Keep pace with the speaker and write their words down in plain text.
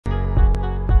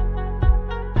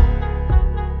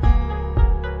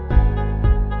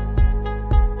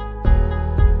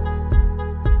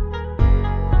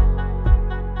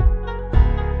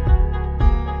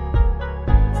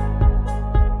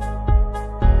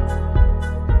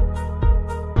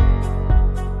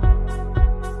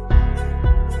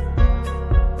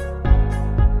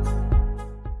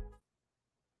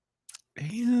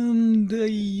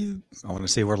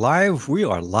say we're live. We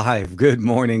are live. Good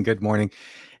morning. Good morning.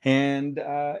 And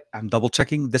I'm double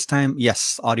checking this time.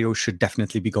 Yes, audio should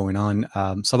definitely be going on.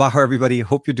 Sabah, everybody.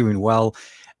 Hope you're doing well.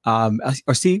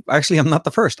 Or see, actually, I'm not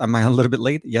the first. I'm a little bit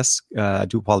late. Yes, I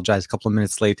do apologize. A couple of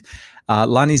minutes late.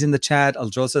 Lonnie's in the chat.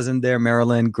 Aljosa's in there.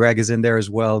 Marilyn. Greg is in there as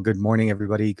well. Good morning,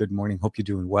 everybody. Good morning. Hope you're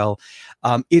doing well.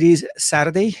 It is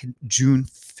Saturday, June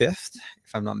 5th,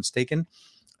 if I'm not mistaken.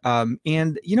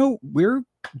 And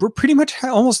we're pretty much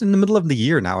almost in the middle of the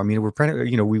year now. I mean, we're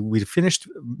pretty, we finished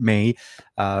May.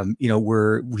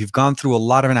 We've gone through a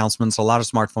lot of announcements, a lot of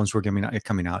smartphones were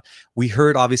coming out. We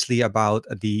heard obviously about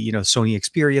the Sony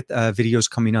Xperia videos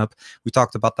coming up. We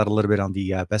talked about that a little bit on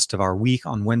the best of our week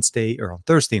on Wednesday or on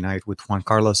Thursday night with Juan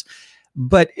Carlos,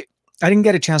 but I didn't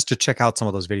get a chance to check out some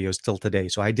of those videos till today.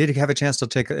 So I did have a chance to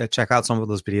check out some of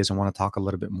those videos and want to talk a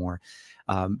little bit more.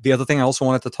 The other thing I also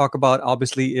wanted to talk about,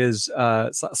 obviously, is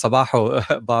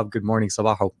Sabaho. Bob, good morning,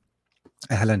 Sabaho.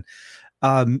 Helen.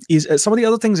 Is some of the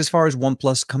other things as far as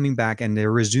OnePlus coming back and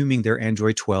they're resuming their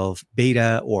Android 12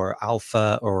 beta or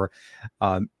alpha or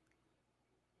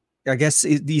I guess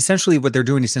essentially what they're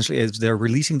doing essentially is they're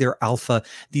releasing their alpha,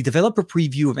 the developer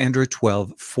preview of Android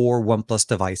 12 for OnePlus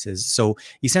devices. So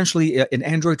essentially an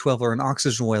Android 12 or an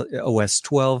Oxygen OS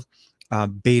 12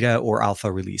 beta or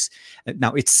alpha release.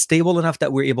 Now it's stable enough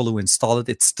that we're able to install it.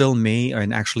 It still may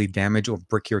and actually damage or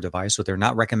brick your device. So they're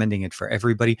not recommending it for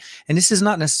everybody. And this is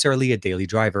not necessarily a daily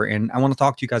driver. And I want to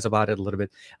talk to you guys about it a little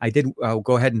bit. I did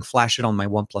go ahead and flash it on my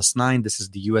OnePlus 9. This is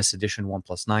the US edition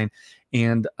OnePlus 9.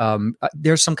 And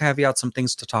there's some caveats, some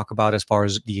things to talk about as far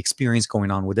as the experience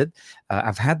going on with it.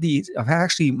 I've had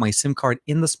actually my SIM card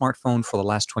in the smartphone for the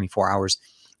last 24 hours.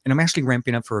 And I'm actually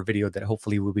ramping up for a video that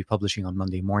hopefully we'll be publishing on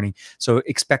Monday morning. So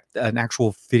expect an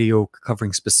actual video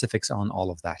covering specifics on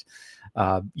all of that.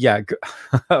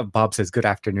 Bob says, good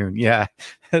afternoon. Yeah,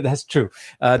 that's true.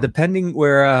 Depending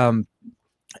where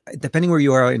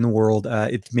you are in the world,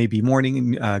 it may be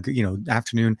morning,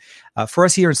 afternoon. For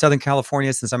us here in Southern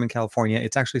California, since I'm in California,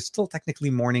 it's actually still technically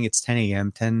morning. It's 10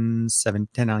 a.m.,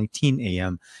 10:19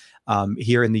 a.m.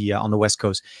 Here in the on the West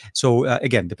Coast. So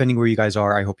again, depending where you guys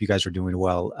are, I hope you guys are doing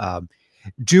well.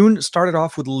 June started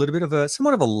off with a little bit of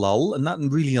somewhat of a lull, and not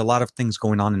really a lot of things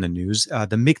going on in the news.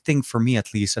 The big thing for me,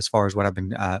 at least, as far as what I've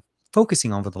been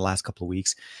focusing on for the last couple of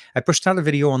weeks, I pushed out a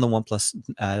video on the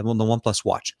OnePlus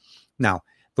Watch. Now,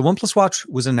 the OnePlus Watch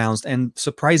was announced, and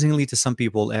surprisingly to some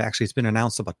people, actually it's been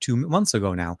announced about 2 months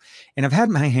ago now. And I've had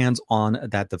my hands on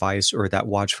that device or that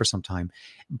watch for some time,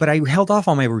 but I held off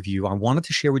on my review. I wanted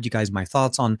to share with you guys my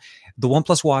thoughts on the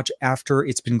OnePlus Watch after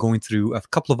it's been going through a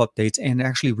couple of updates and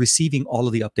actually receiving all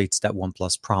of the updates that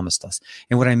OnePlus promised us.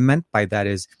 And what I meant by that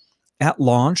is, at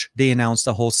launch, they announced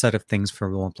a whole set of things for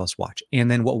the OnePlus Watch. And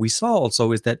then what we saw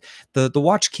also is that the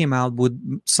watch came out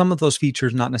with some of those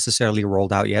features not necessarily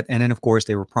rolled out yet. And then, of course,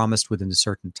 they were promised within a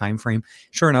certain time frame.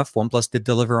 Sure enough, OnePlus did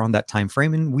deliver on that time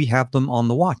frame, and we have them on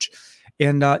the watch.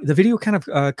 And the video kind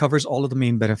of covers all of the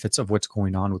main benefits of what's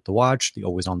going on with the watch, the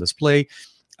always-on display,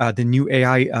 the new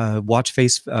AI watch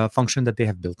face function that they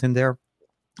have built in there.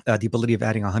 The ability of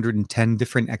adding 110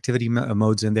 different activity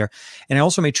modes in there. And I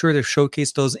also made sure to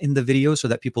showcase those in the video so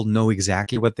that people know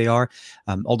exactly what they are.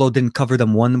 Although I didn't cover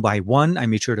them one by one, I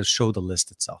made sure to show the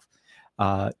list itself.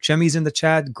 Chemi's in the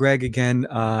chat. Greg again.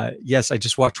 Yes, I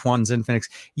just watched Juan's Infinix.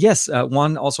 Yes,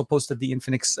 Juan also posted the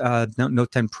Infinix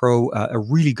Note 10 Pro, a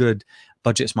really good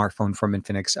budget smartphone from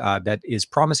Infinix that is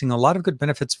promising a lot of good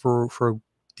benefits for a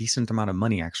decent amount of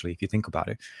money, actually, if you think about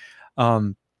it.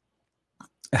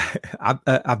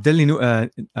 Abdelli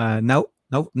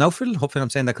Naufel, hopefully I'm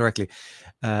saying that correctly.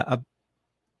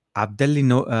 Abdelli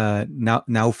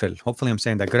Naufel, hopefully I'm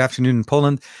saying that. Good afternoon in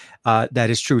Poland. That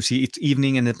is true. See, it's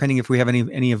evening, and depending if we have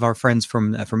any of our friends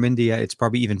from India, it's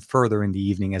probably even further in the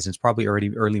evening, as it's probably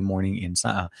already early morning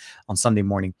on Sunday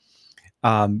morning.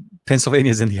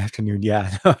 Pennsylvania is in the afternoon. Yeah,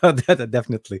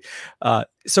 definitely.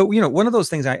 So, one of those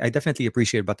things I definitely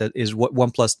appreciate about that is what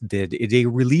OnePlus did. They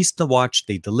released the watch,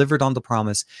 they delivered on the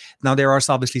promise. Now, there are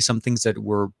obviously some things that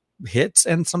were hits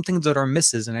and some things that are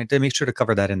misses, and I did make sure to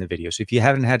cover that in the video. So if you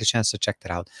haven't had a chance to check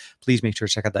that out, please make sure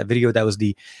to check out that video. That was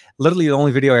literally the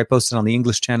only video I posted on the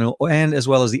English channel and as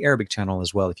well as the Arabic channel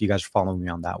as well, if you guys are following me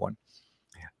on that one.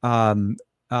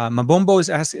 Mabombo is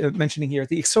mentioning here,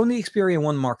 the Sony Xperia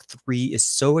 1 Mark III is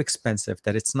so expensive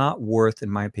that it's not worth, in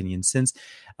my opinion, since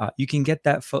you can get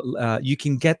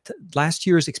last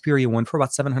year's Xperia 1 for about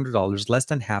 $700, less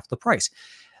than half the price.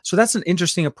 So that's an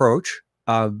interesting approach.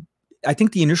 I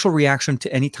think the initial reaction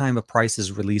to any time a price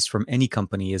is released from any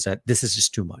company is that this is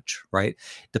just too much, right?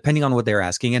 Depending on what they're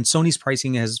asking. And Sony's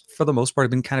pricing has, for the most part,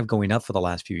 been kind of going up for the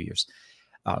last few years.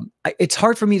 It's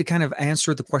hard for me to kind of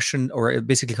answer the question or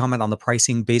basically comment on the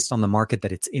pricing based on the market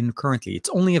that it's in currently. It's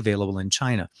only available in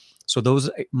China. So those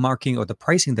marking or the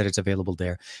pricing that it's available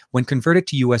there, when converted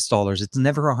to US dollars, it's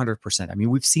never 100%. I mean,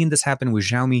 we've seen this happen with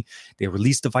Xiaomi. They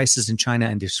release devices in China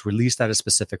and it's released at a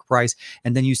specific price.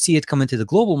 And then you see it come into the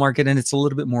global market and it's a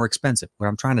little bit more expensive. What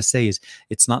I'm trying to say is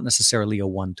it's not necessarily a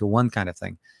one-to-one kind of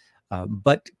thing.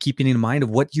 But keeping in mind of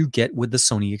what you get with the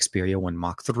Sony Xperia 1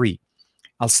 Mark III.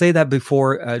 I'll say that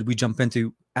before we jump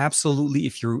into absolutely.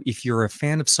 If you're a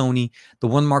fan of Sony, the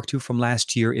 1 Mark II from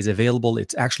last year is available.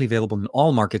 It's actually available in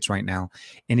all markets right now,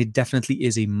 and it definitely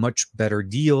is a much better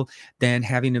deal than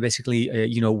having to basically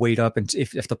wait up. And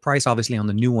if the price obviously on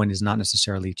the new one is not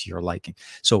necessarily to your liking,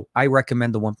 so I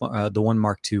recommend the 1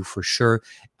 Mark II for sure.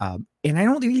 And I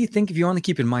don't really think, if you want to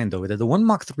keep in mind though, that the 1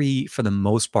 Mark III for the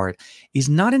most part is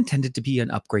not intended to be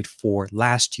an upgrade for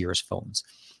last year's phones.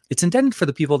 It's intended for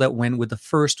the people that went with the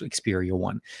first Xperia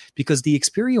 1, because the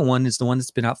Xperia 1 is the one that's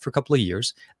been out for a couple of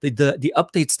years. The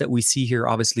updates that we see here,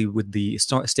 obviously with the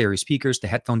stereo speakers, the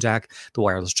headphone jack, the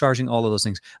wireless charging, all of those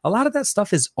things, a lot of that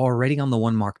stuff is already on the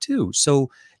 1 Mark II. So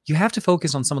you have to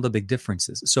focus on some of the big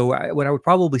differences. So what I would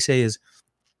probably say is,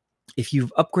 if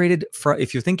you've upgraded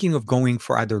if you're thinking of going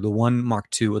for either the 1 Mark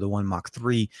II or the 1 Mark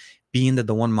III, being that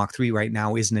the 1 Mark III right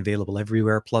now isn't available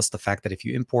everywhere, plus the fact that if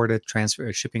you import it,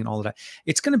 transfer, shipping, and all of that,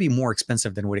 it's going to be more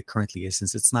expensive than what it currently is,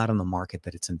 since it's not on the market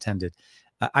that it's intended.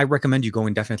 I recommend you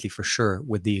going definitely for sure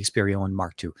with the Xperia 1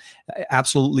 Mark II.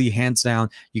 Absolutely, hands down.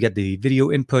 You get the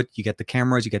video input, you get the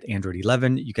cameras, you get Android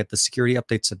 11, you get the security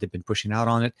updates that they've been pushing out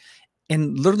on it.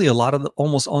 And literally a lot of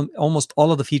almost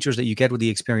all of the features that you get with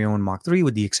the Xperia 1 Mark III,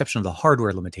 with the exception of the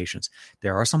hardware limitations.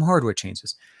 There are some hardware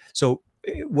changes. So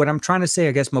what I'm trying to say,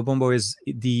 I guess, Mabumbo, is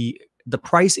the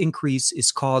price increase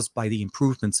is caused by the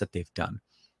improvements that they've done.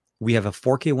 We have a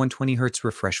 4K 120 hertz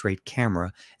refresh rate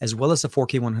camera, as well as a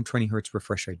 4K 120 hertz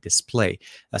refresh rate display,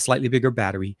 a slightly bigger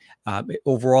battery.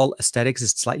 Overall aesthetics is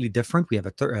slightly different. We have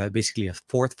basically a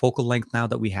fourth focal length now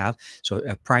that we have. So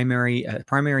a primary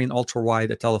and ultra wide,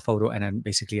 a telephoto, and then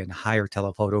basically a higher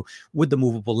telephoto with the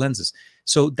movable lenses.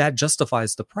 So that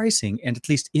justifies the pricing. And at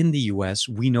least in the US,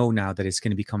 we know now that it's going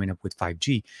to be coming up with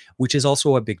 5G, which is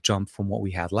also a big jump from what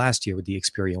we had last year with the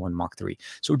Xperia 1 Mark III.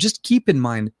 So just keep in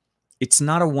mind, it's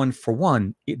not a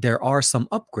one-for-one. There are some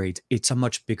upgrades. It's a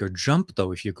much bigger jump,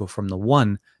 though, if you go from the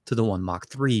 1 to the 1 Mark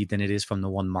III than it is from the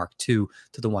 1 Mark II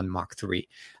to the 1 Mark III.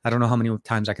 I don't know how many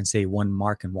times I can say 1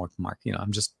 Mark and 1 Mark.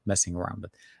 I'm just messing around.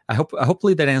 But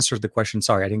hopefully that answered the question.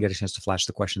 Sorry, I didn't get a chance to flash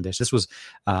the question there. This was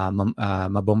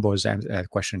Mabombo's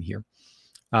question here.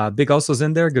 Big Oso's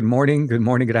in there. Good morning. Good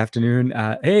morning. Good afternoon.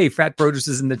 Hey, Fat Produce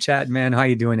is in the chat, man. How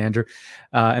you doing, Andrew?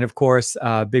 And of course,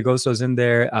 Big Oso's in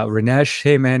there. Ranesh,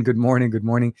 hey, man. Good morning. Good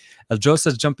morning.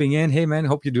 Josa's jumping in. Hey, man.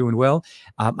 Hope you're doing well.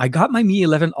 I got my Mi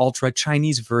 11 Ultra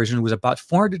Chinese version. It was about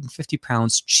 450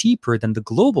 pounds cheaper than the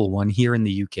global one here in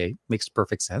the UK. Makes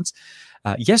perfect sense.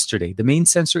 Yesterday, the main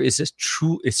sensor is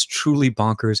truly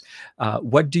bonkers.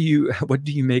 What do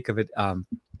you make of it,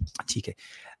 TK?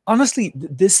 Honestly,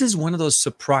 this is one of those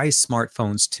surprise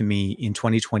smartphones to me in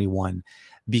 2021,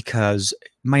 because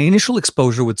my initial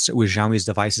exposure with Xiaomi's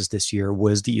devices this year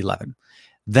was the 11.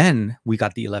 Then we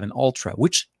got the 11 Ultra,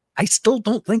 which I still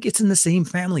don't think it's in the same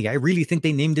family. I really think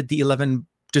they named it the 11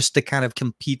 just to kind of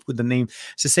compete with the name,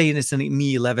 to say it's a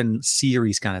Mi 11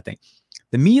 series kind of thing.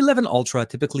 The Mi 11 Ultra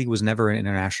typically was never an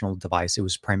international device. It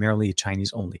was primarily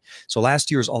Chinese only. So last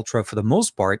year's Ultra, for the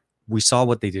most part, we saw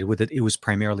what they did with it. It was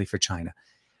primarily for China.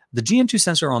 The GM2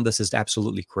 sensor on this is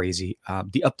absolutely crazy.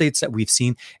 The updates that we've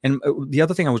seen, and the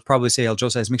other thing I would probably say,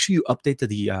 Aljosa, is make sure you update to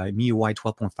the MIUI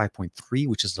 12.5.3,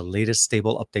 which is the latest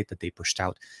stable update that they pushed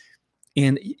out.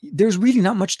 And there's really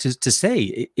not much to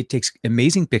say. It takes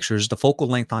amazing pictures. The focal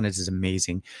length on it is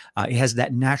amazing. It has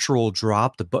that natural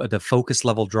drop, the focus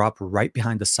level drop right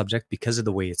behind the subject because of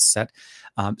the way it's set.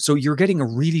 So you're getting a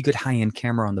really good high-end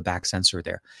camera on the back sensor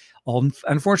there.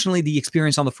 Unfortunately, the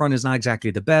experience on the front is not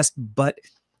exactly the best, but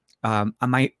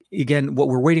what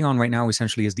we're waiting on right now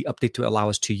essentially is the update to allow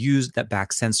us to use that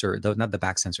back sensor, not the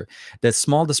back sensor, the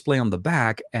small display on the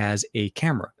back as a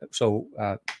camera. So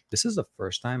this is the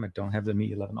first time I don't have the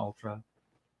Mi 11 Ultra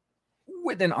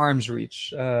within arm's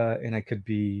reach, and I could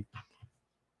be.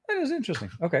 That is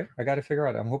interesting. Okay, I got to figure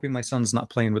out. I'm hoping my son's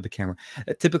not playing with the camera.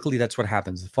 Typically, that's what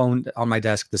happens. The phone on my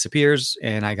desk disappears,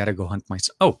 and I got to go hunt my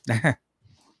son. Oh.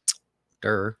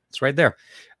 It's right there.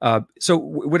 So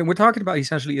what we're talking about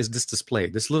essentially is this display,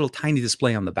 this little tiny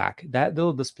display on the back. That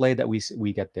little display that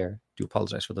we get there, do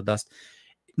apologize for the dust,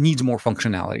 needs more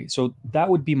functionality. So that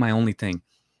would be my only thing.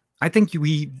 I think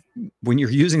when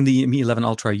you're using the Mi 11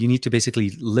 Ultra, you need to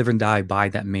basically live and die by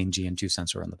that main GN2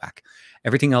 sensor on the back.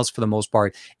 Everything else, for the most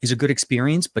part, is a good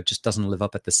experience, but just doesn't live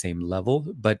up at the same level.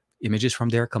 But images from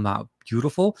there come out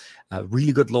beautiful,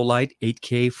 really good low light,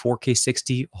 8K, 4K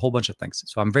 60, a whole bunch of things.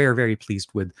 So I'm very, very pleased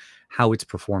with how it's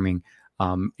performing.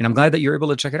 And I'm glad that you're able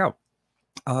to check it out.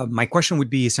 My question would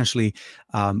be essentially,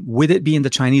 with it being the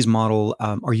Chinese model,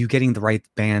 are you getting the right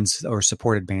bands or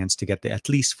supported bands to get the at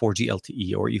least 4G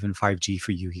LTE or even 5G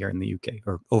for you here in the UK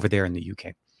or over there in the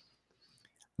UK?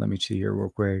 Let me see here real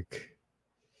quick.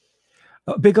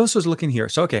 Big Oso is looking here.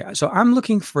 So, okay. So I'm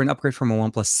looking for an upgrade from a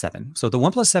OnePlus 7. So the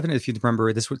OnePlus 7, if you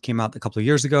remember, this came out a couple of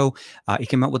years ago. It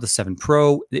came out with the 7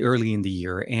 Pro early in the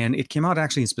year, and it came out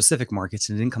actually in specific markets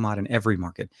and it didn't come out in every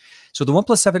market. So the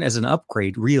OnePlus 7 as an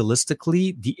upgrade,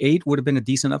 realistically, the 8 would have been a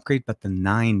decent upgrade, but the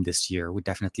 9 this year would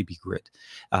definitely be good.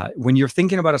 When you're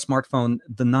thinking about a smartphone,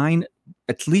 the 9,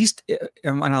 at least,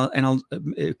 I'll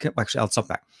stop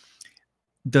back.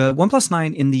 The OnePlus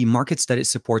 9 in the markets that it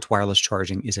supports wireless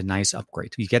charging is a nice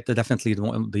upgrade. You get definitely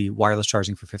the wireless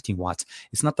charging for 15 watts.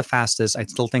 It's not the fastest. I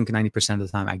still think 90% of the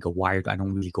time I go wired. I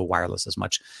don't really go wireless as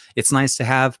much. It's nice to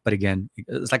have, but again,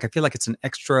 it's like I feel like it's an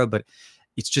extra, but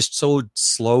it's just so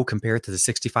slow compared to the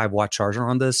 65-watt charger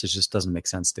on this. It just doesn't make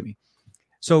sense to me.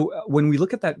 So when we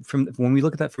look at that from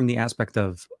the aspect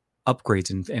of upgrades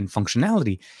and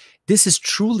functionality, this is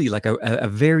truly like a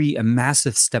very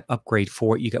massive step upgrade for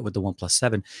what you get with the OnePlus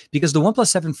 7, because the OnePlus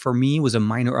 7 for me was a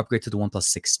minor upgrade to the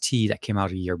OnePlus 6T that came out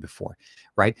a year before,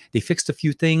 right? They fixed a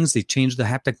few things. They changed the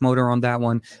haptic motor on that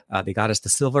one. They got us the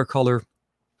silver color.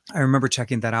 I remember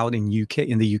checking that out in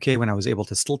the UK when I was able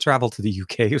to still travel to the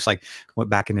UK. It was like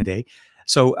back in the day.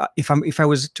 So if I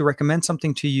was to recommend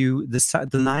something to you, the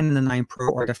 9 and the 9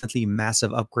 Pro are definitely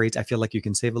massive upgrades. I feel like you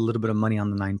can save a little bit of money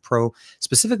on the 9 Pro,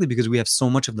 specifically because we have so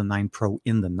much of the 9 Pro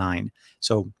in the 9.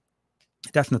 So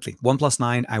definitely OnePlus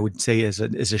 9, I would say, is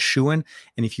a shoo-in.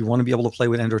 And if you want to be able to play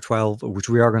with Android 12, which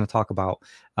we are going to talk about,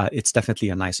 it's definitely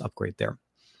a nice upgrade there.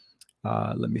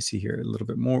 Let me see here a little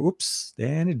bit more. Oops,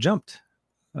 and it jumped.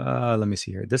 Let me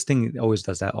see here. This thing always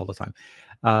does that all the time.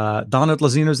 Donald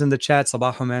Lazino's in the chat.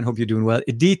 Sabaho, man. Hope you're doing well.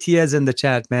 DTS in the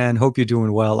chat, man. Hope you're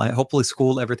doing well. Hopefully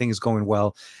school, everything is going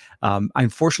well.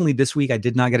 Unfortunately, this week I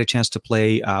did not get a chance to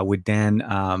play with Dan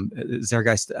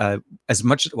Zergeist as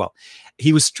much. Well,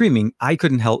 he was streaming. I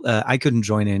couldn't help. I couldn't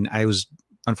join in. I was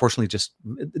unfortunately just,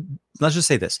 let's just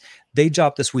say this. Day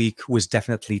job this week was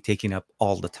definitely taking up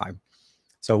all the time.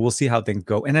 So we'll see how things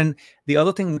go. And then the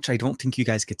other thing, which I don't think you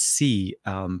guys could see,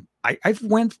 I've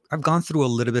gone through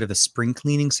a little bit of a spring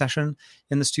cleaning session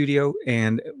in the studio.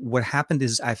 And what happened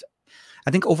is I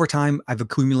think over time I've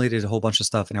accumulated a whole bunch of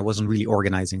stuff and I wasn't really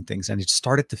organizing things. And it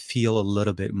started to feel a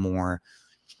little bit more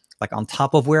like on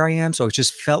top of where I am. So it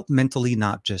just felt mentally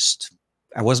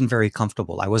I wasn't very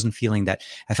comfortable. I wasn't feeling that.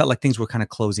 I felt like things were kind of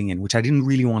closing in, which I didn't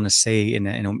really want to say and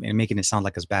making it sound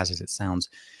like as bad as it sounds.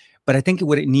 But I think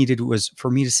what it needed was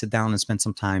for me to sit down and spend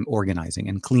some time organizing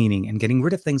and cleaning and getting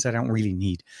rid of things that I don't really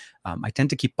need. I tend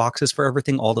to keep boxes for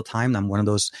everything all the time. I'm one of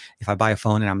those, if I buy a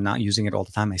phone and I'm not using it all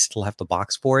the time, I still have the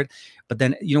box for it. But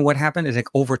then, you know what happened is like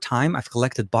over time, I've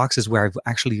collected boxes where I've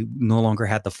actually no longer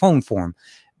had the phone for them.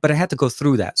 But I had to go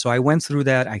through that. So I went through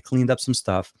that. I cleaned up some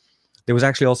stuff. There was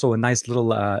actually also a nice little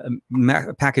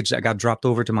package that got dropped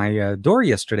over to my door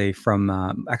yesterday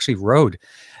from actually Rode.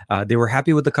 They were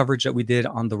happy with the coverage that we did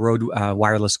on the Rode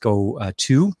Wireless Go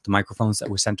 2, the microphones that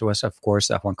were sent to us, of course,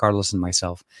 Juan Carlos and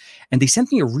myself. And they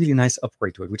sent me a really nice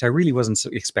upgrade to it, which I really wasn't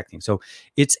expecting. So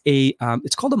it's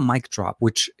called a mic drop,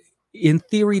 which in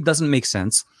theory doesn't make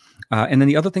sense. And then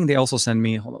the other thing they also sent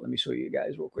me, hold on, let me show you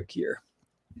guys real quick here.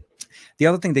 The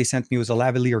other thing they sent me was a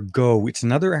Lavalier Go. It's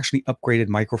another actually upgraded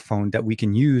microphone that we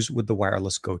can use with the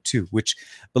Wireless Go 2, which,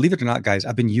 believe it or not, guys,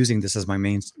 I've been using this as my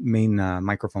main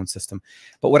microphone system.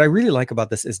 But what I really like about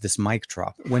this is this mic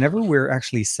drop. Whenever we're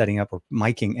actually setting up or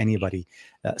miking anybody,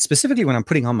 specifically when I'm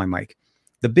putting on my mic,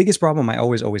 the biggest problem I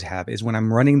always have is when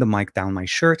I'm running the mic down my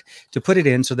shirt to put it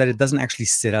in so that it doesn't actually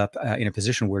sit up in a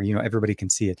position where, everybody can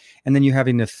see it. And then you're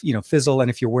having to, fizzle. And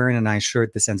if you're wearing a nice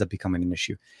shirt, this ends up becoming an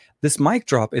issue. This mic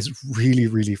drop is really,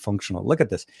 really functional. Look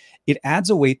at this. It adds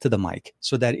a weight to the mic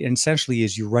so that it essentially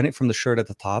is you run it from the shirt at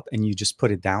the top and you just put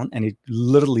it down and it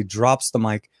literally drops the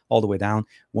mic all the way down.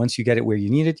 Once you get it where you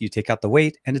need it, you take out the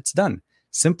weight and it's done.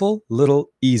 Simple,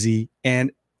 little, easy,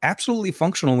 and absolutely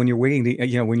functional when you're waiting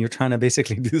to, when you're trying to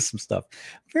basically do some stuff.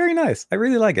 Very nice. I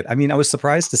really like it. I mean, I was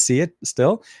surprised to see it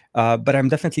still, but I'm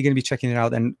definitely going to be checking it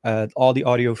out. And all the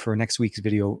audio for next week's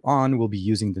video on will be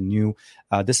using the new,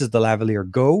 this is the Lavalier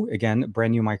Go, again,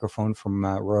 brand new microphone from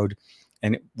Rode,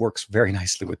 and it works very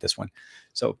nicely with this one.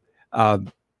 So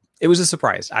It was a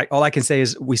surprise. All I can say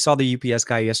is we saw the UPS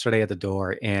guy yesterday at the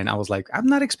door, and I was like, I'm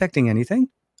not expecting anything.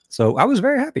 So I was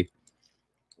very happy.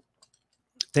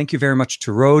 Thank you very much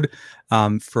to Rode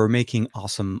for making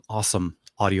awesome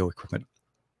audio equipment.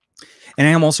 And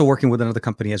I am also working with another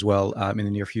company as well in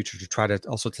the near future to try to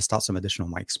also test out some additional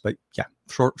mics. But yeah,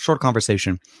 short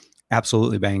conversation.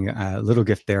 Absolutely bang, little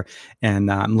gift there.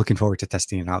 And I'm looking forward to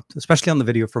testing it out, especially on the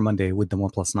video for Monday with the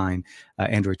OnePlus 9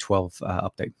 Android 12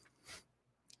 update.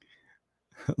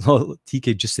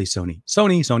 TK, just say Sony.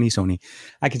 Sony.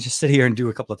 I can just sit here and do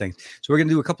a couple of things. So we're going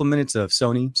to do a couple of minutes of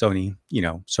Sony,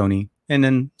 Sony, and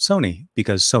then Sony,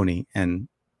 because Sony and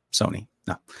Sony.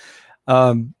 No.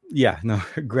 Yeah, no,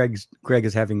 Greg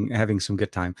is having some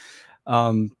good time.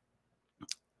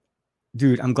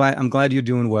 Dude, I'm glad you're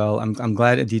doing well. I'm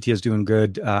glad Aditya is doing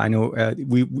good. I know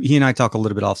he and I talk a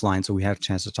little bit offline, so we had a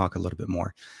chance to talk a little bit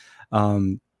more.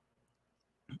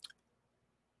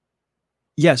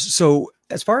 Yes. So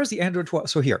as far as the Android 12,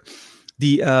 so here,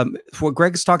 what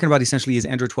Greg is talking about essentially is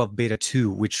Android 12 Beta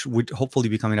 2, which would hopefully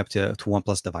be coming up to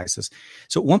OnePlus devices.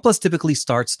 So OnePlus typically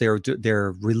starts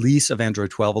their release of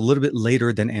Android 12 a little bit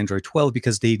later than Android 12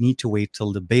 because they need to wait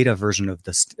till the beta version of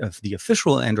the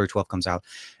official Android 12 comes out,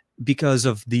 because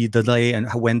of the delay and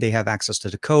when they have access to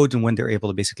the code and when they're able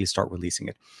to basically start releasing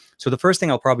it. So the first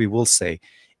thing I'll probably will say,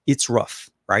 it's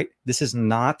rough, right? This is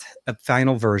not a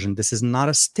final version. This is not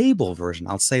a stable version.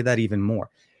 I'll say that even more.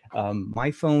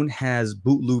 My phone has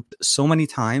boot looped so many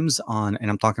times and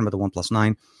I'm talking about the OnePlus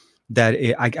 9, that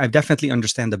I definitely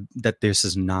understand that this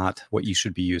is not what you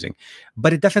should be using,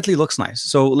 but it definitely looks nice.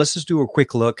 So let's just do a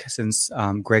quick look since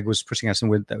Greg was pushing us in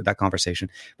with that conversation.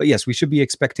 But yes, we should be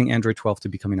expecting Android 12 to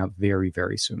be coming out very,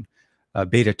 very soon.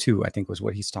 Beta 2, I think, was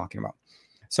what he's talking about.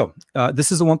 So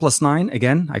this is the OnePlus 9.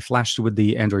 Again, I flashed with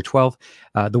the Android 12.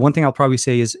 The one thing I'll probably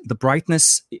say is the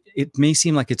brightness. It may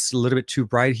seem like it's a little bit too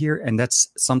bright here, and that's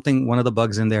one of the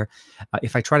bugs in there.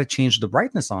 If I try to change the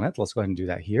brightness on it, let's go ahead and do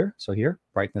that here. So here,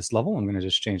 brightness level, I'm going to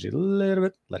just change it a little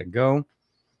bit, let it go,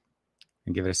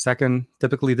 and give it a second.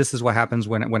 Typically, this is what happens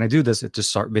when I do this. It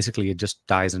just it just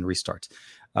dies and restarts.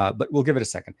 But we'll give it a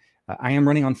second. I am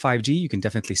running on 5G. You can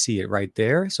definitely see it right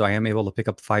there. So I am able to pick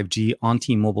up 5G on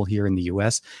T-Mobile here in the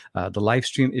US. The live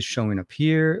stream is showing up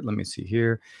here. Let me see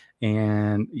here.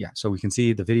 And yeah, so we can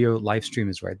see the video live stream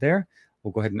is right there.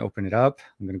 We'll go ahead and open it up.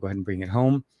 I'm going to go ahead and bring it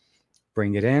home,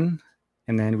 bring it in.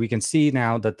 And then we can see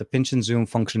now that the pinch and zoom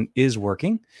function is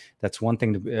working. That's one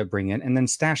thing to bring in. And then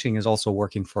stashing is also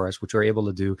working for us, which we're able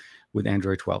to do with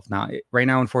Android 12. Now, right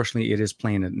now, unfortunately, it is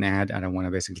playing an ad. I don't want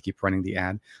to basically keep running the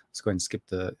ad. Let's go ahead and skip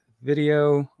the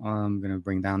video. I'm going to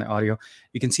bring down the audio.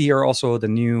 You can see here also the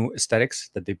new aesthetics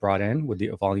that they brought in with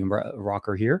the volume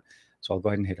rocker here. So I'll go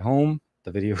ahead and hit home.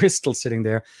 The video is still sitting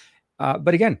there.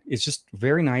 But again, it's just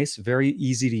very nice, very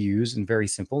easy to use, and very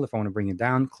simple. If I want to bring it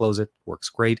down, close it, works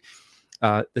great.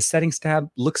 The settings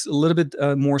tab looks a little bit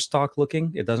more stock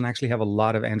looking. It doesn't actually have a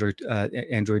lot of Android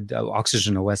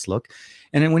Oxygen OS look.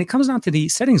 And then when it comes down to the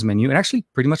settings menu, it actually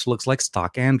pretty much looks like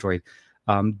stock Android.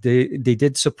 They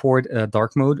did support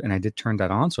dark mode, and I did turn that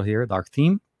on. So here, dark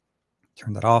theme,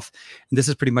 turn that off. And this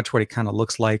is pretty much what it kind of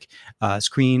looks like.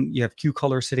 Screen, you have Q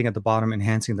color sitting at the bottom,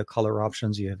 enhancing the color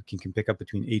options. You can pick up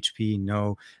between HP,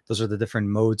 no. Those are the different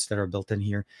modes that are built in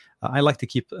here. I like to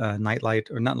keep night light,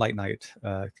 or not light night.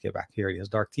 To get back, here it is,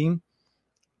 dark theme.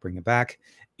 Bring it back.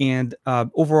 And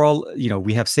overall,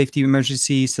 we have safety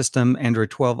emergency system, Android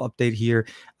 12 update here.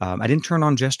 I didn't turn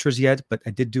on gestures yet, but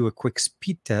I did do a quick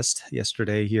speed test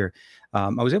yesterday here. I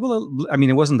was able to,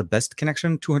 it wasn't the best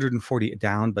connection, 240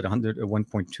 down, but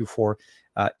 1.24.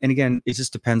 And again, it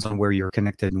just depends on where you're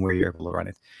connected and where you're able to run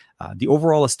it. The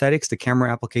overall aesthetics, the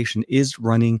camera application is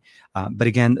running, but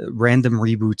again, random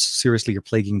reboots seriously are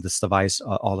plaguing this device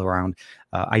all around.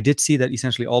 I did see that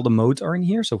essentially all the modes are in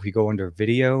here. So if we go under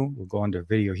video, we'll go under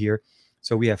video here.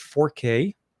 So we have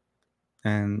 4K,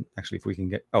 and actually if we can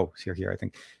get, here, I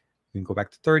think we can go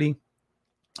back to 30.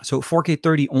 So 4K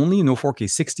 30 only, no 4K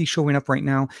 60 showing up right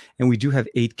now. And we do have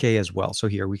 8K as well. So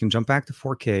here we can jump back to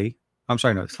 4K. I'm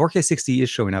sorry, no, 4K 60 is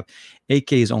showing up.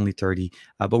 8K is only 30,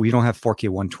 but we don't have 4K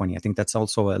 120. I think that's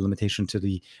also a limitation to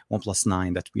the OnePlus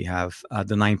 9 that we have,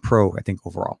 the 9 Pro, I think,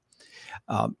 overall.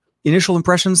 Initial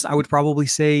impressions, I would probably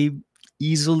say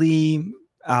easily,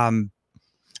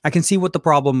 I can see what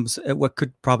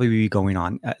could probably be going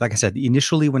on. Like I said,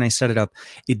 initially when I set it up,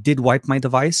 it did wipe my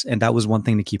device, and that was one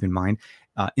thing to keep in mind.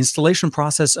 Installation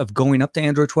process of going up to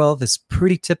Android 12 is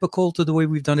pretty typical to the way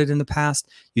we've done it in the past.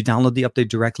 You download the update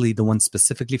directly, the one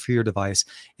specifically for your device,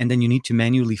 and then you need to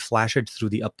manually flash it through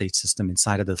the update system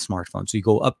inside of the smartphone. So you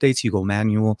go updates, you go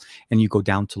manual, and you go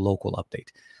down to local update.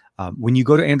 When you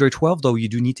go to Android 12, though, you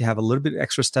do need to have a little bit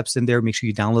extra steps in there. Make sure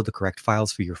you download the correct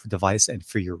files for your device and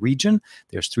for your region.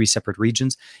 There's 3 separate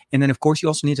regions. And then, of course, you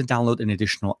also need to download an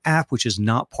additional app, which is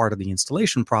not part of the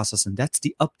installation process, and that's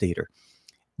the Updater.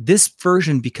 This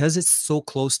version, because it's so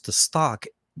close to stock,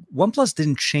 OnePlus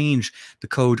didn't change the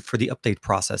code for the update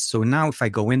process. So now if I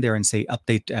go in there and say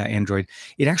update Android,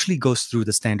 it actually goes through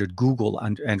the standard Google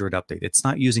Android update. It's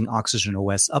not using Oxygen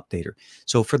OS Updater.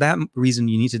 So for that reason,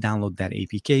 you need to download that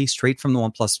APK straight from the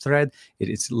OnePlus thread.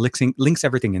 It's links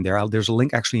everything in there. There's a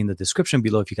link actually in the description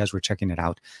below if you guys were checking it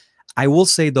out. I will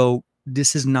say, though,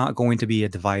 this is not going to be a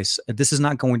device. This is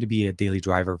not going to be a daily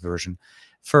driver version.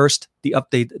 First, the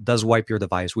update does wipe your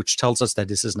device, which tells us that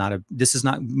this is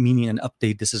not meaning an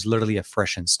update. This is literally a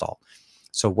fresh install.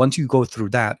 So once you go through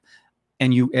that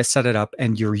and you set it up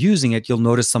and you're using it, you'll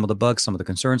notice some of the bugs, some of the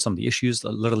concerns, some of the issues,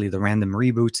 literally the random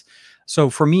reboots. So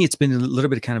for me, it's been a little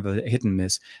bit kind of a hit and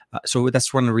miss. So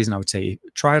that's one of the reasons I would say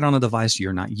try it on a device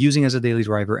you're not using as a daily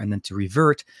driver, and then to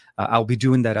revert. I'll be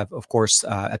doing that, of course,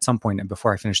 at some point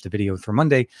before I finish the video for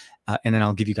Monday. And then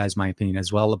I'll give you guys my opinion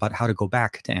as well about how to go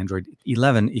back to Android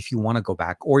 11 if you want to go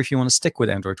back, or if you want to stick with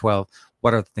Android 12,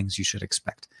 what are the things you should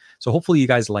expect. So hopefully you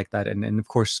guys like that. And of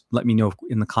course, let me know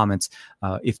in the comments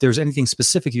if there's anything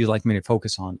specific you'd like me to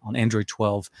focus on Android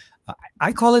 12.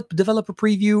 I call it developer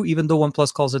preview, even though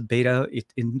OnePlus calls it beta.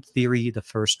 In theory, the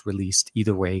first released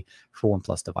either way for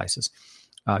OnePlus devices.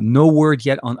 No word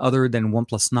yet on other than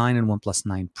OnePlus 9 and OnePlus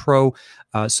 9 Pro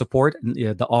support.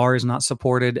 The R is not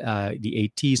supported.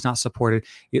 The 8T is not supported.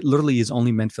 It literally is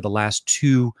only meant for the last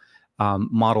 2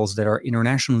 models that are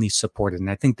internationally supported.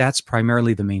 And I think that's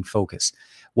primarily the main focus.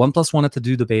 OnePlus wanted to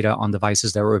do the beta on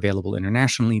devices that were available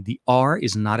internationally. The R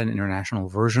is not an international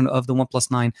version of the OnePlus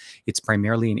 9. It's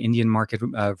primarily an Indian market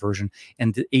version.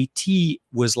 And the 8T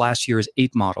was last year's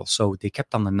 8 model. So they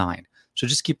kept on the 9. So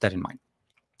just keep that in mind.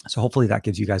 So hopefully that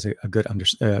gives you guys a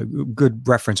good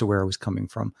reference of where I was coming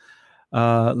from.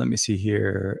 Let me see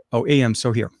here. Oh, AM.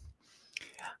 So here.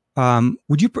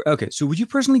 Would you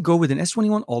personally go with an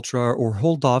S21 Ultra or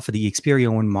hold off for the Xperia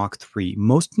 1 Mark III?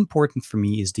 Most important for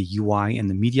me is the UI and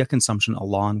the media consumption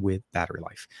along with battery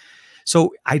life.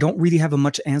 So I don't really have a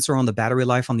much answer on the battery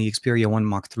life on the Xperia 1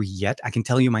 Mark III yet. I can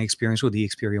tell you my experience with the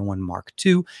Xperia 1 Mark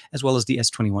II as well as the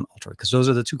S21 Ultra, because those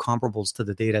are the 2 comparables to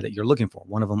the data that you're looking for.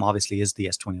 One of them obviously is the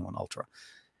S21 Ultra.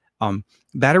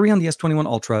 Battery on the S21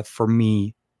 Ultra for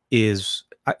me is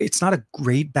it's not a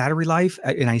great battery life.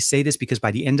 And I say this because by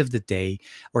the end of the day,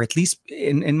 or at least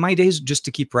in my days, just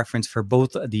to keep reference for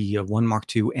both the 1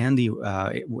 Mark II and the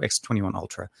S21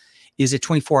 Ultra, is a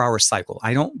 24-hour cycle.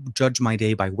 I don't judge my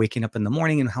day by waking up in the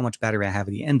morning and how much battery I have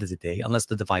at the end of the day, unless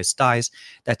the device dies.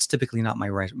 That's typically not my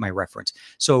reference.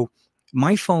 So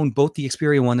my phone, both the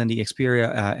Xperia 1 and the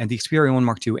Xperia 1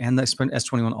 Mark II and the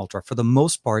S21 Ultra, for the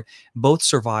most part, both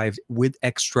survived with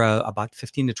extra about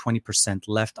 15 to 20%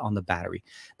 left on the battery.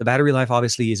 The battery life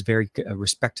obviously is very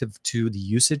respective to the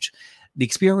usage. The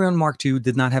Xperia 1 Mark II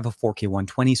did not have a 4K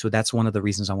 120, so that's one of the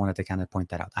reasons I wanted to kind of point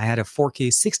that out. I had a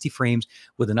 4K 60 frames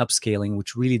with an upscaling,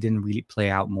 which really didn't play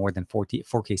out more than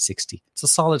 4K 60. It's a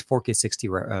solid 4K 60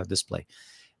 display.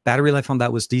 Battery life on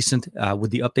that was decent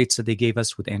with the updates that they gave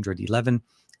us with Android 11.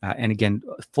 And again,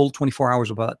 full 24 hours,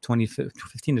 about 15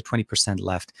 to 20%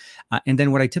 left. And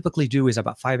then what I typically do is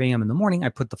about 5 a.m. in the morning, I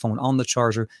put the phone on the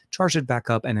charger, charge it back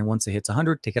up, and then once it hits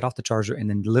 100, take it off the charger,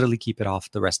 and then literally keep it off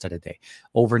the rest of the day.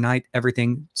 Overnight,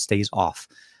 everything stays off.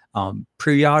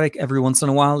 Periodic, every once in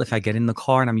a while, if I get in the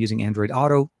car and I'm using Android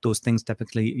Auto, those things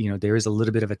typically, there is a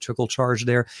little bit of a trickle charge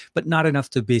there, but not enough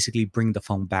to basically bring the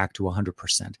phone back to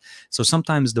 100%. So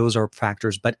sometimes those are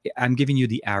factors, but I'm giving you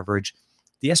the average.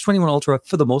 The S21 Ultra,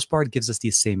 for the most part, gives us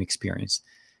the same experience.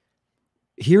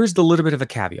 Here's the little bit of a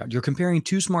caveat. You're comparing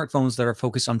 2 smartphones that are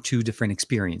focused on 2 different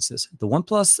experiences. The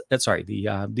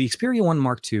Xperia 1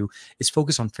 Mark II is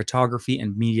focused on photography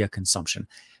and media consumption.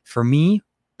 For me,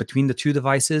 between the 2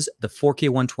 devices, the 4K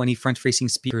 120 front-facing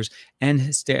speakers and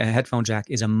headphone jack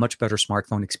is a much better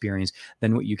smartphone experience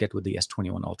than what you get with the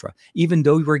S21 Ultra. Even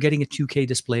though we're getting a 2K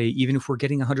display, even if we're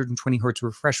getting 120 hertz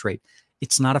refresh rate,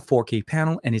 it's not a 4K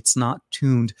panel, and it's not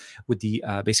tuned with the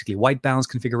basically white balance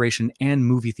configuration and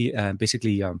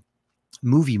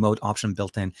movie mode option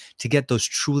built in to get those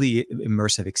truly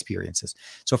immersive experiences.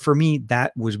 So for me,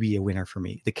 that would be a winner for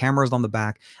me. The cameras on the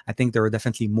back, I think they're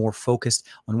definitely more focused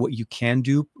on what you can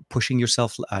do, pushing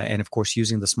yourself, and of course,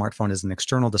 using the smartphone as an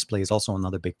external display is also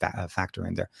another big factor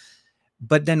in there.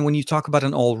 But then when you talk about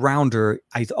an all-rounder,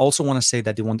 I also want to say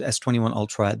that the S21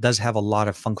 Ultra does have a lot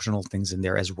of functional things in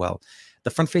there as well.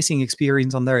 The front-facing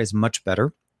experience on there is much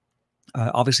better.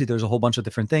 Obviously, there's a whole bunch of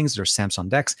different things. There's Samsung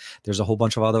DeX. There's a whole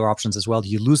bunch of other options as well.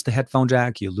 You lose the headphone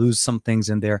jack. You lose some things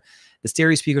in there. The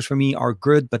stereo speakers for me are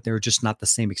good, but they're just not the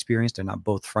same experience. They're not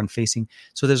both front facing.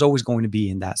 So there's always going to be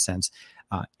in that sense.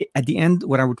 At the end,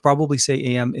 what I would probably say,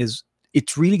 AM, is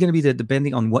it's really going to be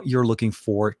depending on what you're looking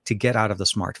for to get out of the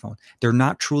smartphone. They're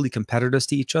not truly competitors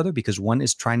to each other because one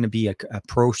is trying to be a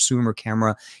prosumer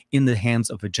camera in the hands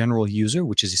of a general user,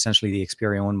 which is essentially the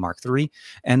Xperia 1 Mark III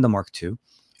and the Mark II.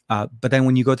 But then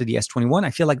when you go to the S21,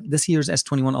 I feel like this year's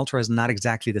S21 Ultra is not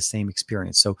exactly the same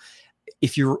experience. So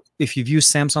if you've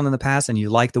used Samsung in the past and you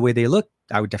like the way they look,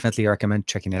 I would definitely recommend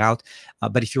checking it out.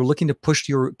 But if you're looking to push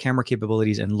your camera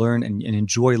capabilities and learn and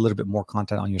enjoy a little bit more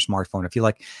content on your smartphone, I feel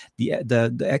like the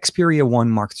Xperia 1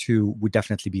 Mark II would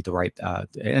definitely be the right, or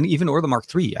the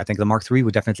Mark III. I think the Mark III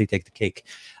would definitely take the cake.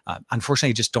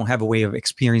 Unfortunately, I just don't have a way of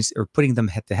experience or putting them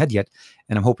head to head yet,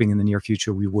 and I'm hoping in the near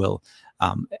future we will.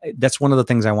 That's one of the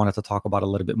things I wanted to talk about a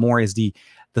little bit more is the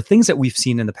things that we've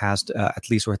seen in the past, at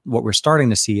least what we're starting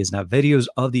to see is now videos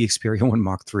of the Xperia 1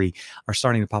 Mark III are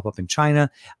starting to pop up in China.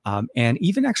 And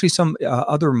even actually some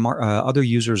other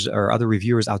users or other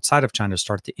reviewers outside of China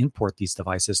started to import these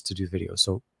devices to do videos.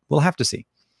 So we'll have to see.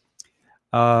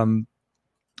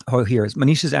 Here is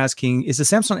Manish is asking, is the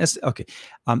Samsung is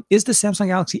the Samsung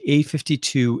Galaxy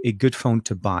A52 a good phone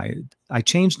to buy? I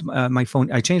changed my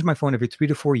phone. I change my phone every 3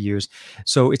 to 4 years.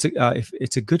 So it's if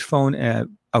it's a good phone.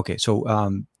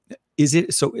 Is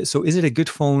it a good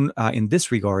phone in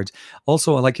this regard?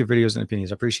 Also, I like your videos and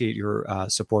opinions. I appreciate your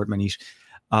support, Manish.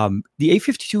 The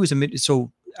A52 is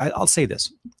I'll say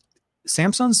this.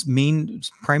 Samsung's main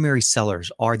primary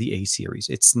sellers are the A series.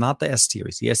 It's not the S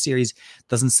series. The S series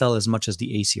doesn't sell as much as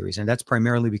the A series, and that's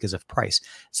primarily because of price.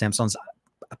 Samsung's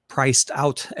priced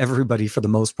out everybody for the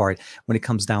most part when it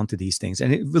comes down to these things,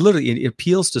 and it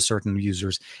appeals to certain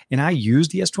users. And I use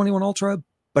the S21 Ultra,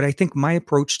 but I think my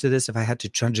approach to this, if I had to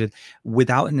judge it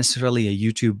without necessarily a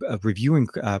YouTube reviewing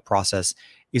process,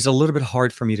 is a little bit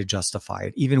hard for me to justify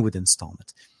it, even with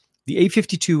installment. The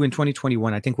A52 in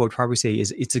 2021, I think what I would probably say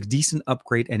is it's a decent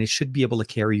upgrade and it should be able to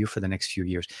carry you for the next few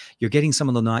years. You're getting some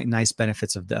of the nice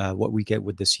benefits of what we get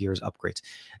with this year's upgrades.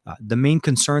 The main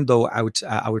concern, though, I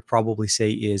would probably say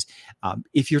is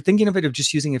if you're thinking of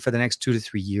just using it for the next 2 to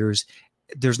 3 years,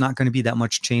 there's not going to be that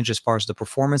much change as far as the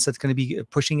performance that's going to be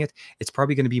pushing it. It's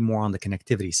probably going to be more on the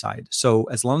connectivity side. So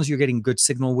as long as you're getting good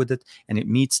signal with it and it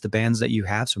meets the bands that you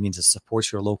have, so it means it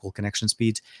supports your local connection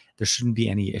speeds, there shouldn't be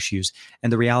any issues.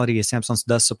 And the reality is Samsung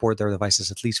does support their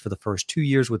devices at least for the first 2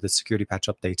 years with the security patch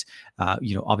updates,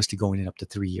 obviously going in up to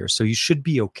 3 years. So you should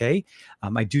be okay.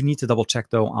 I do need to double check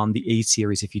though on the A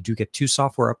series if you do get 2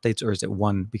 software updates or is it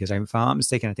 1? Because if I'm not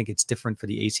mistaken, I think it's different for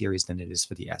the A series than it is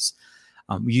for the S.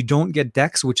 You don't get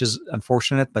DeX, which is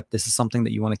unfortunate, but this is something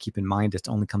that you want to keep in mind. It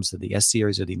only comes to the S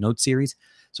series or the Note series.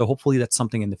 So hopefully that's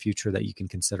something in the future that you can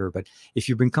consider. But if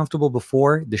you've been comfortable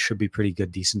before, this should be pretty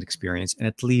good, decent experience, and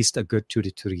at least a good 2 to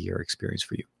 3 year experience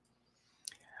for you.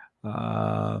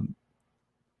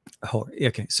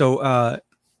 Okay. So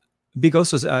Big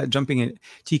Oso's jumping in.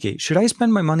 TK, should I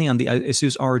spend my money on the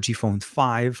Asus ROG Phone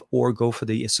 5 or go for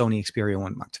the Sony Xperia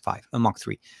 1 Mark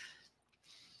III?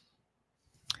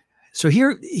 So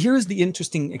here's the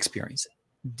interesting experience.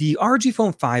 The ROG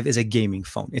Phone 5 is a gaming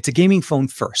phone. It's a gaming phone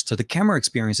first. So the camera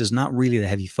experience is not really the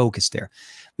heavy focus there.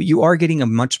 But you are getting a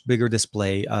much bigger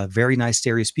display, very nice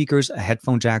stereo speakers, a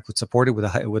headphone jack supported with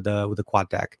a quad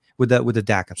DAC, with the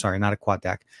DAC. I'm sorry, not a quad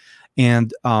DAC.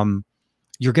 And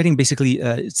you're getting basically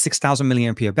a 6,000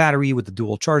 milliampere battery with the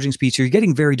dual charging speed. So you're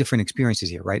getting very different experiences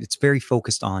here, right? It's very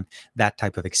focused on that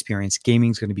type of experience.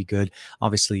 Gaming is going to be good.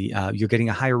 Obviously, you're getting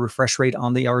a higher refresh rate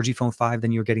on the ROG Phone 5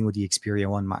 than you're getting with the Xperia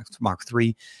 1 Mark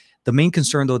III. The main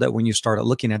concern, though, that when you start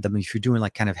looking at them, if you're doing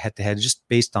like kind of head-to-head, just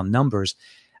based on numbers,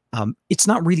 it's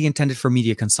not really intended for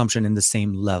media consumption in the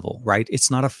same level, right? It's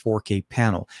not a 4K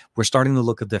panel. We're starting to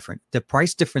look at different. The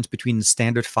price difference between the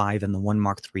standard 5 and the 1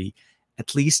 Mark III,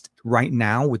 at least right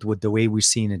now with the way we're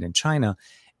seeing it in China,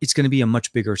 it's going to be a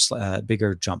much bigger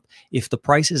jump. If the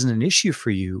price isn't an issue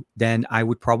for you, then I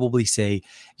would probably say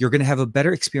you're going to have a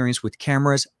better experience with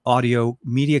cameras, audio,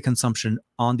 media consumption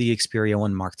on the Xperia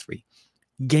 1 Mark III.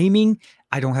 Gaming,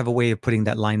 I don't have a way of putting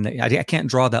that line. I can't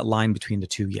draw that line between the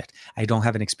two yet. I don't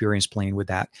have an experience playing with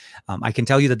that. I can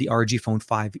tell you that the ROG Phone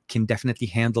 5 can definitely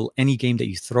handle any game that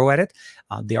you throw at it.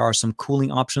 There are some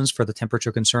cooling options for the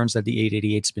temperature concerns that the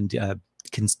 888's been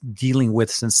dealing with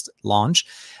since launch.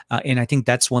 And I think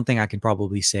that's one thing I can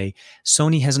probably say.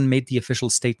 Sony hasn't made the official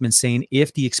statement saying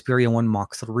if the Xperia 1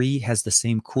 Mark III has the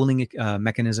same cooling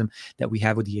mechanism that we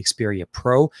have with the Xperia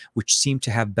Pro, which seem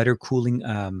to have better cooling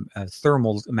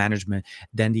thermal management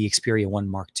than the Xperia 1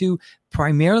 Mark II,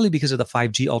 primarily because of the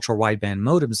 5G ultra wideband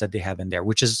modems that they have in there,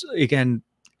 which is, again,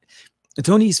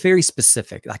 Sony is very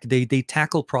specific. Like they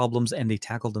tackle problems and they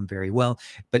tackle them very well,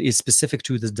 but it's specific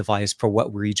to the device for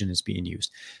what region is being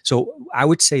used. So I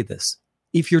would say this: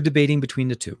 if you're debating between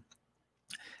the two,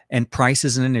 and price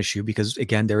isn't an issue, because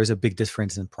again, there is a big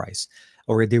difference in price,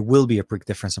 or there will be a big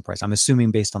difference in price. I'm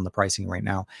assuming based on the pricing right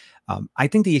now. I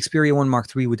think the Xperia 1 Mark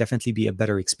III would definitely be a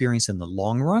better experience in the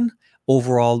long run,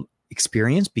 overall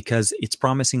experience, because it's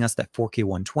promising us that 4K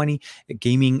 120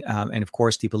 gaming, and of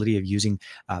course the ability of using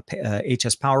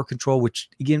HS power control, which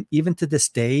again, even to this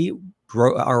day,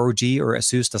 ROG or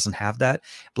Asus doesn't have that.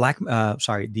 What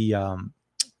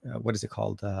is it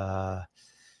called?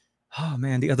 Oh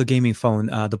man, the other gaming phone,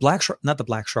 the Black Shark, not the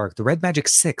Black Shark, the Red Magic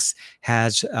 6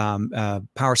 has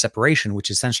power separation, which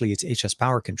essentially it's HS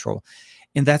power control.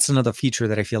 And that's another feature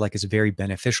that I feel like is very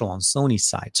beneficial on Sony's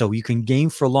side. So you can game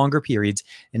for longer periods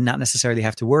and not necessarily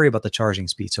have to worry about the charging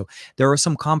speed. So there are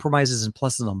some compromises and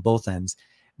pluses on both ends.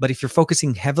 But if you're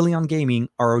focusing heavily on gaming,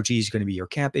 ROG is going to be your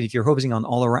camp. And if you're focusing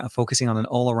on an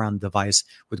all-around device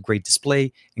with great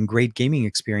display and great gaming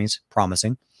experience,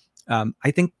 promising,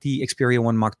 I think the Xperia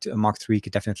 1 Mark III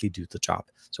could definitely do the job.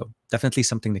 So definitely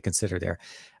something to consider there.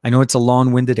 I know it's a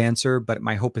long-winded answer, but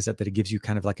my hope is that it gives you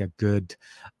kind of like a good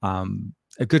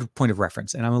point of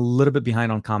reference. And I'm a little bit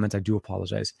behind on comments. I do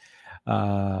apologize.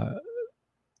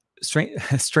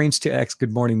 Strange to X,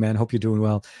 good morning, man. Hope you're doing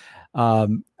well.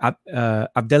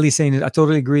 Abdeli saying, I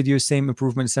totally agree with you. Same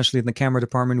improvement essentially in the camera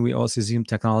department. We also Zoom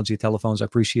technology, telephones. I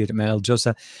appreciate it, man. El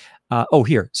Josa.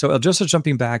 Here. So El Josa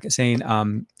jumping back saying,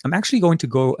 I'm actually going to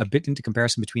go a bit into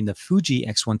comparison between the Fuji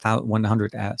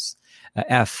X100S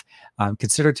F,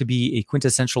 considered to be a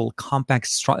quintessential compact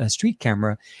street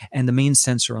camera, and the main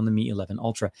sensor on the Mi 11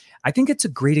 Ultra. I think it's a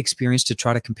great experience to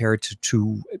try to compare it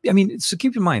to I mean, so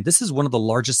keep in mind, this is one of the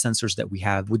largest sensors that we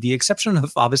have, with the exception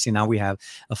of, obviously now we have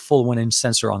a full 1-inch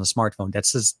sensor on a smartphone.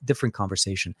 That's a different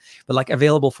conversation. But like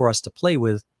available for us to play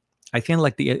with, I feel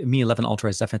like the Mi 11 Ultra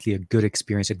is definitely a good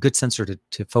experience, a good sensor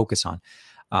to focus on.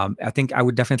 I think I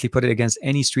would definitely put it against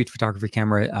any street photography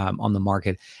camera on the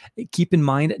market. Keep in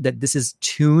mind that this is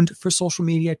tuned for social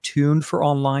media, tuned for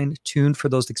online, tuned for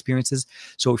those experiences.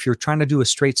 So if you're trying to do a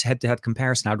straight head-to-head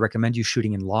comparison, I'd recommend you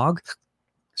shooting in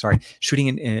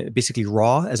basically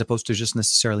RAW, as opposed to just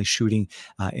necessarily shooting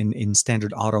in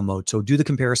standard auto mode. So do the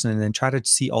comparison and then try to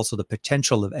see also the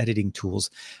potential of editing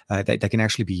tools that can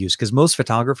actually be used. Because most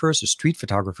photographers or street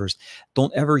photographers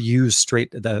don't ever use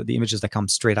the images that come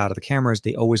straight out of the cameras.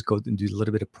 They always go and do a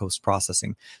little bit of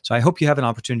post-processing. So I hope you have an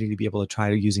opportunity to be able to try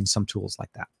using some tools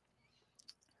like that.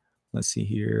 Let's see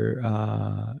here.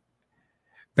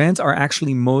 Bands are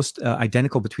actually most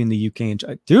identical between the UK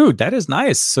and dude, that is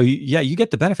nice. So yeah, you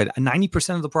get the benefit.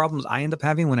 90% of the problems I end up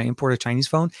having when I import a Chinese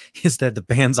phone is that the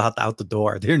band's out the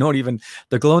door. They're not even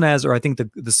the GLONASS, or I think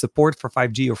the support for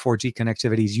 5G or 4G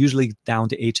connectivity is usually down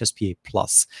to HSPA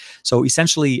plus. So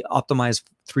essentially optimize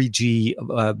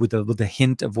 3G with a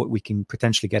hint of what we can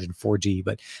potentially get in 4G.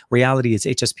 But reality is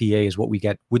HSPA is what we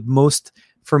get with most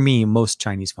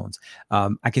Chinese phones.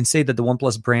 I can say that the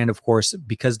OnePlus brand, of course,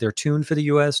 because they're tuned for the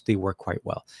US, they work quite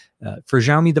well. For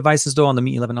Xiaomi devices, though, on the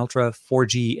Mi 11 Ultra,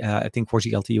 4G, I think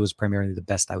 4G LTE was primarily the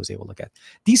best I was able to get.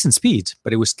 Decent speeds,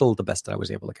 but it was still the best that I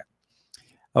was able to get.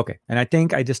 Okay, and I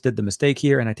think I just did the mistake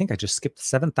here, and I think I just skipped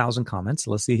 7,000 comments.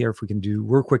 Let's see here if we can do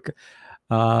real quick.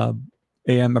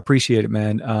 AM, appreciate it,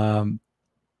 man.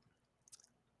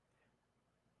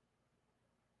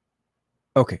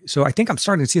 Okay, so I think I'm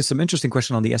starting to see some interesting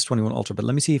question on the S21 Ultra, but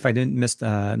let me see if I didn't miss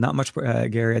not much.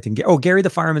 Gary, I think. Oh, Gary the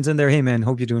fireman's in there. Hey man,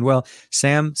 hope you're doing well.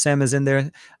 Sam is in there.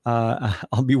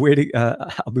 I'll be waiting.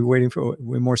 I'll be waiting for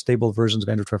way more stable versions of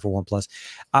Android 12 for OnePlus.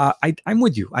 I'm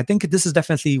with you. I think this is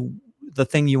definitely the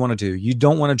thing you want to do. You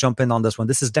don't want to jump in on this one.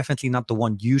 This is definitely not the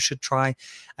one you should try.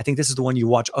 I think this is the one you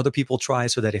watch other people try,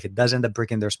 so that if it does end up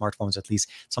breaking their smartphones, at least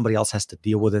somebody else has to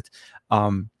deal with it.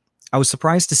 I was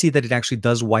surprised to see that it actually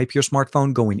does wipe your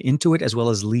smartphone going into it as well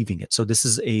as leaving it. So this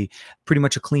is pretty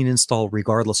much a clean install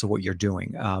regardless of what you're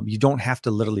doing. You don't have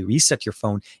to literally reset your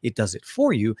phone. It does it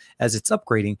for you as it's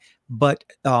upgrading. But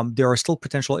there are still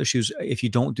potential issues if you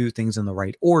don't do things in the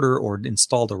right order or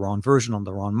install the wrong version on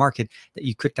the wrong market, that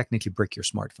you could technically break your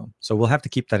smartphone. So we'll have to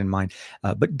keep that in mind.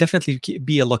 But definitely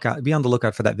be on the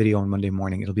lookout for that video on Monday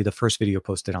morning. It'll be the first video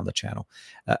posted on the channel.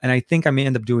 And I think I may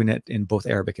end up doing it in both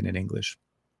Arabic and in English.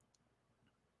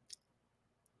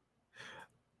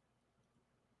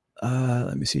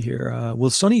 Let me see here.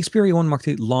 Will Sony Xperia 1 Mark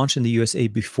II launch in the USA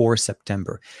before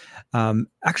September?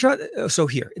 Actually, so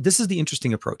here, this is the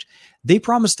interesting approach. They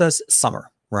promised us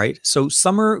summer. right? So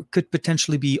summer could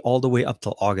potentially be all the way up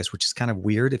till August, which is kind of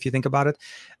weird if you think about it.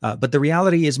 But the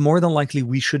reality is, more than likely,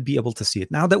 we should be able to see it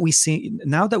now that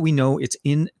we know it's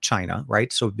in China,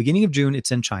 right? So beginning of June,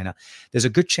 it's in China. There's a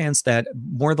good chance that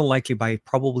more than likely by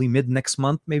probably mid next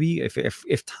month, maybe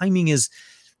if timing is,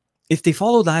 if they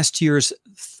follow last year's,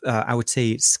 I would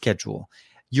say, schedule,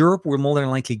 Europe will more than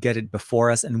likely get it before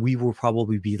us, and we will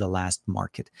probably be the last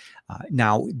market.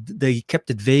 Now, they kept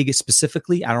it vague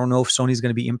specifically. I don't know if Sony's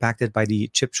going to be impacted by the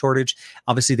chip shortage.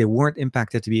 Obviously, they weren't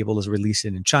impacted to be able to release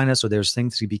it in China, so there's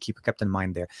things to be kept in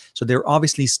mind there. So they're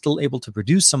obviously still able to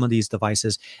produce some of these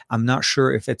devices. I'm not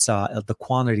sure if it's the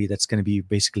quantity that's going to be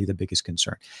basically the biggest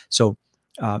concern. So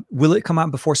will it come out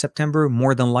before September?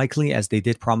 More than likely, as they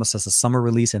did promise us a summer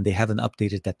release, and they haven't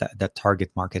updated that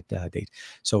target market date.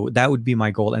 So that would be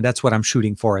my goal, and that's what I'm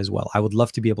shooting for as well. I would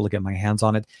love to be able to get my hands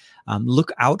on it.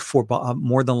 Look out for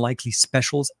more than likely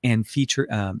specials and feature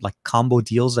like combo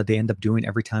deals that they end up doing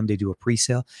every time they do a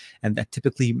pre-sale, and that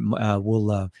typically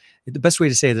will. The best way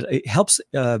to say that it helps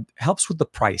with the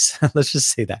price. Let's just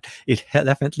say that it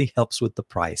definitely helps with the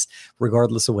price,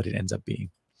 regardless of what it ends up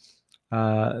being.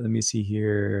 Let me see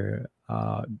here.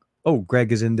 Oh,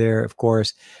 Greg is in there, of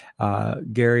course.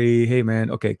 Gary, hey man.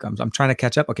 Okay, I'm trying to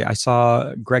catch up. Okay, I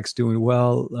saw Greg's doing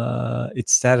well.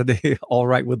 It's Saturday, all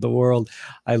right with the world.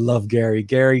 I love Gary.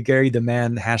 Gary, the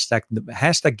man.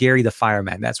 Hashtag Gary the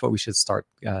fireman. That's what we should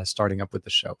starting up with the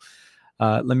show.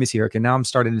 Let me see here. Okay, now I'm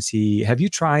starting to see. Have you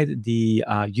tried the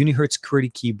Unihertz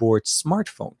QWERTY keyboard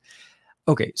smartphone?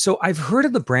 Okay, so I've heard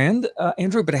of the brand,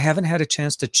 Andrew, but I haven't had a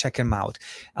chance to check them out.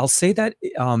 I'll say that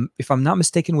if I'm not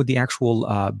mistaken with the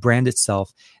actual brand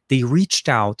itself, they reached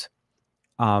out.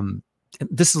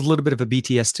 This is a little bit of a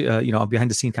BTS,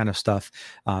 behind the scene kind of stuff.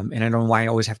 And I don't know why I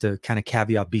always have to kind of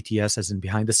caveat BTS as in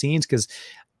behind the scenes, because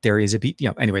there is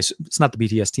anyways, it's not the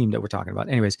BTS team that we're talking about.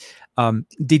 Anyways,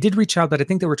 they did reach out, but I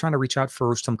think they were trying to reach out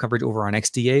for some coverage over on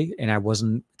XDA, and that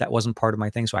wasn't part of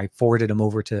my thing. So I forwarded them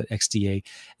over to XDA,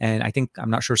 and I'm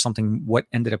not sure what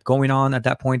ended up going on at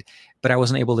that point, but I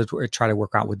wasn't able to try to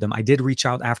work out with them. I did reach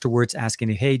out afterwards asking,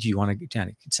 hey, do you want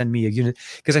to send me a unit?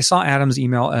 Because I saw Adam's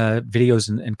email videos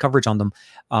and coverage on them.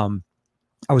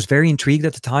 I was very intrigued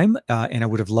at the time, and I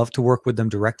would have loved to work with them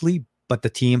directly, but the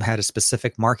team had a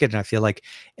specific market, and I feel like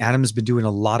Adam's been doing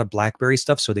a lot of BlackBerry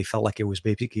stuff, so they felt like it was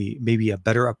maybe a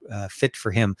better fit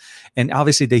for him. And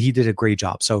obviously, he did a great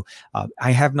job. So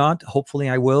I have not. Hopefully,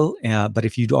 I will. But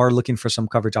if you are looking for some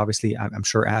coverage, obviously, I'm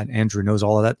sure Andrew knows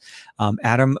all of that.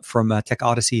 Adam from Tech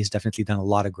Odyssey has definitely done a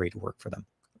lot of great work for them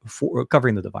for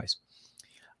covering the device.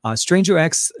 Stranger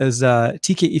X is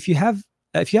TK.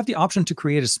 If you have the option to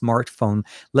create a smartphone,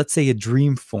 let's say a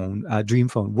dream phone,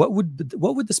 what would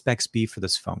the specs be for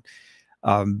this phone?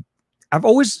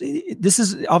 This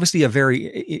is obviously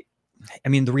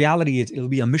the reality is it'll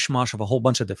be a mishmash of a whole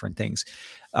bunch of different things.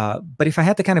 But if I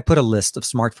had to kind of put a list of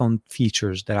smartphone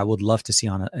features that I would love to see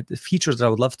on a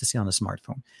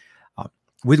smartphone,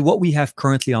 with what we have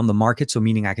currently on the market, so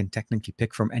meaning I can technically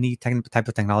pick from any type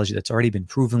of technology that's already been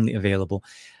provenly available,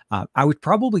 I would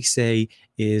probably say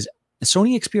is a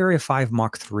Sony Xperia 5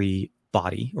 Mark III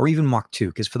body, or even Mark II,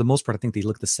 because for the most part, I think they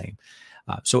look the same.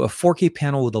 So a 4K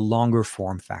panel with a longer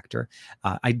form factor.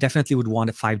 I definitely would want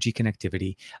a 5G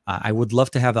connectivity. I would love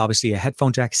to have, obviously, a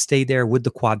headphone jack stay there with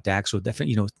the quad DAC. So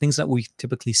definitely, things that we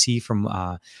typically see from,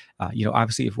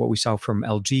 obviously, what we saw from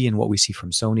LG and what we see from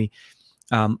Sony.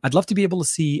 I'd love to be able to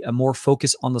see a more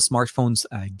focus on the smartphone's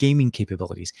gaming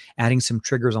capabilities, adding some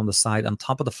triggers on the side on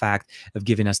top of the fact of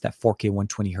giving us that 4K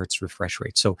 120 hertz refresh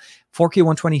rate. So 4K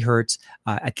 120 hertz,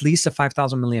 at least a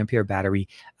 5,000 milliampere battery.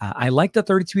 I like the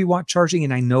 33 watt charging,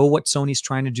 and I know what Sony's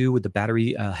trying to do with the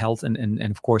battery health and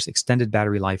of course, extended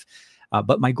battery life.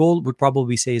 But my goal would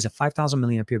probably say is a 5,000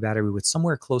 milliampere battery with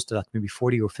somewhere close to like maybe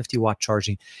 40 or 50 watt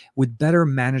charging with better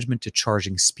management to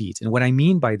charging speeds. And what I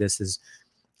mean by this is,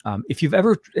 if you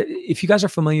guys are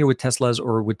familiar with Teslas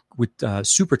or with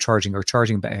supercharging or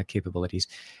charging capabilities,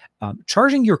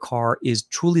 charging your car is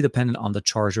truly dependent on the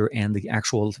charger and the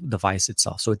actual device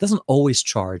itself. So it doesn't always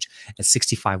charge at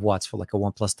 65 watts for like a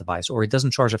OnePlus device, or it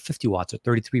doesn't charge at 50 watts or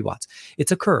 33 watts.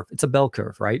 It's a curve. It's a bell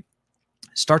curve, right?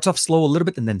 Starts off slow a little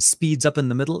bit and then speeds up in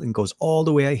the middle and goes all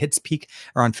the way, hits peak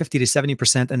around 50 to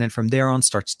 70%, and then from there on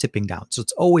starts tipping down. So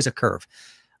it's always a curve.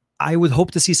 I would hope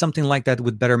to see something like that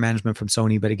with better management from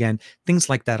Sony, but again, things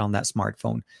like that on that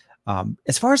smartphone.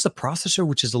 As far as the processor,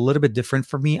 which is a little bit different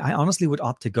for me, I honestly would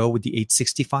opt to go with the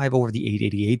 865 over the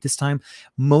 888 this time,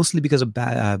 mostly because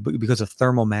of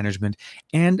thermal management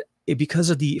and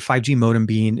because of the 5G modem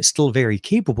being still very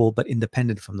capable, but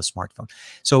independent from the smartphone.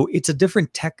 So it's a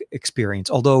different tech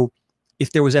experience, although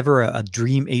if there was ever a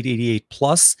Dream 888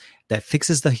 Plus that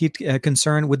fixes the heat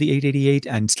concern with the 888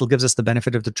 and still gives us the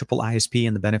benefit of the triple ISP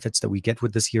and the benefits that we get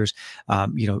with this year's,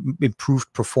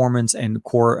 improved performance and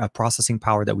core processing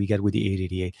power that we get with the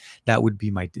 888, that would be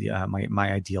my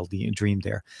ideal dream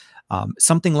there.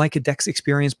 Something like a DeX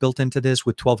experience built into this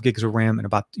with 12 gigs of RAM and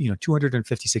about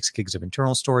 256 gigs of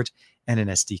internal storage and an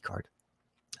SD card.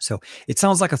 So it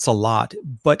sounds like it's a lot,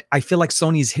 but I feel like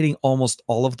Sony's hitting almost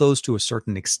all of those to a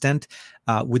certain extent,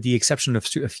 with the exception of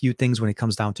a few things when it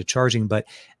comes down to charging. But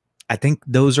I think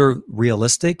those are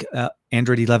realistic.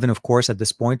 Android 11, of course, at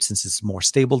this point, since it's more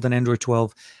stable than Android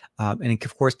 12. And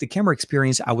of course, the camera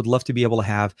experience, I would love to be able to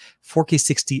have 4K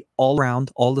 60 all around.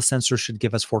 All the sensors should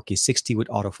give us 4K 60 with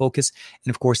autofocus.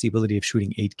 And of course, the ability of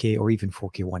shooting 8K or even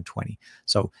 4K 120.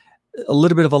 So a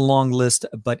little bit of a long list,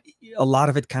 but a lot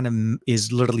of it kind of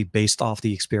is literally based off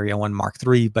the Xperia 1 Mark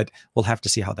III, but we'll have to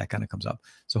see how that kind of comes up.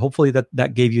 So hopefully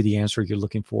that gave you the answer you're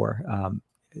looking for.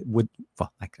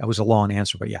 That was a long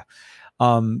answer, but yeah.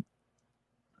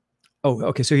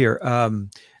 Okay. So here,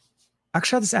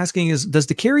 Akshat is asking does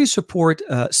the carrier support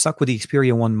suck with the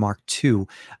Xperia 1 Mark II?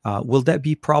 Will that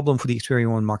be a problem for the Xperia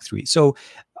 1 Mark III? So,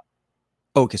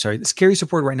 okay, sorry. This carrier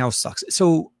support right now sucks.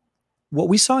 So what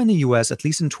we saw in the US, at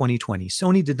least in 2020,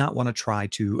 Sony did not want to try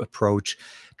to approach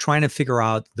trying to figure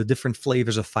out the different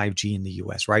flavors of 5G in the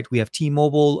US, right? We have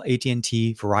T-Mobile,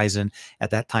 AT&T, Verizon.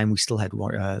 At that time, we still had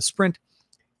Sprint.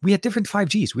 We had different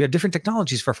 5Gs. We had different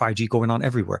technologies for 5G going on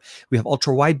everywhere. We have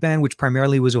ultra wideband, which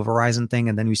primarily was a Verizon thing,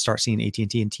 and then we start seeing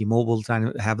AT&T and T-Mobile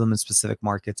trying to have them in specific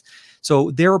markets. So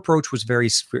their approach was very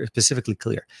specifically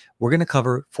clear. We're going to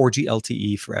cover 4G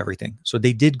LTE for everything. So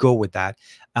they did go with that.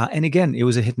 And again, it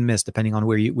was a hit and miss depending on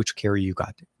which carrier you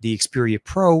got. The Xperia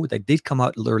Pro that did come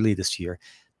out early this year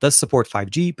does support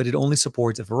 5G, but it only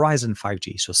supports a Verizon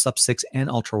 5G, so sub-6 and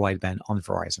ultra wideband on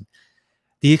Verizon.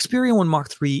 The Xperia 1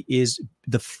 Mark III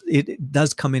it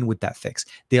does come in with that fix.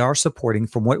 They are supporting,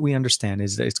 from what we understand,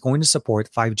 is that it's going to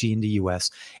support 5G in the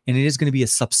US, and it is going to be a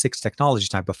sub-6 technology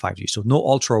type of 5G. So no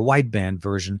ultra wideband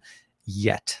version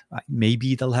yet.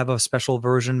 Maybe they'll have a special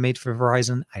version made for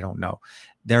Verizon. I don't know.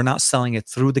 They're not selling it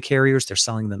through the carriers. They're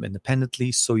selling them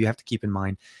independently. So you have to keep in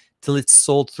mind till it's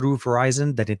sold through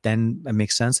Verizon that it then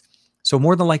makes sense. So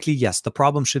more than likely, yes, the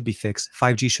problem should be fixed.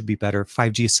 5G should be better.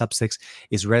 5G sub-6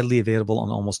 is readily available on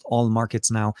almost all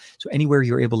markets now. So anywhere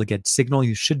you're able to get signal,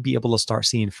 you should be able to start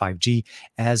seeing 5G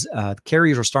as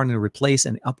carriers are starting to replace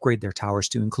and upgrade their towers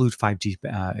to include 5G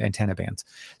antenna bands.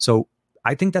 So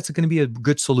I think that's going to be a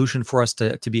good solution for us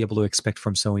to be able to expect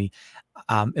from Sony.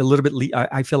 A little bit,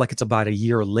 I feel like it's about a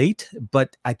year late,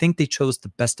 but I think they chose the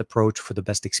best approach for the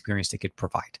best experience they could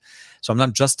provide. So I'm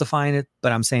not justifying it,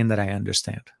 but I'm saying that I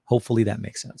understand. Hopefully that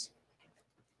makes sense.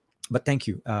 But thank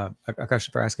you,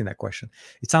 Akash, for asking that question.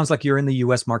 It sounds like you're in the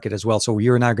US market as well. So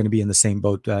you're now going to be in the same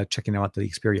boat, checking out the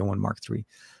Xperia 1 Mark III.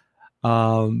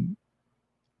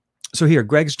 So here,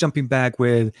 Greg's jumping back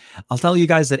with, I'll tell you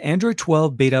guys that Android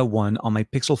 12 Beta 1 on my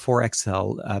Pixel 4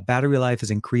 XL, battery life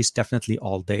has increased definitely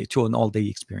all day to an all-day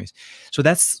experience. So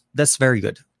that's very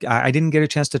good. I didn't get a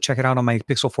chance to check it out on my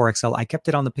Pixel 4 XL. I kept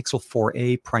it on the Pixel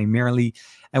 4a primarily.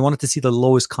 I wanted to see the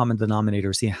lowest common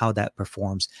denominator, see how that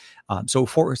performs. So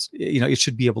it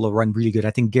should be able to run really good.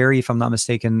 I think Gary, if I'm not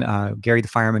mistaken, Gary the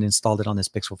fireman installed it on his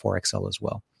Pixel 4 XL as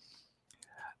well.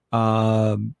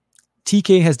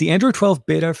 TK, has the Android 12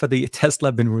 beta for the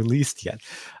Tesla been released yet?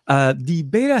 The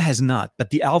beta has not, but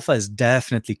the alpha is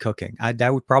definitely cooking. I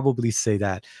would probably say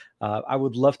that. I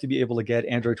would love to be able to get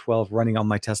Android 12 running on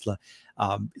my Tesla.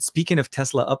 Speaking of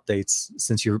Tesla updates,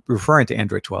 since you're referring to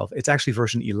Android 12, it's actually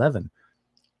version 11.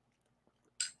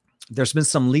 There's been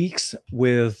some leaks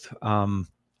with...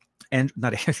 and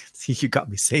not you got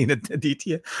me saying it,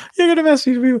 DT. You're gonna mess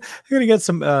with me. You're gonna get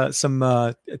some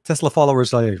Tesla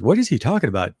followers like, what is he talking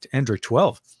about? Android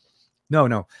 12?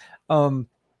 No.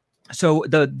 So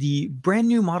the brand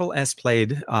new Model S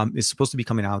Plaid is supposed to be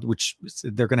coming out, which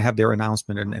they're gonna have their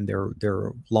announcement and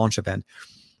their launch event.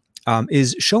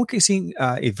 Is showcasing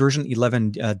a version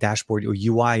 11 dashboard or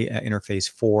UI interface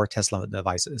for Tesla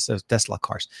devices, so Tesla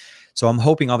cars. So I'm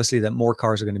hoping, obviously, that more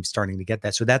cars are going to be starting to get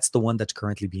that. So that's the one that's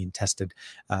currently being tested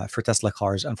for Tesla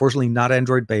cars. Unfortunately, not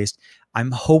Android-based. I'm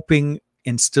hoping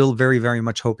and still very, very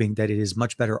much hoping that it is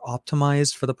much better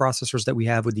optimized for the processors that we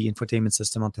have with the infotainment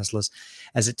system on Teslas,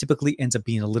 as it typically ends up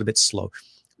being a little bit slow.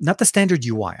 Not the standard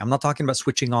UI. I'm not talking about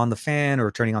switching on the fan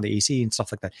or turning on the AC and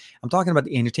stuff like that. I'm talking about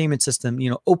the entertainment system,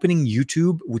 opening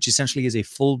YouTube, which essentially is a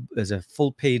full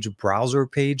page browser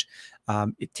page.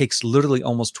 It takes literally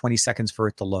almost 20 seconds for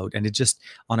it to load. And it just,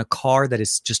 on a car that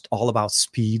is just all about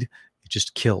speed, it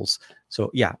just kills.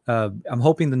 So yeah, I'm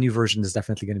hoping the new version is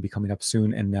definitely going to be coming up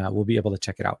soon, and we'll be able to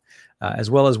check it out, as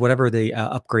well as whatever the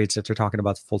upgrades that they're talking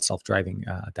about, full self-driving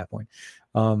at that point.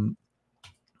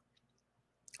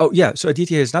 Oh yeah, so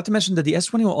Aditya is not to mention that the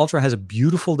S21 Ultra has a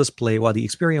beautiful display, while the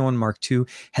Xperia 1 Mark II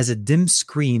has a dim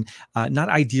screen, not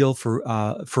ideal for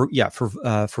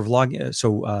vlog,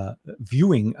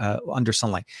 viewing under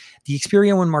sunlight. The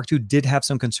Xperia 1 Mark II did have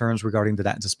some concerns regarding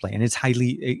that display, and it's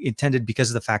highly intended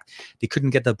because of the fact they couldn't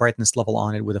get the brightness level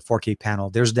on it with a 4K panel.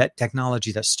 There's that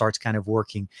technology that starts kind of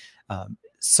working.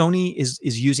 Sony is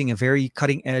using a very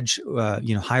cutting edge,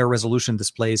 higher resolution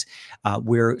displays,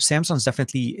 where Samsung's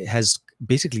definitely has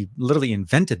basically literally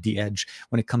invented the edge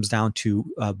when it comes down to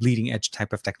bleeding edge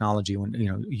type of technology when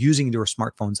using your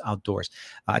smartphones outdoors.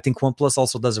 I think OnePlus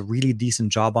also does a really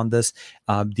decent job on this.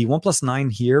 The OnePlus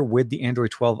 9 here with the Android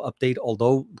 12 update,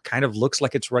 although kind of looks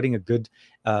like it's running a good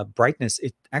brightness,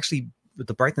 it actually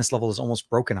the brightness level is almost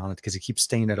broken on it because it keeps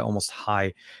staying at almost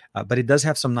high, but it does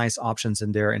have some nice options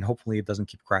in there, and hopefully it doesn't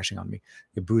keep crashing on me.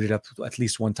 It booted up at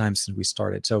least one time since we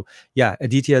started. So yeah,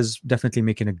 Aditya is definitely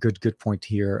making a good point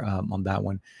here on that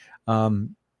one.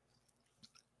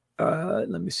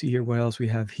 Let me see here what else we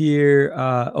have here.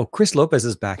 Chris Lopez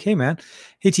is back. Hey man.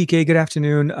 Hey TK, good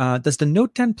afternoon. Does the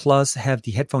Note 10 Plus have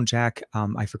the headphone jack?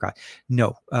 I forgot.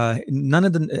 No, none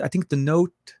of the, I think the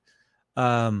Note,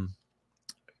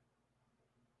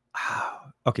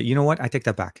 okay, you know what? I take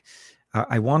that back.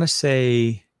 I want to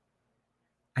say,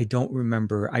 I don't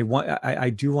remember. I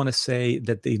do want to say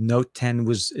that the Note 10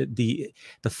 was the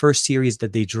first series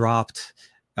that they dropped.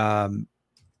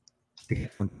 Okay,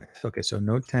 so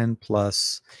Note 10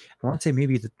 Plus. I want to say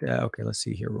maybe that. Okay, let's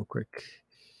see here real quick.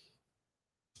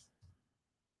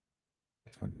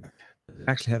 Does it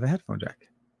actually have a headphone jack?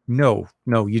 No,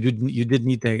 you did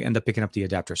need to end up picking up the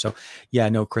adapter. So yeah,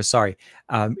 no, Chris, sorry.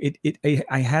 I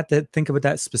had to think about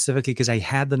that specifically because I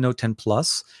had the Note 10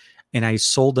 Plus and I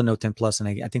sold the Note 10 Plus, and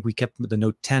I think we kept the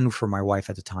Note 10 for my wife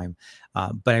at the time.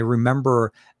 But I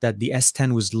remember that the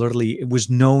S10 was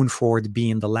known for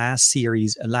being the last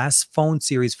phone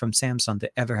series from Samsung to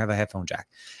ever have a headphone jack.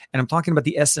 And I'm talking about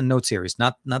the S and Note series,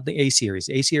 not the A series.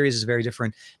 A series is very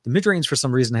different. The mid range, for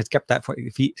some reason, has kept that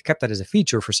as a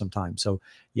feature for some time. So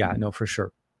yeah, no, for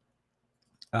sure.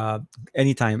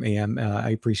 Anytime, AM. I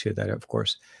appreciate that, of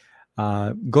course.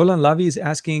 Golan Lavi is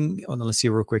asking, let's see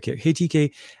real quick here. Hey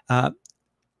TK,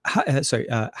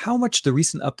 how much the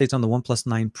recent updates on the OnePlus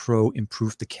 9 Pro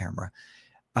improved the camera?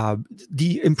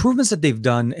 The improvements that they've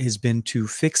done has been to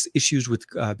fix issues with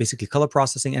basically color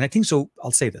processing, and I think so.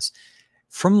 I'll say this.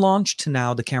 From launch to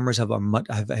now, the cameras have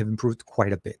improved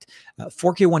quite a bit.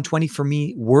 4K 120 for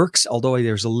me works, although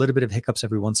there's a little bit of hiccups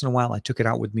every once in a while. I took it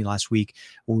out with me last week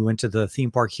when we went to the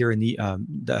theme park here in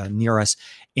the near us,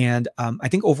 and I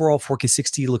think overall 4K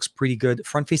 60 looks pretty good.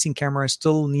 Front-facing camera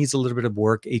still needs a little bit of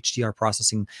work. HDR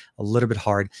processing a little bit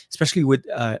hard, especially with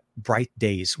bright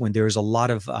days when there's a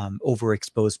lot of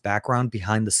overexposed background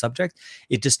behind the subject.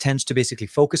 It just tends to basically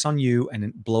focus on you and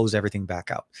it blows everything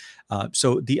back out.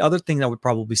 So the other thing that would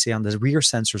probably say on the rear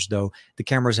sensors, though, the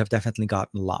cameras have definitely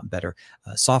gotten a lot better.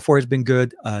 Software has been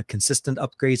good, consistent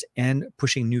upgrades, and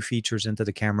pushing new features into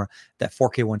the camera. That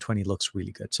 4K 120 looks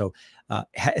really good. So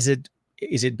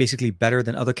is it basically better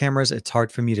than other cameras? It's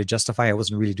hard for me to justify. I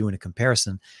wasn't really doing a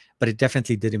comparison, but it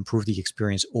definitely did improve the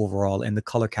experience overall and the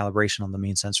color calibration on the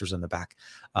main sensors in the back.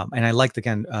 And I liked,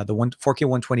 again, the 4K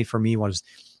 120 for me was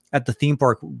at the theme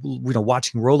park,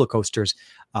 watching roller coasters.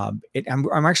 I'm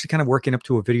actually kind of working up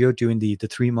to a video doing the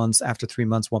 3 months after 3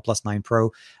 months OnePlus 9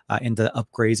 Pro and the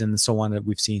upgrades and so on that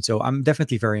we've seen. So I'm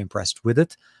definitely very impressed with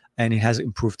it, and it has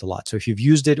improved a lot. So if you've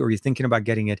used it or you're thinking about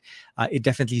getting it, it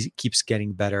definitely keeps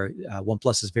getting better.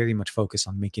 OnePlus is very much focused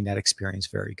on making that experience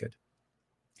very good.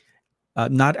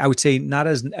 I would say not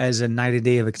as a night and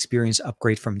day of experience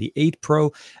upgrade from the 8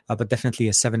 Pro, but definitely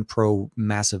a 7 Pro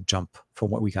massive jump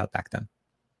from what we got back then.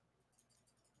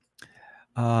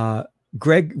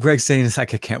 Greg saying it's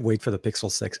like, I can't wait for the Pixel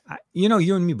 6.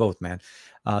 You and me both, man.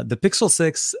 The Pixel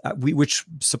 6, which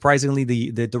surprisingly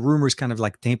the rumors kind of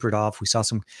like tapered off. We saw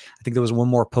some, I think there was one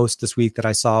more post this week that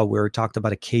I saw where it talked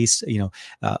about a case,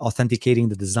 authenticating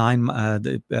the design,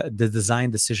 the design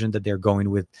decision that they're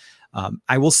going with.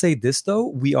 I will say this though,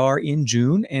 we are in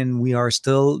June and we are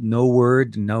still no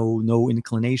word, no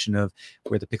inclination of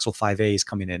where the Pixel 5a is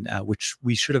coming in, which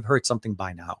we should have heard something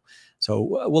by now. So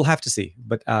we'll have to see.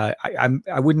 But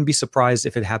I wouldn't be surprised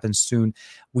if it happens soon.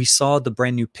 We saw the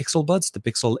brand new Pixel Buds, the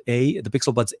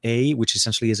Pixel Buds A, which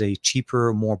essentially is a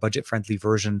cheaper, more budget-friendly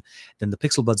version than the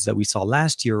Pixel Buds that we saw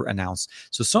last year announced.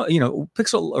 So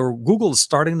Pixel or Google is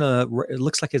starting to. It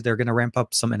looks like they're going to ramp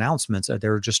up some announcements.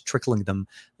 They're just trickling them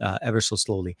ever so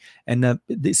slowly. And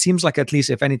it seems like, at least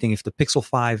if anything, if the Pixel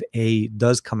 5a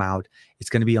does come out, it's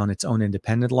going to be on its own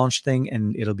independent launch thing,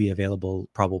 and it'll be available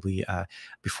probably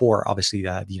before, obviously,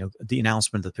 the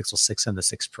announcement of the Pixel 6 and the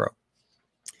 6 Pro.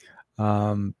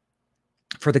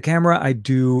 For the camera, I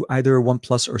do either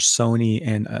OnePlus or Sony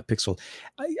and Pixel.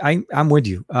 I'm with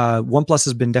you. OnePlus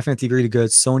has been definitely really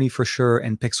good. Sony for sure,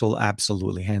 and Pixel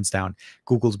absolutely, hands down.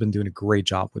 Google's been doing a great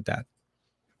job with that.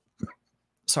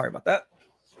 Sorry about that.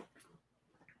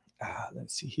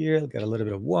 Let's see here. I've got a little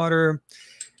bit of water.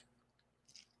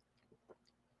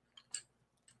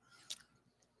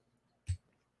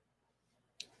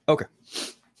 Okay.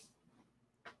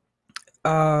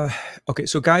 Okay,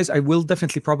 so guys, I will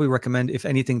definitely probably recommend, if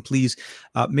anything, please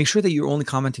make sure that you're only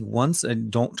commenting once and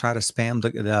don't try to spam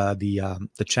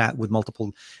the chat with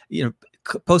multiple,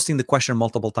 posting the question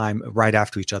multiple times right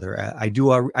after each other.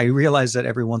 I realize that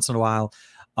every once in a while,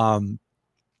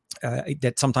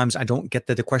 that sometimes I don't get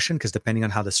the question, because depending on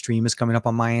how the stream is coming up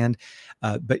on my end.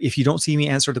 But if you don't see me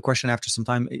answer the question after some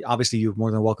time, obviously you're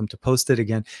more than welcome to post it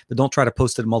again, but don't try to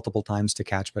post it multiple times to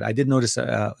catch. But I did notice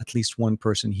at least one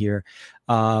person here,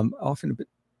 often a bit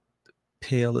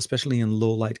pale, especially in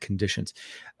low light conditions.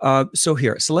 So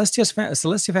here,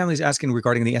 Celestia family is asking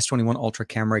regarding the S21 Ultra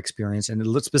camera experience, and it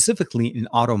looks specifically in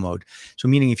auto mode. So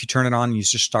meaning if you turn it on, you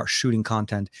just start shooting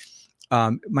content.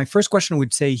 My first question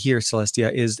would say here,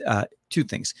 Celestia, is two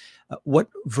things. What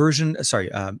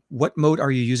mode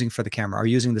are you using for the camera? Are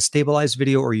you using the stabilized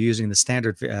video, or are you using the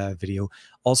standard video?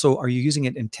 Also, are you using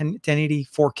it in 1080,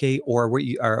 4K, or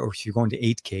if you're going to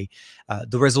 8K?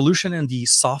 The resolution and the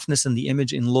softness in the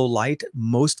image in low light,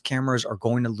 most cameras are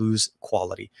going to lose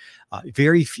quality.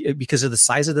 Very few, because of the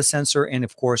size of the sensor, and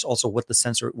of course also what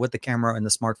the camera and the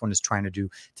smartphone is trying to do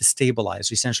to stabilize.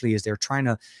 So essentially, is they're trying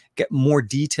to get more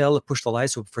detail to push the light.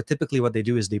 So for typically what they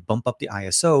do is they bump up the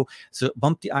ISO. So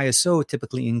bump the ISO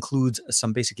typically includes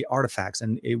some basically artifacts,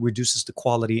 and it reduces the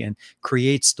quality and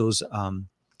creates those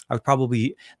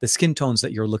probably the skin tones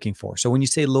that you're looking for. So when you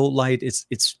say low light,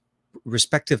 it's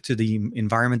respective to the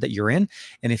environment that you're in,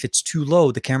 and if it's too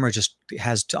low, the camera just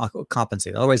has to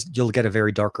compensate. Otherwise, you'll get a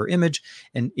very darker image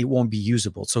and it won't be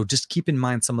usable. So just keep in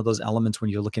mind some of those elements when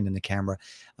you're looking in the camera.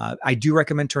 I do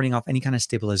recommend turning off any kind of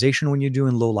stabilization when you're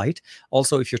doing low light.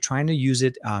 Also, if you're trying to use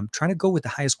it, trying to go with the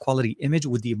highest quality image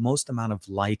with the most amount of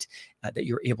light that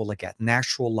you're able to get,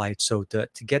 natural light, so to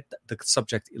get the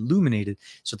subject illuminated,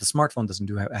 so the smartphone doesn't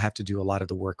have to do a lot of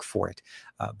the work for it.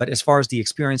 But as far as the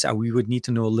experience, we would need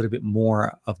to know a little bit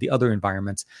more of the other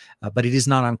environments, but it is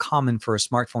not uncommon for a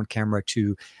smartphone camera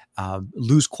to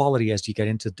lose quality as you get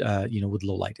into with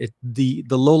low light. The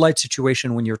low light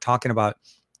situation, when you're talking about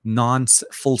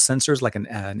non-full sensors like an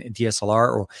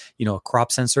DSLR or a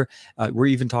crop sensor, we're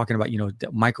even talking about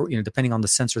micro, depending on the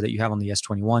sensor that you have on the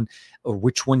S21 or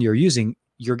which one you're using,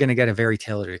 you're going to get a very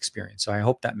tailored experience. So I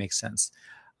hope that makes sense.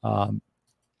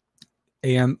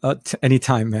 AM,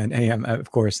 anytime, man. AM, of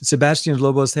course. Sebastian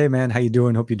Lobos, hey, man, how you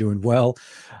doing? Hope you're doing well.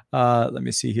 Let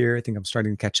me see here. I think I'm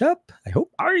starting to catch up. I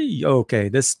hope. Okay,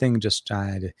 this thing just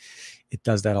tried. It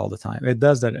does that all the time. It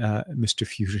does that, Mr.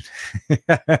 Fusion.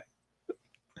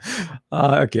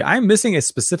 Okay, I'm missing a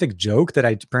specific joke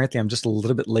that apparently I'm just a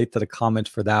little bit late to the comment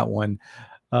for that one.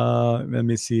 Let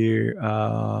me see here.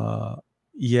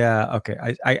 Yeah,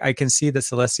 okay. I can see that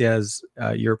Celestia's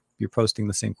you're posting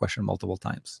the same question multiple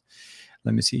times.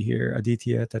 Let me see here.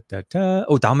 Aditya.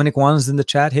 Oh, Dominic Wan's in the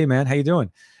chat. Hey man, how you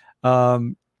doing?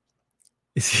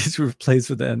 He's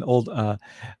replaced with an old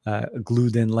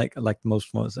glued in like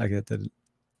most. I get that.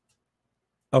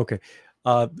 Okay.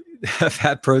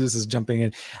 Fat Produce is jumping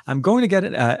in. I'm going to get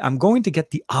it. I'm going to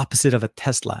get the opposite of a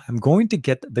Tesla. I'm going to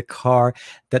get the car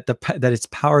that it's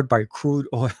powered by crude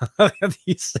oil.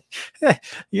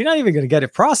 You're not even going to get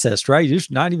it processed, right? You're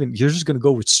just going to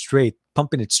go with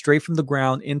pumping it straight from the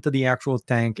ground into the actual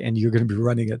tank, and you're going to be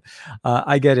running it.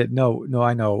 I get it. No,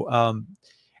 I know.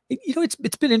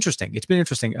 It's been interesting. It's been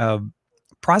interesting.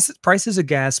 Prices of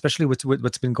gas, especially with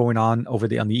what's been going on on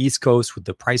the East Coast with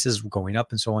the prices going up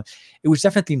and so on, it was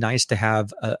definitely nice to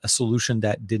have a solution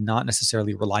that did not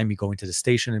necessarily rely on me going to the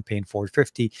station and paying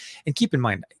 $4.50. And keep in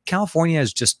mind, California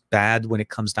is just bad when it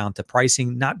comes down to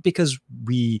pricing, not because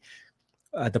we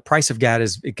the price of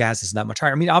gas is that much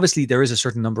higher. I mean, obviously there is a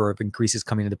certain number of increases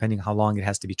coming in depending on how long it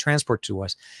has to be transported to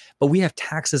us, but we have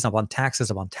taxes upon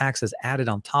taxes upon taxes added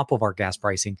on top of our gas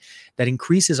pricing that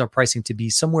increases our pricing to be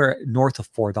somewhere north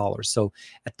of $4. So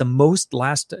at the most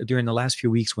during the last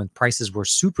few weeks when prices were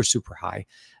super, super high,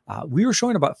 we were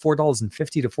showing about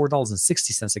 $4.50 to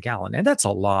 $4.60 a gallon, and that's a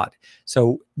lot.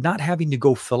 So not having to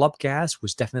go fill up gas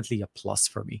was definitely a plus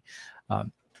for me.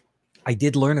 I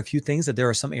did learn a few things, that there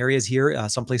are some areas here,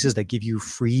 some places that give you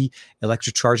free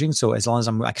electric charging. So as long as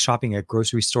I'm like shopping at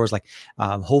grocery stores, like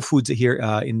Whole Foods here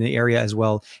in the area as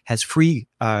well, has free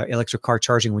electric car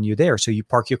charging when you're there. So you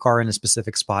park your car in a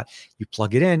specific spot, you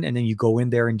plug it in, and then you go in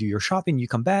there and do your shopping. You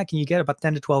come back and you get about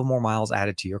 10 to 12 more miles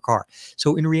added to your car.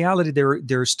 So in reality,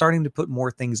 they're starting to put more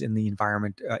things in the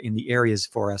environment, in the areas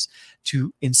for us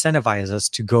to incentivize us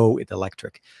to go with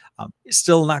electric. It's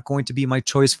still not going to be my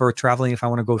choice for traveling if I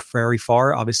want to go very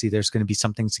far. Obviously, there's going to be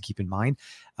some things to keep in mind,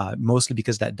 mostly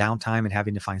because that downtime and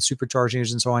having to find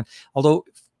superchargers and so on. Although,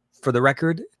 for the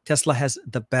record, Tesla has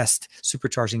the best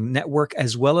supercharging network,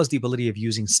 as well as the ability of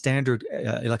using standard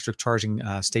electric charging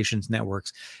stations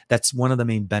networks. That's one of the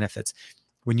main benefits.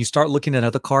 When you start looking at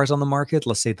other cars on the market,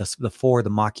 let's say the Ford, the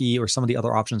Mach-E, or some of the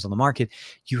other options on the market,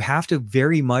 you have to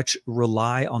very much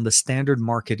rely on the standard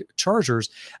market chargers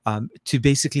to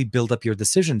basically build up your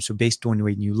decision. So based on where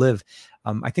you live,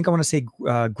 I think I want to say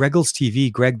Greggles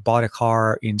TV, Greg bought a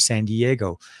car in San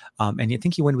Diego, and I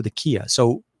think he went with a Kia.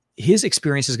 So his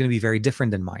experience is going to be very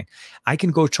different than mine. I can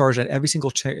go charge at every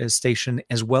single station,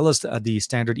 as well as the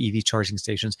standard EV charging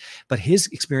stations, but his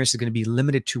experience is going to be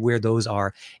limited to where those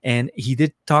are. And he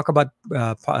did talk about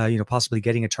possibly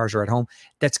getting a charger at home.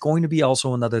 That's going to be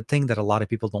also another thing that a lot of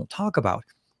people don't talk about.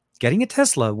 Getting a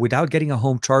Tesla without getting a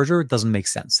home charger doesn't make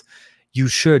sense. You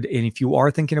should, and if you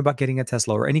are thinking about getting a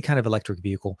Tesla or any kind of electric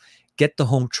vehicle, get the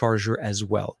home charger as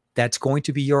well. That's going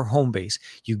to be your home base.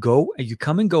 You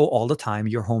come and go all the time.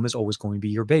 Your home is always going to be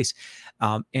your base.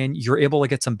 And you're able to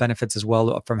get some benefits as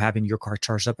well from having your car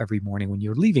charged up every morning when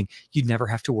you're leaving. You never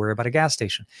have to worry about a gas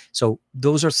station. So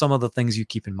those are some of the things you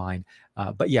keep in mind.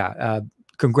 But yeah,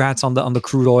 congrats on the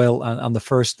crude oil, on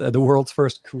the world's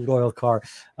first crude oil car.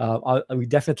 We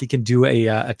definitely can do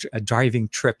a driving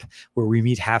trip where we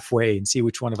meet halfway and see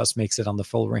which one of us makes it on the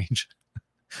full range.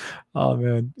 Oh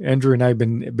man, Andrew and I have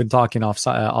been talking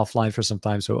offline for some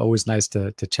time, so always nice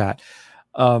to chat.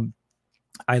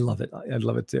 I love it. I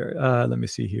love it there. Let me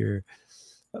see here.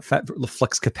 Fat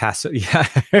flux capacity. Yeah,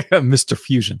 Mr.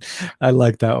 Fusion. I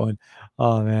like that one.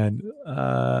 Oh man.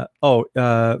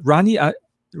 Rani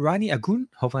Agun.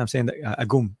 Hopefully I'm saying that.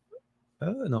 Agum.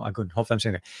 No, Agun. Hopefully I'm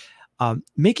saying that.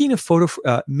 Making a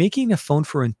phone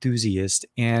for enthusiasts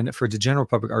and for the general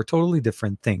public are totally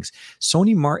different things.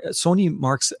 Sony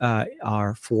marks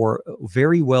are for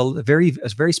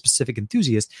very specific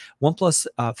enthusiasts. OnePlus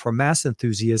for mass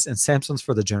enthusiasts, and Samsung's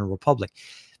for the general public.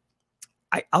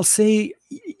 I'll say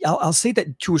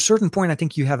that to a certain point, I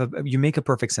think you make a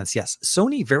perfect sense. Yes,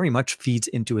 Sony very much feeds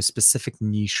into a specific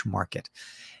niche market.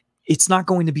 It's not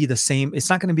going to be the same. It's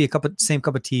not going to be same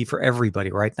cup of tea for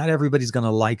everybody, right? Not everybody's going to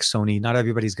like Sony. Not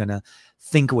everybody's going to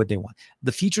think what they want.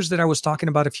 The features that I was talking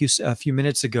about a few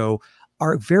minutes ago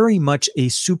are very much a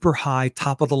super high,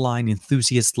 top of the line,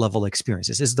 enthusiast level experience.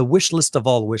 This is the wish list of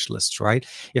all wish lists, right?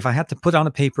 If I had to put on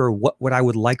a paper what I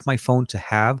would like my phone to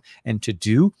have and to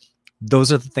do,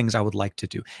 those are the things I would like to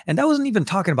do. And that wasn't even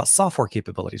talking about software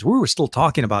capabilities. We were still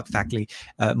talking about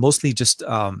mostly just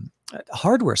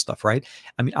hardware stuff, right?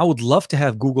 I mean, I would love to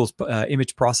have Google's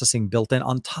image processing built in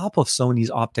on top of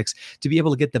Sony's optics to be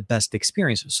able to get the best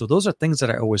experience. So those are things that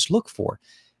I always look for.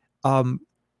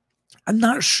 I'm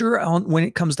not sure when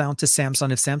it comes down to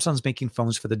Samsung, if Samsung's making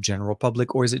phones for the general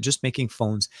public, or is it just making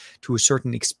phones to a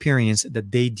certain experience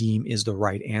that they deem is the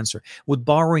right answer, with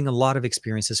borrowing a lot of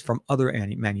experiences from other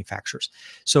manufacturers.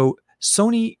 So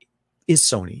Sony is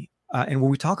Sony. And when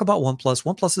we talk about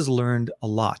OnePlus has learned a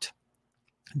lot.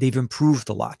 They've improved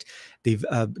a lot. They've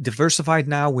diversified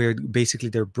now, where basically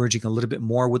they're bridging a little bit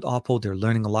more with Oppo. They're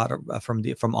learning a lot from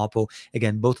Oppo.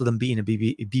 Again, both of them being a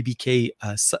BBK.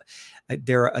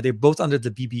 They're both under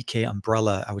the BBK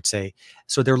umbrella, I would say.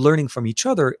 So they're learning from each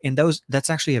other, and that's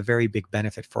actually a very big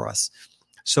benefit for us.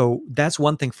 So that's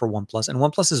one thing for OnePlus, and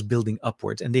OnePlus is building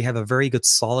upwards, and they have a very good,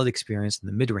 solid experience in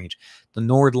the mid-range. The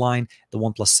Nord line, the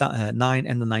OnePlus 9,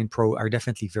 and the 9 Pro are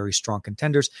definitely very strong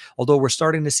contenders, although we're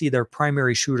starting to see their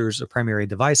primary shooters or primary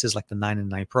devices like the 9 and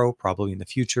 9 Pro, probably in the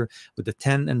future, with the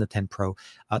 10 and the 10 Pro.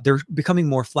 They're becoming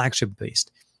more flagship-based.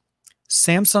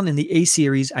 Samsung in the A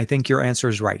series, I think your answer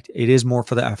is right. It is more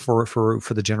for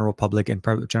the general public and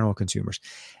general consumers.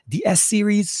 The S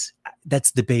series,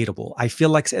 that's debatable. I feel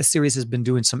like S series has been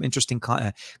doing some interesting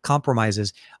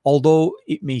compromises. Although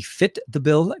it may fit the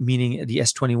bill, meaning the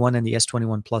S21 and the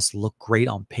S21 Plus look great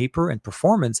on paper and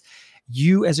performance,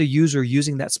 you as a user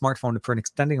using that smartphone for an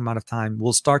extended amount of time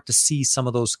will start to see some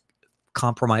of those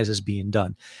compromises being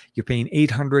done. You're paying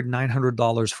 $800,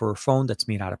 $900 for a phone that's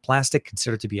made out of plastic,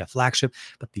 considered to be a flagship,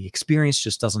 but the experience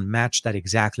just doesn't match that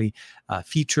exactly.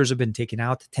 Features have been taken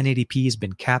out. 1080p has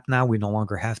been capped now. We no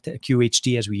longer have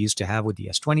QHD as we used to have with the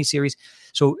S20 series.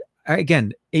 So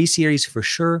again, A series for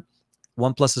sure.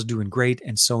 OnePlus is doing great,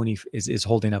 and Sony is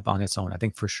holding up on its own, I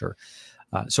think, for sure.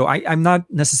 So I'm not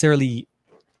necessarily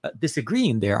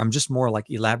disagreeing there. I'm just more like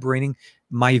elaborating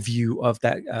my view of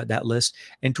that list.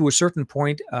 And to a certain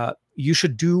point, you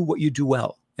should do what you do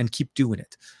well and keep doing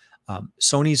it.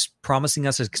 Sony's promising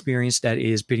us an experience that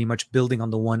is pretty much building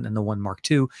on the One and the One Mark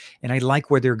II, and I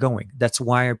like where they're going. That's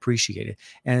why I appreciate it.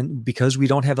 And because we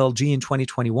don't have LG in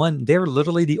 2021, they're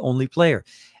literally the only player.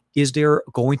 Is there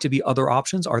going to be other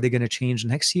options? Are they going to change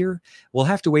next year? We'll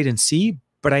have to wait and see,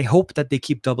 but I hope that they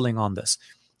keep doubling on this.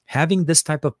 Having this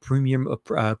type of premium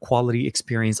quality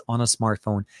experience on a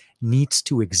smartphone needs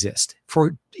to exist,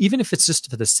 for even if it's just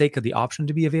for the sake of the option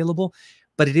to be available,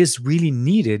 but it is really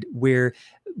needed, where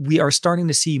we are starting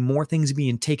to see more things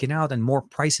being taken out and more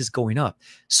prices going up.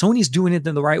 Sony's doing it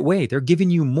in the right way. They're giving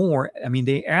you more. I mean,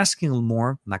 they're asking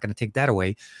more. I'm not going to take that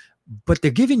away, but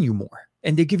they're giving you more,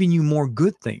 and they're giving you more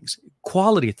good things,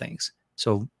 quality things.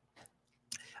 So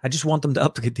I just want them to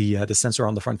upgrade the sensor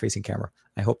on the front-facing camera.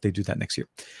 I hope they do that next year.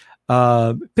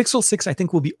 Pixel 6, I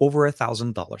think, will be over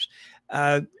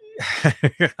 $1,000.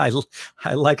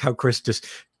 I like how Chris just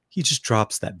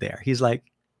drops that there. He's like,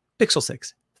 Pixel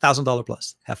 6, $1,000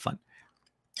 plus. Have fun.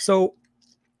 So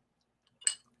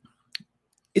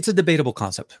it's a debatable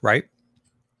concept, right?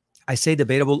 I say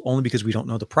debatable only because we don't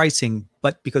know the pricing,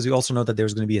 but because we also know that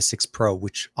there's going to be a 6 Pro,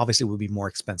 which obviously will be more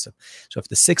expensive. So if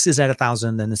the 6 is at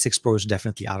 $1,000, then the 6 Pro is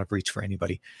definitely out of reach for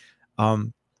anybody.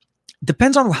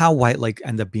 Depends on how White Lake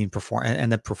end up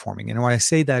performing. And when I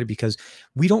say that, because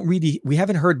we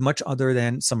haven't heard much other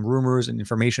than some rumors and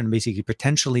information, basically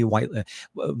potentially Whitechapel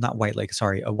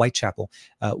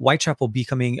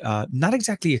becoming not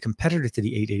exactly a competitor to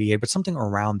the 888, but something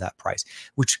around that price,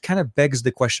 which kind of begs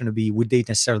the question to be, would they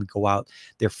necessarily go out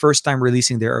their first time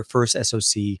releasing their first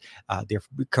SoC, their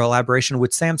collaboration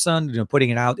with Samsung,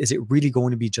 putting it out? Is it really going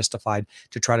to be justified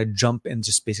to try to jump and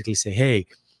just basically say, hey,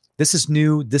 this is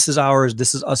new, this is ours,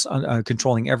 this is us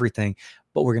controlling everything,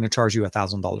 but we're going to charge you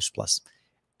 $1,000 plus?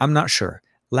 I'm not sure.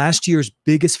 Last year's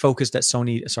biggest focus that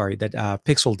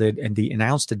Pixel did, and they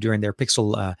announced it during their Team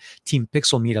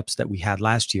Pixel meetups that we had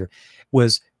last year,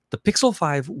 was the Pixel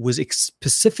 5 was a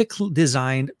specifically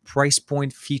designed price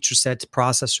point, feature set,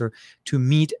 processor to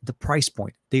meet the price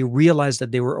point. They realized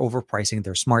that they were overpricing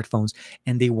their smartphones,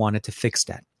 and they wanted to fix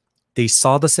that. They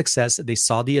saw the success, they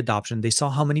saw the adoption, they saw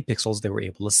how many pixels they were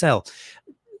able to sell.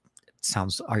 It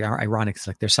sounds ironic, it's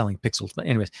like they're selling pixels, but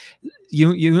anyways,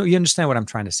 you understand what I'm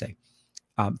trying to say.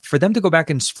 For them to go back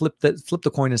and flip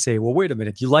the coin and say, well, wait a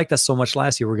minute, you liked us so much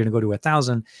last year, we're going to go to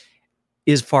 1,000,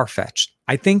 is far-fetched.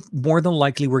 I think more than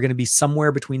likely we're going to be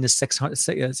somewhere between the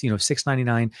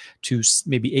 $699 to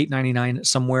maybe $899,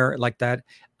 somewhere like that,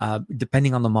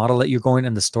 depending on the model that you're going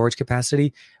and the storage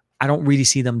capacity. I don't really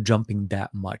see them jumping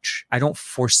that much. I don't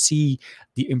foresee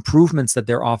the improvements that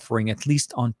they're offering, at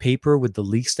least on paper with the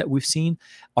leaks that we've seen,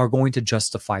 are going to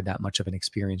justify that much of an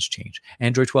experience change.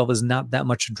 Android 12 is not that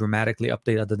much dramatically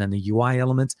updated other than the UI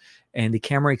elements, and the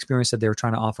camera experience that they're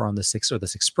trying to offer on the 6 or the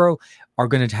 6 Pro are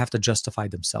going to have to justify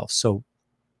themselves. So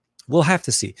we'll have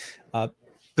to see.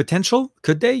 Potential,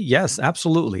 could they? Yes,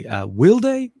 absolutely. Will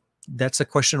they? That's a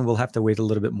question we'll have to wait a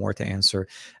little bit more to answer,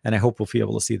 and I hope we'll be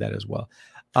able to see that as well.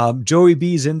 Joey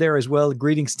B is in there as well.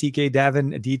 Greetings, TK,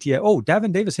 Davin, Aditya. Oh,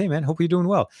 Davin Davis. Hey, man. Hope you're doing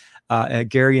well.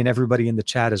 Gary and everybody in the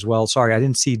chat as well. Sorry, I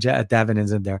didn't see Davin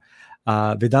is in there.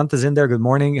 Vedanta's in there. Good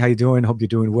morning. How you doing? Hope you're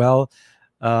doing well.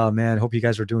 Man, hope you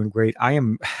guys are doing great. I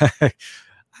am.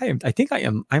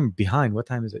 I'm behind. What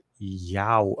time is it?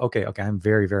 Yow. Okay. I'm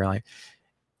very, very late.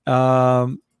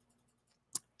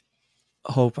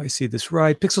 Hope I see this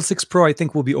right. Pixel 6 Pro, I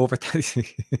think, will be over.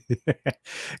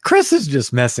 Chris is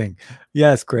just messing.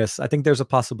 Yes, Chris. I think there's a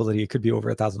possibility it could be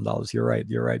over $1,000. You're right.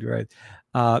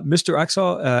 Mr.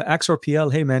 Axor PL,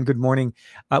 hey, man, good morning.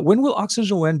 When will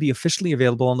Oxygen ON be officially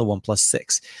available on the OnePlus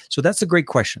 6? So that's a great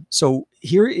question. So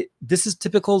here, this is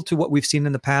typical to what we've seen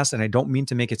in the past, and I don't mean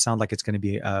to make it sound like it's going to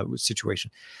be a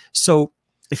situation. So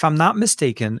if I'm not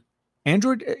mistaken,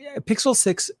 Android Pixel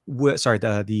 6, sorry,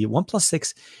 the OnePlus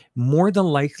 6 more than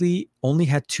likely only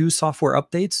had 2 software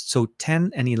updates. So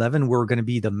 10 and 11 were going to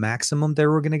be the maximum that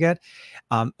we're going to get.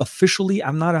 Officially,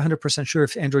 I'm not 100% sure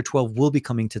if Android 12 will be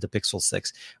coming to the Pixel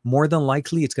 6. More than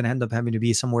likely, it's going to end up having to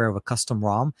be somewhere of a custom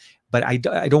ROM. But I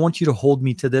don't want you to hold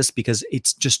me to this because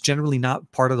it's just generally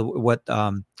not part of what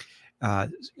I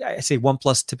say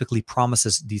OnePlus typically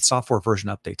promises the software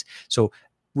version updates. So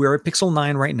we're at Pixel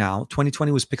 9 right now.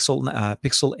 2020 was Pixel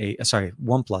 8.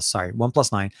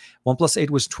 OnePlus 9. OnePlus 8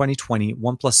 was 2020.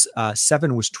 OnePlus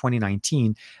 7 was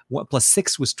 2019. OnePlus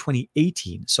 6 was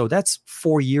 2018. So that's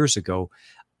 4 years ago.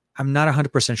 I'm not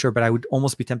 100% sure, but I would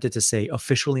almost be tempted to say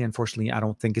officially, unfortunately, I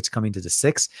don't think it's coming to the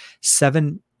 6.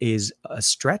 7 is a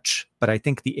stretch, but I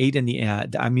think the 8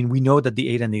 and we know that the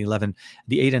 8 and the 11,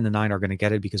 the 8 and the 9 are going to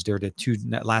get it because they're the 2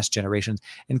 last generations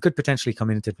and could potentially come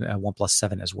into OnePlus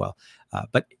 7 as well.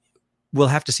 But we'll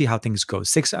have to see how things go.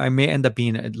 6, I may end up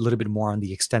being a little bit more on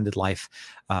the extended life.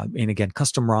 And again,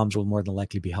 custom ROMs will more than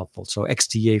likely be helpful. So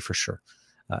XDA for sure.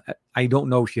 I don't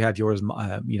know if you have yours,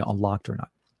 unlocked or not.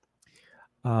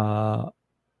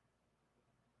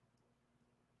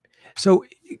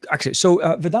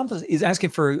 Vedanta is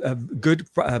asking for good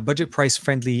budget price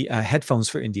friendly headphones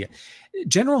for India.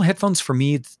 General headphones for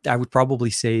me, I would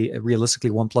probably say realistically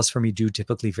OnePlus for me do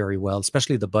typically very well,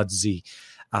 especially the Buds Z.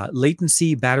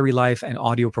 Latency, battery life, and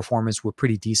audio performance were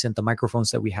pretty decent. The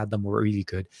microphones that we had them were really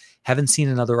good. Haven't seen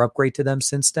another upgrade to them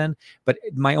since then. But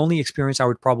my only experience, I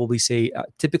would probably say,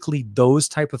 typically those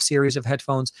type of series of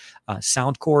headphones.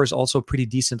 Soundcore is also pretty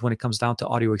decent when it comes down to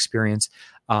audio experience.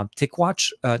 The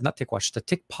TicPods, not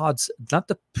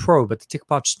the Pro, but the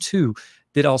TicPods 2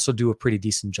 did also do a pretty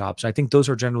decent job. So I think those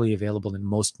are generally available in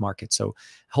most markets. So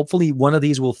hopefully one of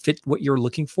these will fit what you're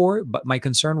looking for. But my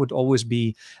concern would always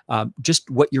be just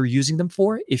what you're using them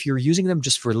for. If you're using them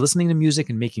just for listening to music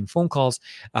and making phone calls,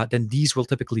 then these will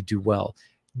typically do well.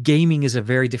 Gaming is a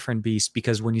very different beast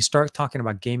because when you start talking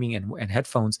about gaming and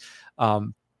headphones,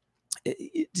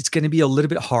 it's going to be a little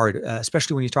bit hard,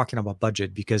 especially when you're talking about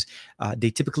budget, because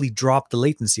they typically drop the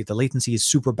latency. The latency is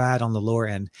super bad on the lower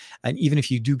end, and even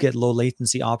if you do get low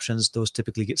latency options, those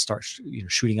typically start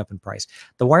shooting up in price.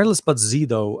 The wireless Buds Z,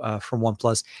 though, from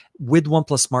OnePlus, with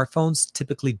OnePlus smartphones,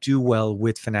 typically do well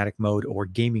with Fanatic mode or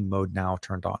gaming mode now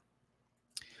turned on.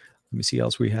 Let me see what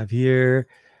else we have here.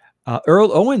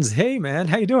 Earl Owens, hey man,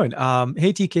 how you doing?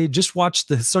 Hey TK, just watched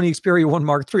the Sony Xperia 1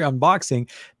 Mark III unboxing.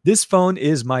 This phone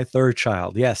is my third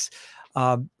child. Yes,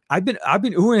 I've been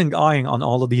oohing and eyeing on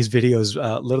all of these videos,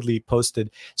 literally posted.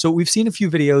 So we've seen a few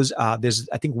videos. There's,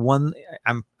 I think, one.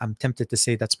 I'm tempted to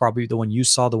say that's probably the one you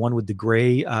saw, the one with the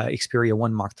gray Xperia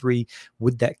 1 Mark III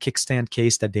with that kickstand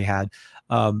case that they had.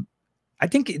 I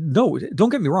think, no, don't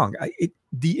get me wrong.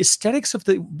 The aesthetics of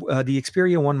the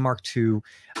Xperia 1 Mark II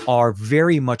are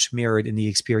very much mirrored in the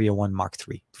Xperia 1 Mark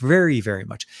III. Very, very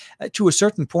much. To a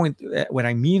certain point, what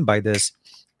I mean by this,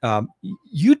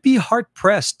 you'd be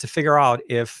hard-pressed to figure out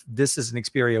if this is an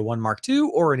Xperia 1 Mark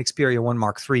II or an Xperia 1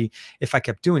 Mark III if I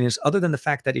kept doing this, other than the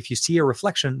fact that if you see a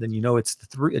reflection, then you know it's the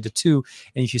 2,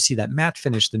 and if you see that matte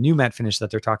finish, the new matte finish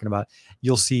that they're talking about,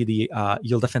 you'll see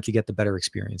you'll definitely get the better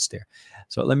experience there.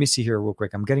 So let me see here real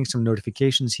quick. I'm getting some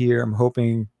notifications here. I'm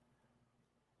hoping...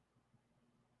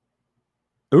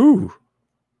 Ooh.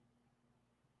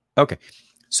 Okay.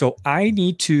 So I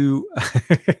need to...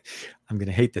 I'm going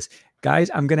to hate this. Guys,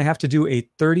 I'm going to have to do a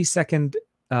 30-second...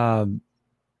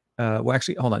 well,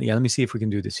 actually, hold on. Yeah, let me see if we can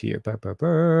do this here. Okay,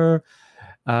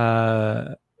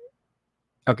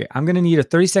 I'm going to need a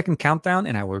 30-second countdown,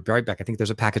 and I will be right back. I think there's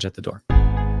a package at the door.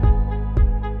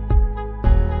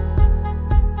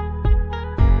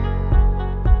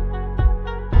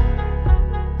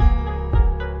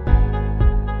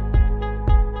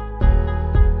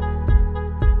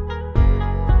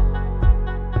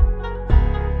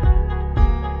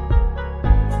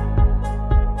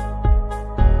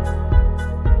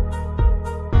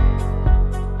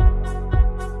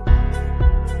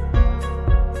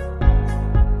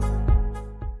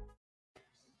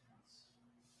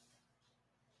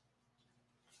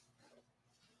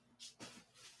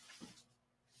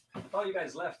 Oh, you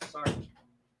guys left. Sorry.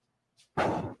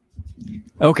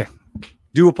 Okay.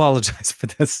 Do apologize for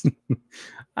this.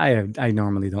 I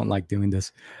normally don't like doing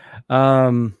this.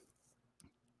 I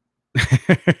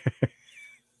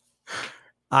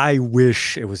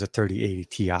wish it was a 3080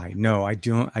 Ti. No, I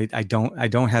don't. I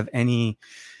don't have any.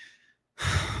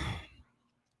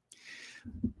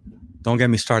 Don't get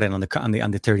me started on the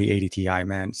 3080 Ti,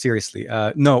 man. Seriously.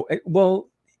 No. Well,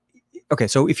 Okay,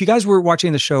 so if you guys were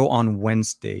watching the show on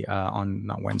Wednesday, on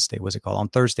not Wednesday, what's it called? On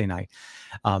Thursday night,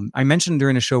 I mentioned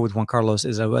during the show with Juan Carlos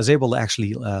is I was able to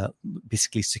actually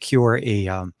basically secure a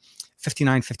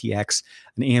 5950X,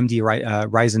 an AMD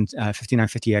Ryzen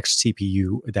 5950X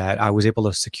CPU that I was able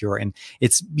to secure, and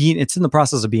it's in the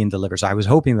process of being delivered. So I was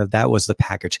hoping that that was the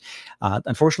package.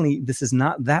 Unfortunately, this is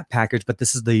not that package, but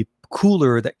this is the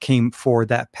cooler that came for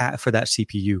that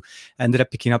CPU. I ended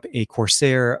up picking up a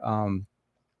Corsair.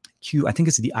 I think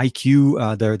it's the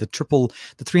IQ,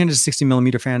 the 360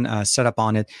 millimeter fan setup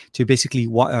on it to basically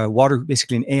water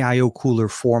basically an AIO cooler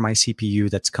for my CPU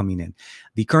that's coming in.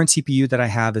 The current CPU that I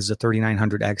have is a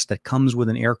 3900X that comes with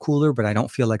an air cooler, but I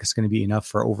don't feel like it's going to be enough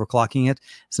for overclocking it,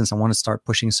 since I want to start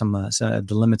pushing the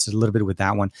limits a little bit with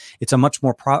that one. It's a much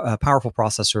more powerful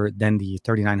processor than the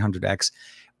 3900X,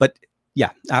 but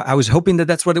yeah, I was hoping that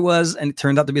that's what it was, and it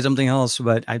turned out to be something else.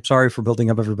 But I'm sorry for building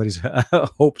up everybody's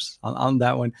hopes on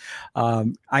that one.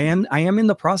 I am in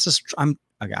the process. I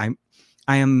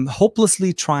am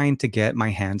hopelessly trying to get my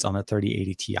hands on a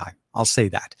 3080 Ti. I'll say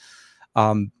that.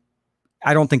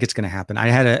 I don't think it's going to happen. I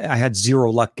had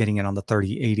zero luck getting it on the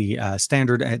 3080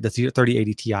 standard. The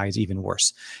 3080 Ti is even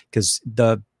worse because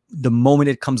the moment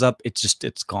it comes up,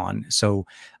 it's gone. So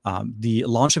the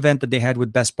launch event that they had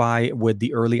with Best Buy with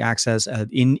the early access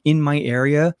in my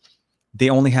area, they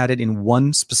only had it in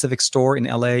one specific store in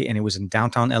LA, and it was in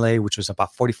downtown LA, which was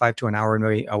about 45 to an hour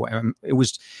away. It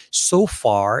was so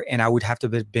far, and I would have to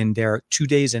have been there 2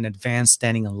 days in advance,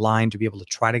 standing in line to be able to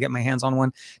try to get my hands on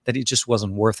one, that it just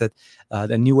wasn't worth it.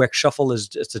 The Newegg Shuffle is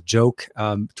just a joke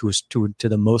to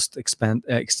the most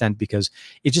extent because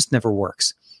it just never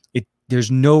works. There's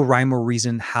no rhyme or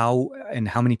reason how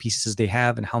many pieces they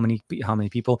have and how many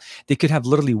people. They could have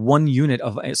literally one unit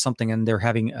of something and they're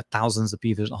having thousands of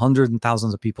people, there's hundreds and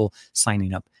thousands of people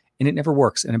signing up, and it never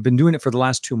works. And I've been doing it for the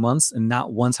last 2 months, and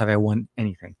not once have I won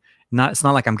anything. It's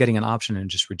not like I'm getting an option and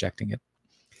just rejecting it.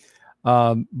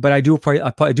 But I do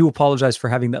apologize for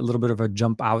having that little bit of a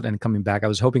jump out and coming back. I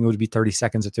was hoping it would be 30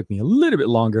 seconds. It took me a little bit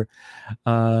longer.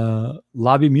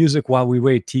 Lobby music while we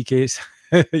wait. TK's.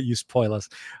 You spoil us,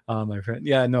 my friend.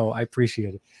 Yeah, no, I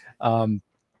appreciate it.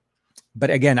 But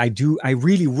again, I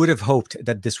really would have hoped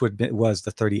that this was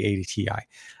the 3080 Ti.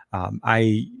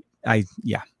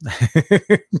 Yeah.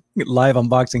 Live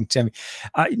unboxing, Chemi.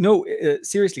 No,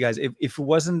 seriously, guys, if it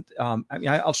wasn't, I mean,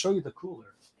 I'll show you the cooler.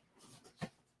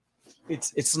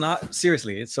 It's not,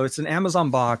 seriously. It's an Amazon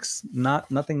box,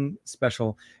 nothing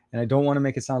special, and I don't want to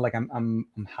make it sound like I'm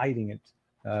hiding it.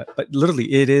 But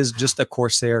literally, it is just a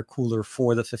Corsair cooler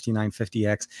for the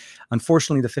 5950X.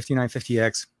 Unfortunately, the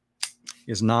 5950X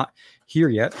is not here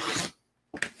yet.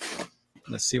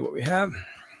 Let's see what we have.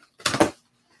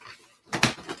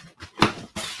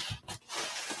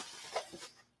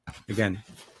 Again,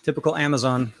 typical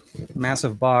Amazon,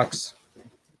 massive box.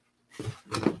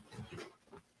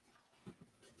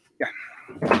 Yeah,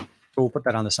 so we'll put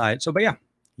that on the side. So, but yeah,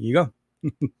 here you go.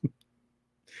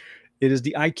 It is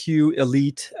the IQ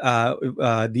Elite,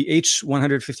 the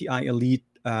H150i Elite,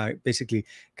 basically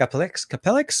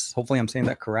Capellex. Hopefully I'm saying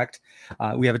that correct.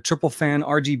 We have a triple fan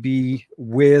RGB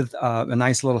with a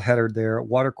nice little header there,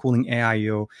 water cooling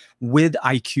AIO with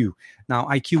IQ. Now,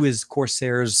 IQ is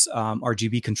Corsair's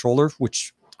RGB controller,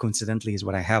 which coincidentally is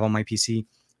what I have on my PC.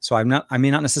 So I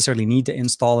may not necessarily need to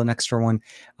install an extra one.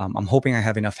 I'm hoping I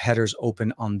have enough headers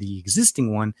open on the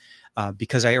existing one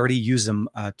because I already use them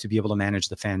to be able to manage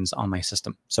the fans on my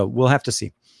system. So we'll have to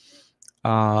see.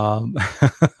 Vinda,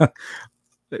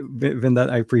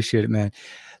 I appreciate it, man.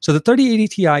 So the 3080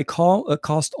 Ti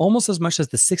cost almost as much as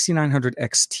the 6900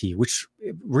 XT, which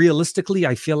realistically,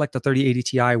 I feel like the 3080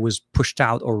 Ti was pushed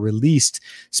out or released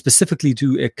specifically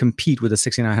to compete with the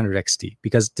 6900 XT,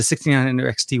 because the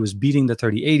 6900 XT was beating the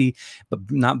 3080, but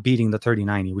not beating the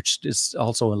 3090, which is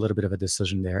also a little bit of a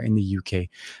decision there in the UK.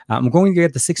 I'm going to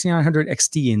get the 6900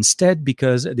 XT instead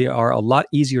because they are a lot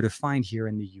easier to find here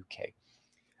in the UK.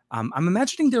 I'm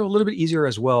imagining they're a little bit easier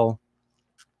as well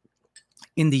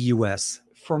in the US.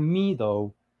 For me,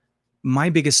 though,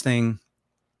 my biggest thing,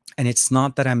 and it's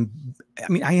not that I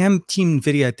am team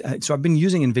NVIDIA. So I've been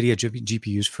using NVIDIA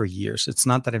GPUs for years. It's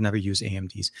not that I've never used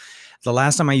AMDs. The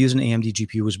last time I used an AMD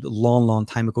GPU was a long, long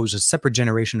time ago. It was a separate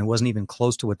generation. It wasn't even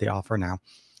close to what they offer now.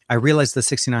 I realized the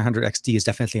 6900 XT is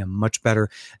definitely a much better,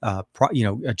 a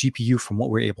GPU from what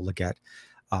we're able to get.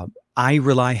 I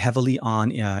rely heavily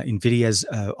on NVIDIA's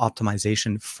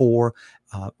optimization for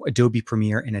Adobe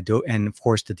Premiere and of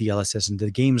course the DLSS and the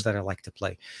games that I like to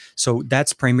play. So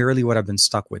that's primarily what I've been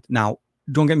stuck with. Now,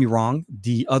 don't get me wrong.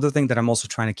 The other thing that I'm also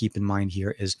trying to keep in mind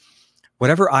here is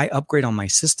whatever I upgrade on my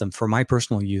system for my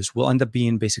personal use will end up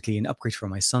being basically an upgrade for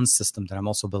my son's system that I'm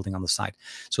also building on the side.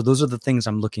 So those are the things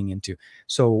I'm looking into.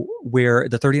 So where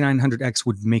the 3900X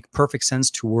would make perfect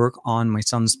sense to work on my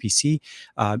son's PC,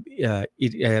 but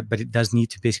it does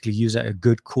need to basically use a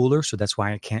good cooler. So that's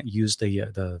why I can't use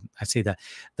the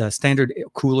standard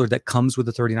cooler that comes with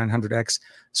the 3900X.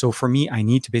 So for me, I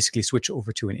need to basically switch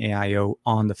over to an AIO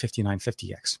on the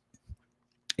 5950X.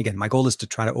 Again, my goal is to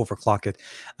try to overclock it,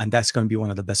 and that's going to be one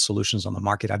of the best solutions on the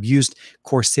market. I've used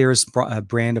Corsair's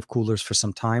brand of coolers for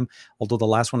some time, although the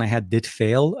last one I had did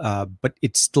fail, but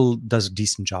it still does a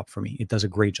decent job for me. It does a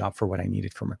great job for what I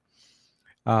needed from it.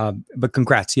 But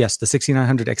congrats. Yes, the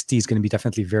 6900 XT is going to be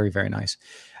definitely very, very nice.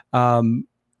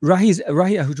 Rahi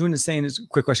Hujun is saying, is a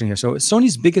quick question here. So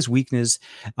Sony's biggest weakness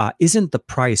isn't the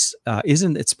price,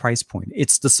 isn't its price point.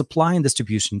 It's the supply and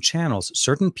distribution channels.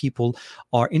 Certain people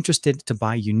are interested to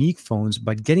buy unique phones,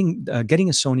 but getting a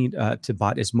Sony to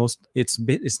bot is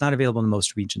it's not available in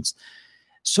most regions.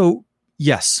 So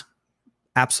yes,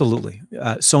 absolutely.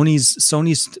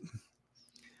 Sony's.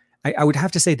 I would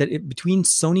have to say that between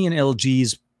Sony and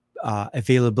LG's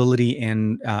availability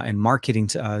and marketing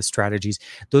strategies,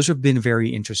 those have been very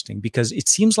interesting because it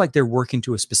seems like they're working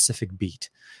to a specific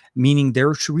beat, meaning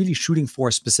they're really shooting for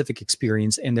a specific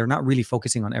experience and they're not really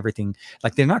focusing on everything.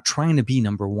 Like they're not trying to be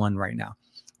number one right now.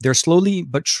 They're slowly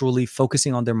but surely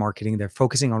focusing on their marketing. They're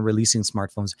focusing on releasing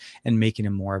smartphones and making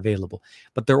them more available.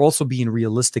 But they're also being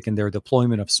realistic in their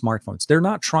deployment of smartphones. They're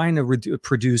not trying to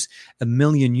produce 1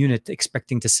 million units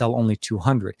expecting to sell only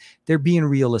 200. They're being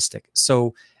realistic.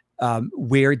 So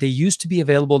where they used to be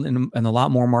available in a lot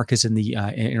more markets in the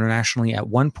internationally at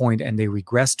one point, and they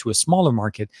regressed to a smaller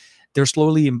market, they're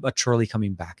slowly but surely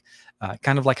coming back.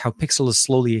 Kind of like how Pixel is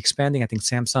slowly expanding. I think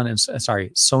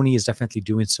Sony is definitely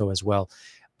doing so as well.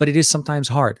 But it is sometimes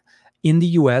hard. In the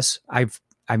US, I'm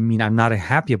not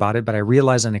happy about it, but I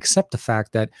realize and accept the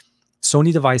fact that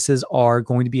Sony devices are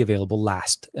going to be available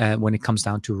last when it comes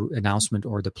down to announcement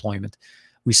or deployment.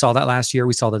 We saw that last year.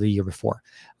 We saw that the year before.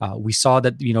 We saw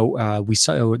that, the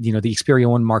Xperia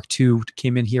 1 Mark II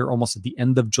came in here almost at the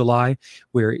end of July,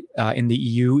 where in the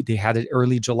EU, they had it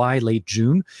early July, late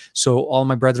June. So all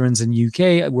my brethrens in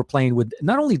UK were playing with,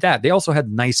 not only that, they also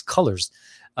had nice colors.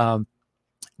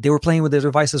 They were playing with their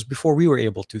devices before we were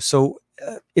able to. So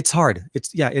it's hard.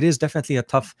 It is definitely a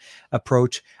tough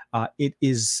approach. It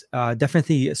is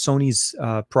definitely Sony's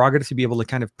prerogative to be able to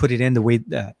kind of put it in the way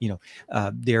that,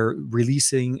 they're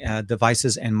releasing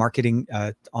devices and marketing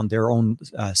on their own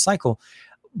cycle.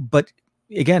 But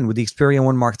again, with the Xperia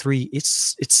 1 Mark III,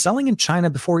 it's selling in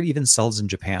China before it even sells in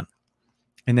Japan.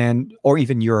 And then, or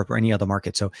even Europe or any other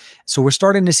market. So we're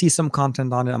starting to see some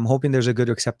content on it. I'm hoping there's a good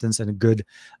acceptance and a good,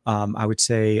 I would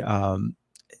say, I'm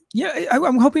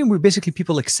hoping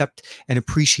people accept and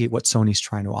appreciate what Sony's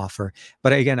trying to offer.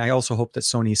 But again, I also hope that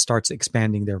Sony starts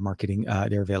expanding their marketing,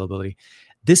 their availability.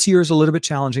 This year is a little bit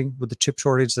challenging with the chip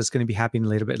shortage that's going to be happening a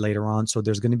little bit later on. So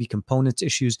there's going to be components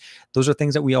issues. Those are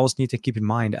things that we always need to keep in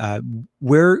mind.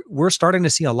 We're starting to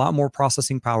see a lot more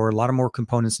processing power, a lot of more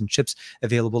components and chips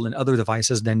available in other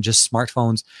devices than just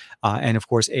smartphones. And of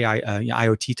course, AI,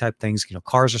 IoT type things.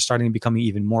 Cars are starting to become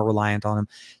even more reliant on them.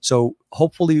 So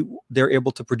hopefully they're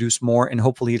able to produce more, and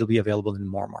hopefully it'll be available in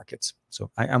more markets.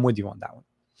 So I'm with you on that one.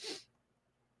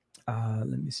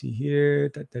 Let me see here.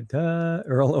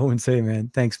 Earl Owen say, man,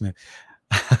 thanks, man.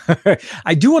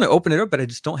 I do want to open it up, but I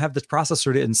just don't have the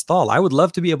processor to install. I would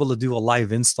love to be able to do a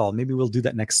live install. Maybe we'll do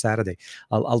that next Saturday.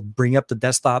 I'll bring up the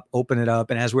desktop, open it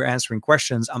up, and as we're answering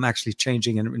questions, I'm actually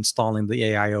changing and installing the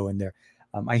AIO in there.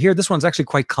 I hear this one's actually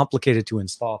quite complicated to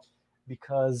install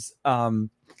because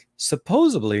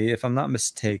supposedly, if I'm not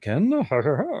mistaken,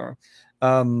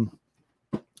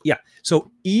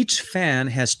 so each fan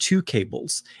has 2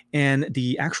 cables, and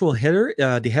the actual header,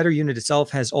 the header unit itself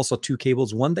has also 2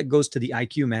 cables, one that goes to the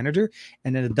IQ manager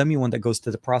and then a dummy one that goes to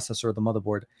the processor or the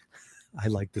motherboard. I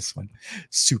like this one.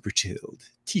 Super chilled.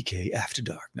 TK After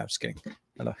Dark. No, I'm just kidding.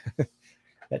 Hello.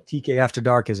 That TK After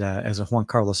Dark is a Juan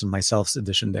Carlos and myself's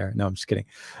edition there. No, I'm just kidding.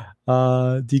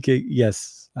 TK,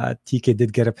 yes. TK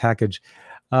did get a package.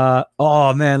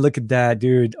 Oh man, look at that,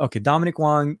 dude. Okay, Dominic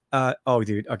Wong.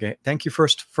 Dude. Okay, thank you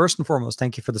first and foremost.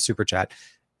 Thank you for the super chat.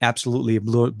 Absolutely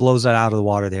blows that out of the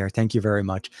water there. Thank you very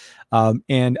much.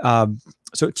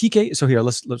 So TK, so here,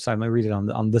 let's let me read it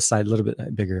on this side a little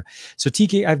bit bigger. So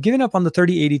TK, I've given up on the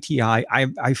 3080 Ti.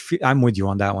 I'm with you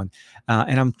on that one.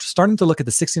 And I'm starting to look at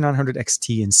the 6900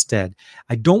 XT instead.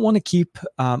 I don't want to keep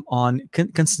on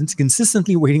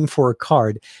consistently waiting for a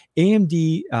card.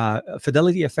 AMD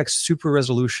Fidelity FX Super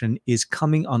Resolution is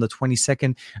coming on the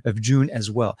 22nd of June as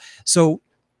well. So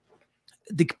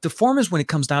the performance when it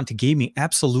comes down to gaming,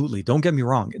 absolutely. Don't get me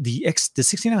wrong. The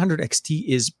 6900 XT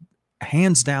is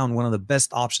hands down one of the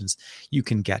best options you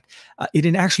can get.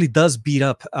 It actually does beat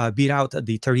out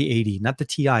the 3080, not the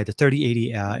TI, the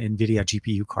 3080 NVIDIA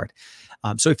GPU card.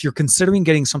 So if you're considering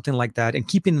getting something like that, and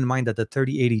keeping in mind that the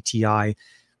 3080 Ti,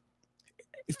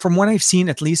 from what I've seen,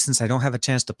 at least since I don't have a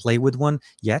chance to play with one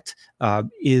yet, and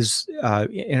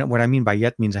what I mean by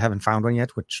yet means I haven't found one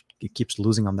yet, which it keeps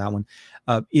losing on that one,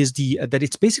 is that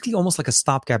it's basically almost like a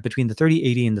stopgap between the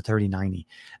 3080 and the 3090.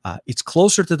 It's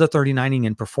closer to the 3090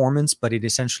 in performance, but it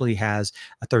essentially has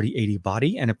a 3080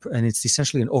 body, and it's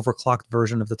essentially an overclocked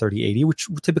version of the 3080, which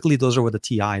typically those are what the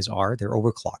TIs are. They're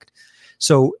overclocked.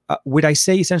 So what I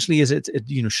say essentially is,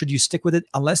 should you stick with it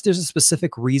unless there's a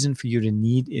specific reason for you to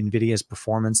need NVIDIA's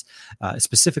performance,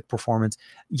 specific performance?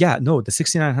 Yeah, no, the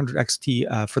 6900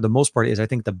 XT for the most part is, I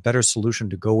think, the better solution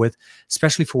to go with,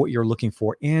 especially for what you're looking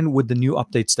for, and with the new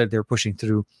updates that they're pushing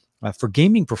through. For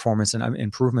gaming performance and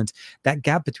improvements, that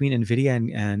gap between NVIDIA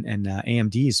and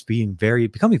AMD is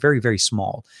becoming very, very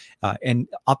small. And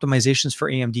optimizations for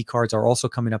AMD cards are also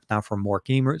coming up now for more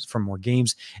gamers, for more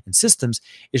games and systems.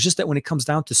 It's just that when it comes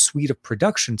down to suite of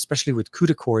production, especially with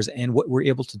CUDA cores and what we're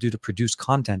able to do to produce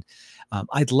content,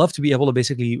 I'd love to be able to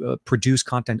basically produce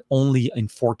content only in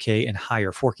 4K and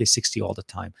higher, 4K 60 all the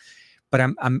time. But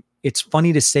it's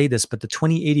funny to say this, but the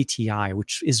 2080 Ti,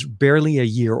 which is barely a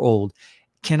year old,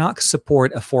 cannot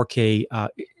support a 4K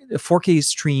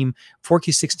stream,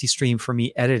 4K 60 stream for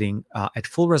me editing at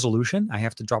full resolution. I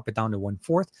have to drop it down to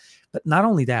 1/4. But not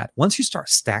only that, once you start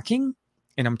stacking,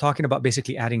 and I'm talking about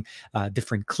basically adding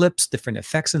different clips, different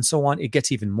effects, and so on, it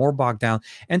gets even more bogged down.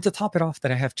 And to top it off,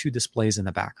 that I have 2 displays in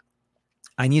the back.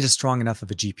 I need a strong enough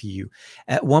of a GPU.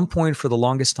 At one point, for the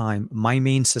longest time, my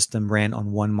main system ran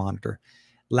on 1 monitor.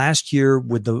 Last year,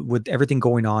 with everything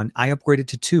going on, I upgraded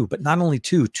to 2, but not only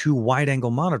 2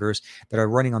 wide-angle monitors that are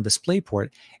running on DisplayPort.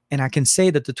 And I can say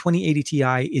that the 2080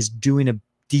 Ti is doing a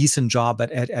decent job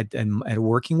at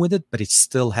working with it, but it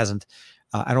still hasn't.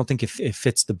 I don't think it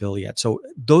fits the bill yet. So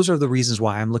those are the reasons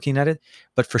why I'm looking at it.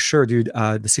 But for sure, dude,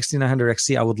 the 6900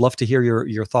 XT, I would love to hear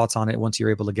your thoughts on it once you're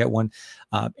able to get one.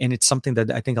 And it's something that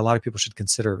I think a lot of people should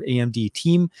consider. AMD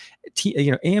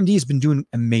has been doing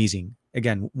amazing.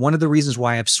 Again, one of the reasons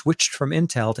why I've switched from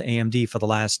Intel to AMD for the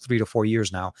last 3 to 4 years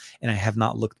now, and I have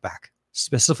not looked back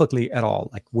specifically at all,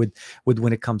 like with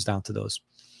when it comes down to those.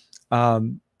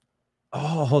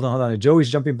 Hold on. Joey's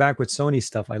jumping back with Sony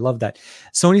stuff. I love that.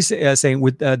 Sony's saying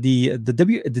with the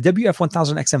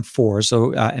WF-1000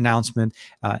 XM4 announcement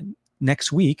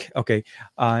next week. Okay,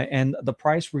 and the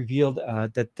price revealed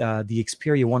that the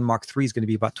Xperia 1 Mark III is going to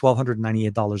be about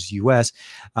 $1,298 US.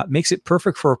 Makes it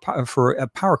perfect for a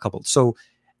power couple. So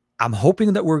I'm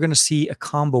hoping that we're going to see a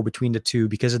combo between the two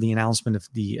because of the announcement of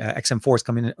the XM4 is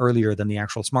coming in earlier than the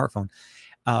actual smartphone.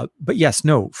 But yes,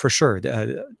 no, for sure.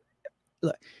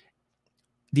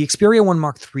 The Xperia 1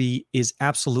 Mark III is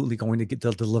absolutely going to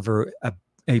deliver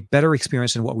a better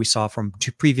experience than what we saw from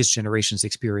 2 previous generations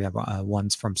Xperia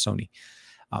ones from Sony.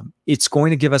 It's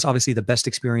going to give us obviously the best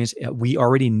experience. We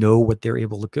already know what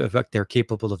they're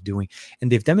capable of doing,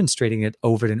 and they've demonstrated it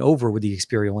over and over with the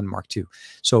Xperia 1 Mark II.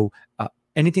 So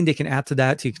anything they can add to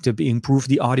that to improve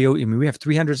the audio. I mean, we have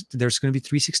 300. There's going to be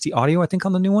 360 audio, I think,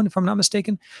 on the new one, if I'm not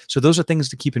mistaken. So those are things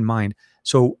to keep in mind.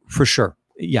 So for sure,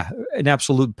 yeah, an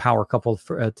absolute power couple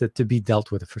to be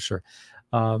dealt with for sure.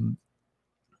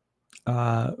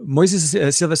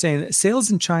 Moises Silva saying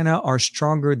sales in China are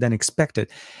stronger than expected.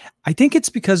 I think it's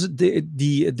because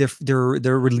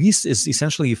their release is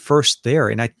essentially first there,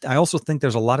 and I also think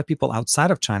there's a lot of people outside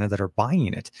of China that are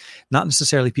buying it, not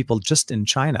necessarily people just in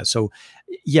China. So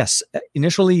yes,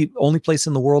 initially only place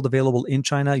in the world available in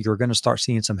China, you're going to start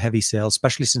seeing some heavy sales,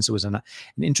 especially since it was an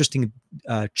interesting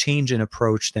change in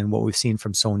approach than what we've seen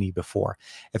from Sony before.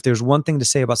 If there's one thing to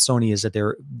say about Sony is that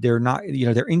they're not,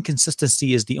 their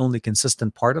inconsistency is the only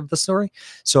consistent part of the story.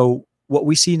 So what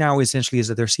we see now essentially is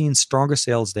that they're seeing stronger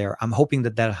sales there. I'm hoping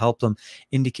that that'll help them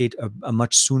indicate a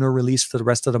much sooner release for the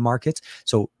rest of the markets.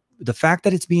 So the fact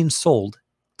that it's being sold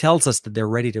tells us that they're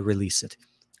ready to release it.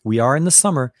 We are in the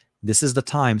summer. This is the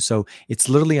time. So it's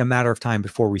literally a matter of time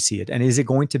before we see it. And is it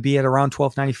going to be at around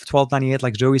 $1,298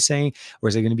 like Joey's saying? Or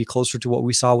is it going to be closer to what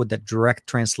we saw with that direct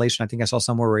translation? I think I saw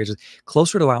somewhere where it's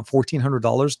closer to about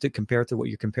 $1,400 to compare to what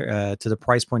you compare to the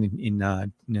price point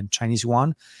in Chinese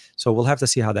yuan. So we'll have to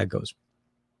see how that goes.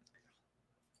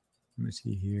 Let me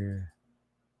see here.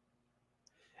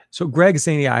 So Greg is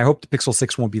saying, yeah, I hope the Pixel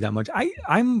 6 won't be that much.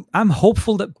 I'm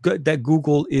hopeful that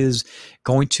Google is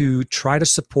going to try to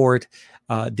support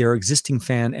their existing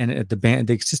fan and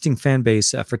the existing fan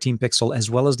base for Team Pixel, as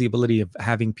well as the ability of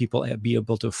having people be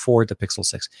able to afford the Pixel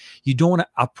 6. You don't want to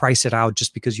outprice it out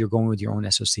just because you're going with your own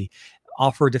SoC.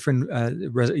 Offer different,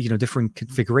 different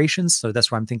configurations. So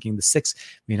that's why I'm thinking the 6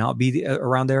 may not be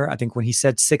around there. I think when he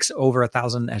said 6 over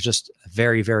 1,000 as just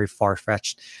very, very far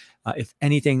fetched. If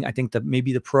anything, I think that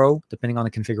maybe the Pro, depending on the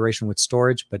configuration with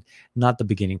storage, but not the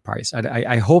beginning price.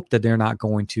 I hope that they're not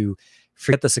going to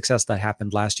forget the success that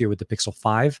happened last year with the Pixel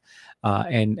 5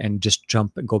 and just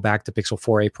jump and go back to Pixel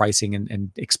 4a pricing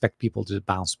and expect people to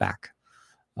bounce back.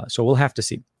 So we'll have to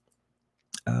see.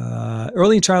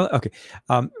 Early in China, okay.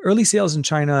 Early sales in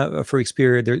China for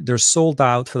Xperia, they're sold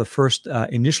out for the first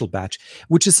initial batch,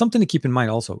 which is something to keep in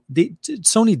mind. Also,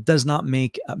 Sony does not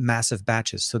make massive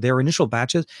batches, so their initial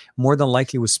batches more than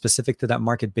likely was specific to that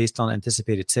market based on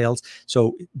anticipated sales.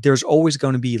 So there's always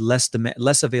going to be less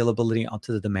availability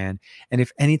onto the demand, and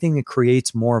if anything, it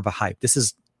creates more of a hype. This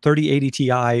is 3080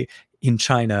 Ti in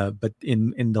China, but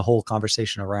in the whole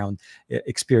conversation around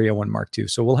Xperia 1 Mark II.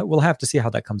 So we'll have to see how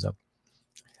that comes up.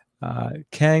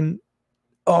 Ken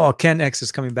X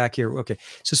is coming back here. Okay.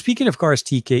 So speaking of cars,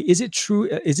 TK, is it true?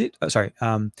 Is it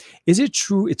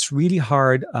true? It's really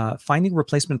hard finding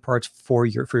replacement parts for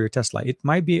your Tesla. It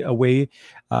might be a way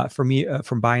for me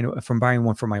from buying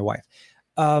one for my wife.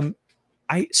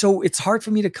 So it's hard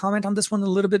for me to comment on this one a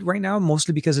little bit right now,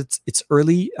 mostly because it's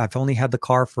early. I've only had the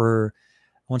car for,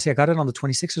 I want to say I got it on the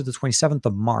 26th or the 27th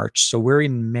of March. So we're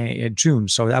in June.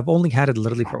 So I've only had it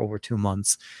literally for over 2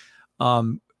 months.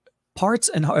 Parts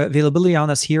and availability on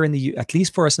us here at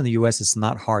least for us in the US, it's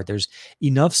not hard. There's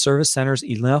enough service centers,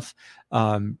 enough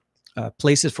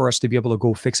places for us to be able to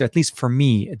go fix it. At least for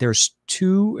me, there's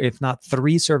 2, if not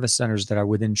 3 service centers that are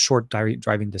within short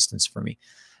driving distance for me.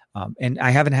 And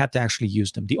I haven't had to actually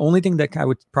use them. The only thing that I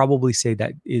would probably say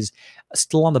that is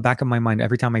still on the back of my mind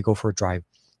every time I go for a drive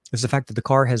is the fact that the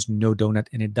car has no donut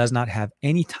and it does not have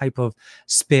any type of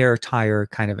spare tire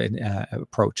kind of an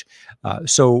approach.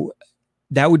 So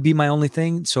that would be my only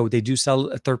thing. So they do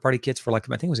sell third-party kits for, like,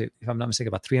 I think it was, if I'm not mistaken,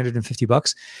 about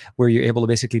 $350, where you're able to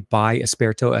basically buy a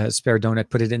spare donut,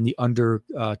 put it in the under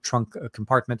trunk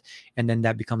compartment, and then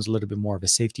that becomes a little bit more of a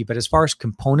safety. But as far as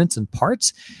components and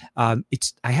parts, I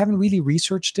haven't really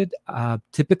researched it.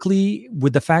 Typically,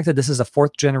 with the fact that this is a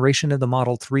 4th generation of the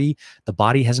Model 3, the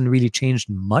body hasn't really changed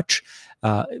much.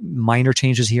 Minor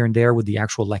changes here and there with the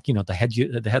actual,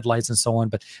 the headlights and so on,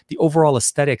 but the overall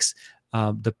aesthetics.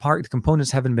 The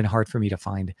components haven't been hard for me to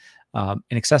find, and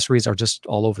accessories are just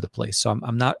all over the place. So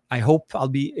I'm not. I hope I'll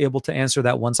be able to answer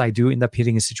that once I do end up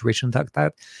hitting a situation like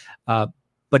that.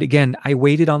 But again, I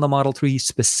waited on the Model 3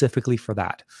 specifically for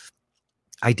that.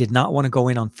 I did not want to go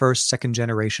in on 1st, 2nd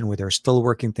generation where they're still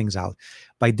working things out.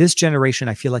 By this generation,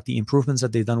 I feel like the improvements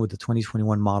that they've done with the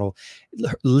 2021 model,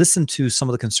 listen to some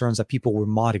of the concerns that people were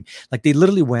modding. Like, they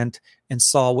literally went and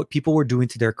saw what people were doing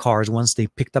to their cars once they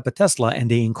picked up a Tesla, and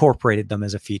they incorporated them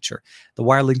as a feature. The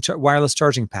wireless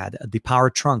charging pad, the power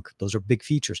trunk, those are big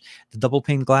features. The double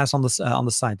pane glass on the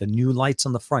side, the new lights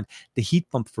on the front, the heat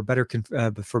pump for better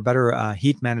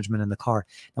heat management in the car.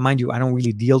 Now, mind you, I don't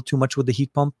really deal too much with the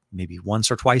heat pump, maybe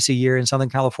once or twice a year in Southern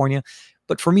California.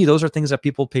 But for me, those are things that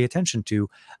people pay attention to.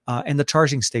 And the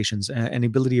charging stations and the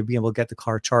ability of being able to get the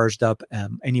car charged up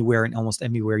anywhere and almost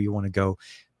anywhere you want to go.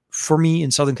 For me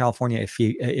in Southern California,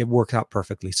 it worked out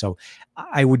perfectly. So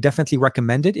I would definitely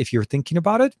recommend it if you're thinking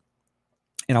about it.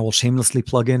 And I will shamelessly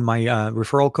plug in my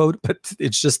referral code, but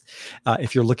it's just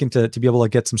if you're looking to be able to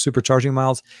get some supercharging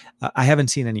miles, I haven't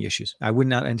seen any issues. I would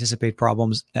not anticipate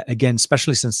problems, again,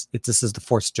 especially since this is the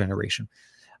 4th generation.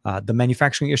 The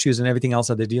manufacturing issues and everything else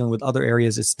that they're dealing with other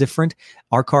areas, it's different.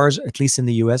 Our cars, at least in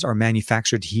the US, are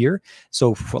manufactured here.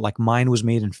 So for, like, mine was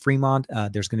made in Fremont.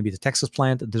 There's going to be the Texas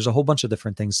plant. There's a whole bunch of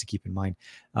different things to keep in mind.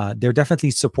 They're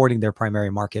definitely supporting their primary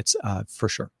markets for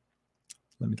sure.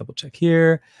 Let me double check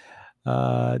here.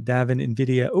 Davin,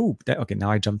 NVIDIA. Okay, now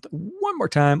I jumped one more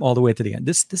time all the way to the end.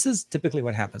 This is typically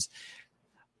what happens.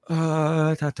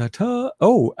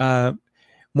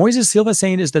 Moises Silva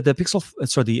saying is that the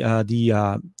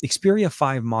Xperia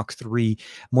 5 Mach 3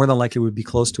 more than likely would be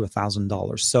close to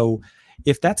 $1,000. So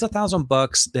if that's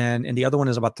 $1,000, then, and the other one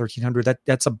is about $1,300,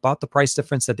 that's about the price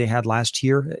difference that they had last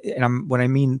year. And when I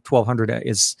mean $1,200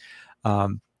 is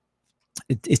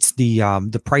it's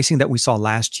the pricing that we saw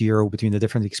last year between the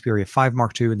different Xperia 5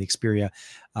 Mark II and the Xperia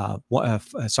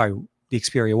the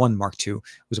Xperia 1 Mark II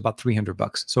was about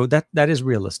 $300. So that is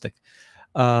realistic.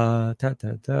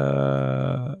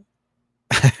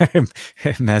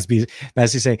 Masby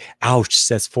saying, "Ouch,"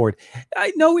 says Ford.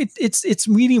 I know it's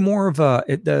really more of a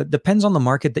depends on the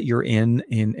market that you're in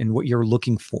what you're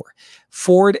looking for.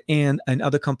 Ford and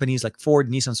other companies like Ford,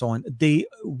 Nissan, so on.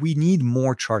 We need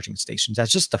more charging stations.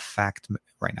 That's just a fact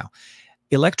right now.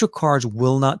 Electric cars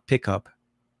will not pick up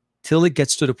till it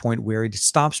gets to the point where it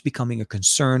stops becoming a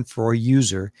concern for a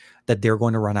user that they're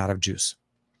going to run out of juice.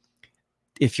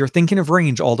 If you're thinking of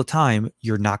range all the time,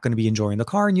 you're not going to be enjoying the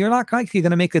car, and you're not likely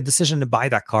going to make a decision to buy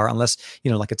that car unless,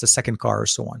 like it's a second car or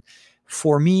so on.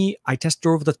 For me, I test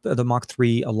drove the Mach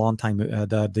 3 a long time,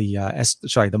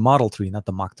 the Model 3, not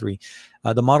the Mach 3,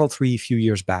 the Model 3 a few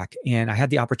years back, and I had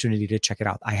the opportunity to check it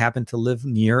out. I happen to live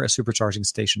near a supercharging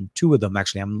station, two of them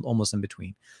actually. I'm almost in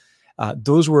between.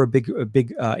 Those were a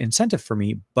big incentive for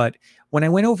me. But when I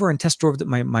went over and test drove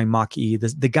my Mach-E,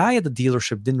 the guy at the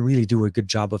dealership didn't really do a good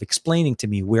job of explaining to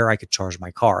me where I could charge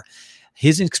my car.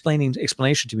 His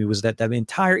explanation to me was that the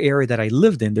entire area that I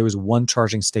lived in, there was one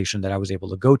charging station that I was able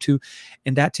to go to.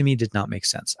 And that to me did not make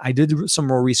sense. I did some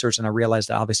more research and I realized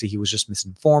that obviously he was just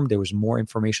misinformed. There was more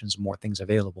information, more things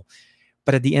available.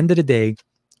 But at the end of the day,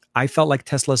 I felt like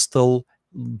Tesla still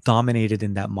dominated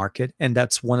in that market, and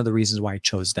that's one of the reasons why I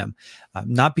chose them.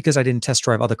 Not because I didn't test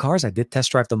drive other cars. I did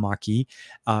test drive the Mach-E,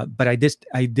 but I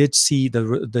did see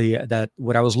that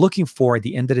what I was looking for at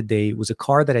the end of the day was a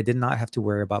car that I did not have to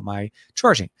worry about my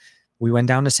charging. We went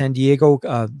down to San Diego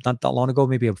not that long ago,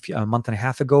 maybe a month and a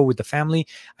half ago with the family.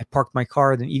 I parked my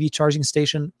car at an EV charging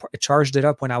station, charged it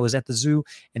up when I was at the zoo,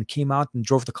 and came out and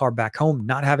drove the car back home,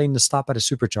 not having to stop at a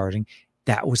supercharging.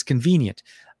 That was convenient.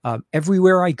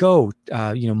 Everywhere I go,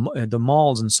 the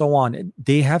malls and so on,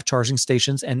 they have charging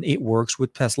stations, and it works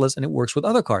with Teslas and it works with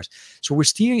other cars. So we're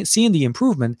seeing the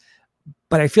improvement,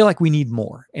 but I feel like we need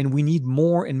more, and we need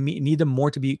more, and need them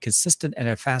more to be consistent and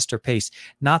at a faster pace.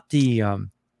 Not the, I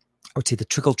would say, the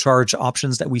trickle charge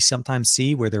options that we sometimes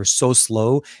see where they're so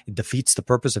slow, it defeats the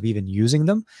purpose of even using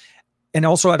them. And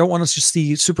also, I don't want us to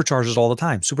see superchargers all the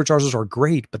time. Superchargers are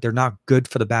great, but they're not good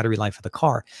for the battery life of the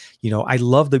car. I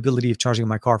love the ability of charging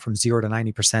my car from 0 to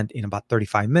 90% in about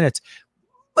 35 minutes,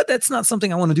 but that's not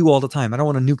something I want to do all the time. I don't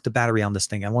want to nuke the battery on this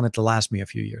thing. I want it to last me a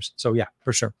few years. So yeah,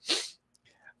 for sure.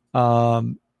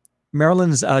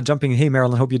 Marilyn's jumping. Hey,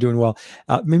 Marilyn, hope you're doing well.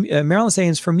 Marilyn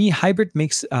saying, for me, hybrid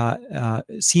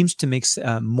seems to make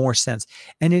more sense.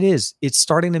 And it is. It's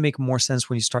starting to make more sense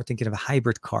when you start thinking of a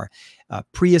hybrid car.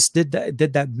 Prius did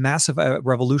that massive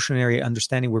revolutionary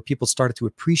understanding where people started to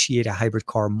appreciate a hybrid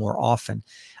car more often.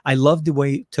 I love the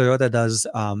way Toyota does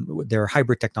their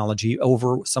hybrid technology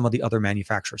over some of the other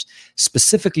manufacturers,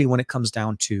 specifically when it comes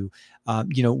down to,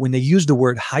 when they use the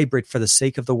word hybrid for the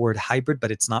sake of the word hybrid,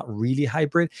 but it's not really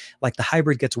hybrid. Like the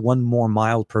hybrid gets 1 more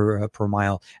mile per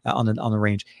mile on the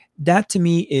range. That to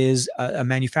me is a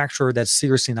manufacturer that's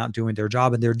seriously not doing their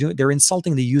job, and they're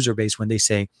insulting the user base when they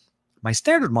say, my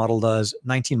standard model does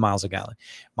 19 miles a gallon.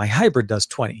 My hybrid does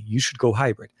 20. You should go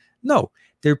hybrid. No,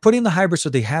 they're putting the hybrid so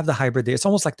they have the hybrid. It's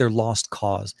almost like they're lost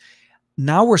cause.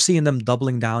 Now we're seeing them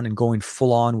doubling down and going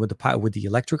full on with the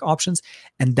electric options,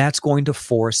 and that's going to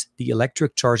force the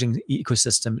electric charging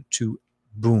ecosystem to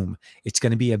boom. It's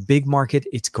going to be a big market.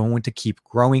 It's going to keep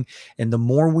growing. And the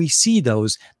more we see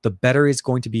those, the better it's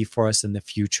going to be for us in the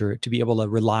future to be able to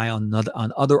rely on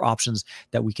other options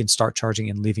that we can start charging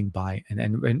and living by.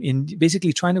 And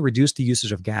basically trying to reduce the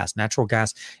usage of gas. Natural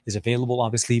gas is available,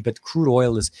 obviously, but crude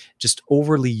oil is just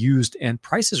overly used, and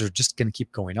prices are just going to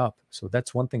keep going up. So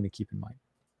that's one thing to keep in mind.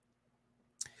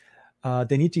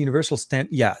 They need to universal stand.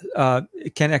 Yeah,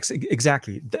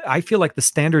 exactly. I feel like the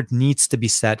standard needs to be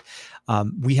set.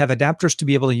 We have adapters to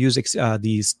be able to use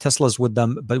these Teslas with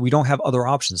them, but we don't have other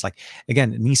options. Like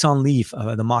again, Nissan Leaf,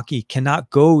 the Mach-E cannot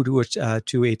go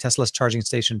to a Tesla's charging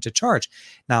station to charge.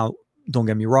 Now, don't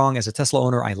get me wrong. As a Tesla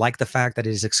owner, I like the fact that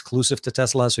it is exclusive to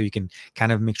Tesla, so you can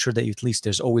kind of make sure that at least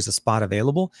there's always a spot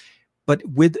available. But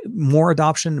with more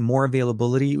adoption, more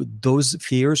availability, those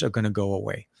fears are going to go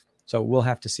away. So we'll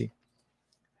have to see.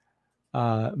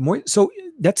 So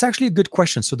that's actually a good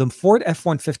question. So the Ford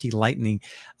F-150 Lightning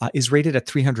is rated at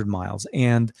 300 miles.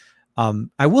 And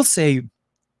I will say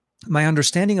my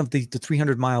understanding of the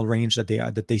 300-mile range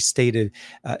that they stated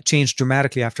changed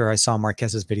dramatically after I saw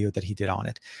Marquez's video that he did on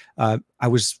it. I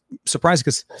was surprised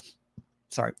because,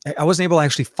 I wasn't able to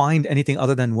actually find anything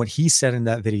other than what he said in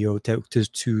that video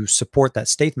to support that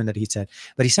statement that he said.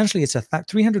 But essentially, it's a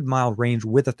 300-mile range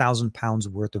with 1,000 pounds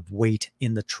worth of weight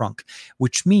in the trunk,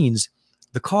 which means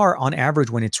the car on average,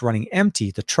 when it's running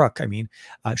empty, the truck, I mean,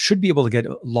 should be able to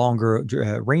get longer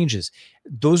ranges.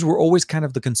 Those were always kind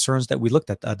of the concerns that we looked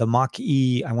at. The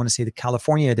Mach-E, I want to say the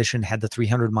California edition had the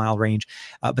 300-mile range,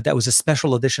 but that was a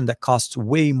special edition that costs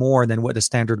way more than what the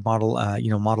standard model,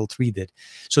 Model 3 did.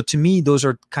 So to me, those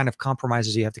are kind of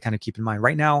compromises you have to kind of keep in mind.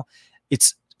 Right now,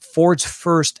 it's Ford's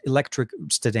first electric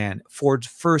sedan, Ford's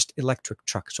first electric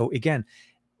truck. So again,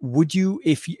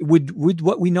 would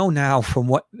what we know now from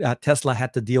what Tesla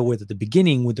had to deal with at the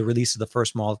beginning with the release of the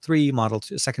first Model 3, Model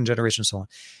 2, second generation, so on,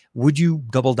 would you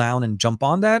double down and jump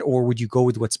on that, or would you go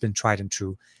with what's been tried and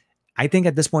true? I think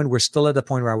at this point, we're still at the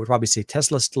point where I would probably say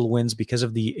Tesla still wins because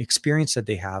of the experience that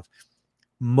they have,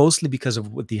 mostly because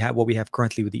of what we have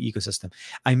currently with the ecosystem.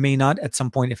 I may not at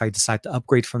some point, if I decide to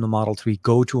upgrade from the Model 3,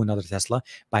 go to another Tesla.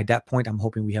 By that point, I'm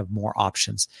hoping we have more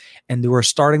options. And we're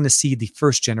starting to see the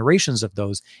first generations of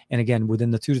those. And again, within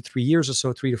the 2 to 3 years or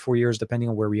so, 3 to 4 years, depending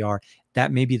on where we are,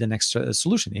 that may be the next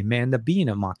solution. It may end up being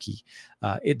a Mach-E.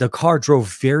 The car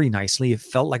drove very nicely. It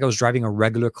felt like I was driving a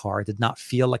regular car. It did not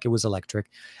feel like it was electric,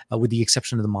 with the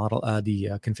exception of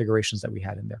the configurations that we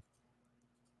had in there.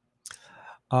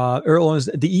 Earl,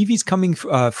 the EVs coming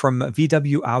from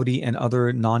VW, Audi, and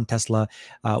other non-Tesla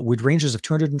with ranges of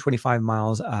 225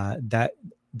 miles, that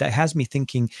has me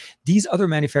thinking these other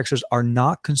manufacturers are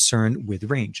not concerned with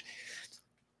range.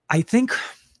 I think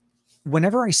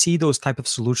whenever I see those type of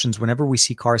solutions, whenever we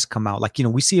see cars come out, like,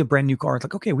 we see a brand new car, it's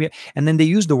like, okay, and then they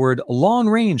use the word long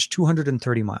range,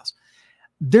 230 miles.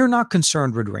 They're not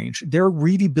concerned with range. They're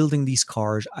really building these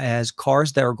cars as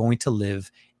cars that are going to live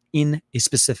in a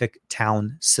specific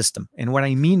town system. And what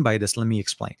I mean by this, let me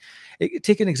explain.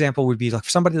 Take an example would be like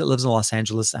somebody that lives in Los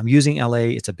Angeles. I'm using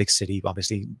LA. It's a big city.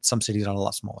 Obviously, some cities are a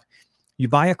lot smaller. You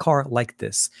buy a car like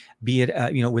this, be it,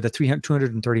 with a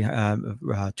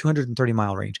 230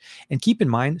 mile range. And keep in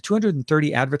mind,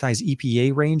 230 advertised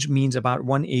EPA range means about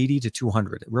 180 to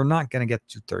 200. We're not going to get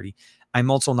 230. I'm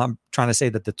also not trying to say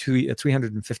that the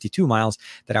 352 miles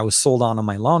that I was sold on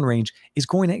my long range is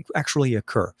going to actually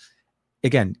occur.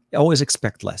 Again, always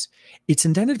expect less. It's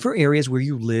intended for areas where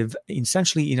you live,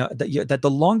 essentially, that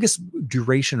the longest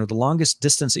duration or the longest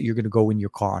distance that you're going to go in your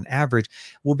car on average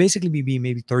will basically be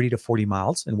maybe 30 to 40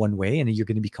 miles in one way, and then you're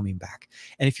going to be coming back.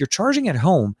 And if you're charging at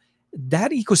home,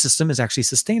 that ecosystem is actually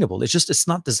sustainable. It's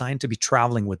not designed to be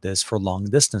traveling with this for long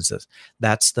distances.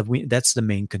 That's the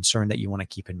main concern that you want to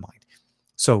keep in mind.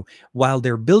 So while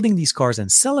they're building these cars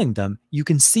and selling them, you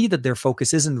can see that their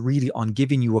focus isn't really on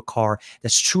giving you a car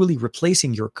that's truly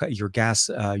replacing your gas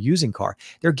using car.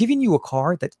 They're giving you a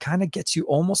car that kind of gets you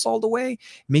almost all the way,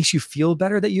 makes you feel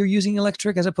better that you're using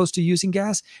electric as opposed to using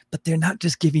gas, but they're not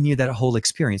just giving you that whole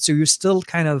experience. So you're still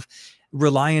kind of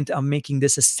reliant on making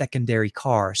this a secondary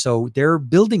car. So they're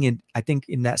building it, I think,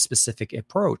 in that specific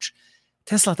approach.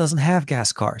 Tesla doesn't have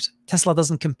gas cars. Tesla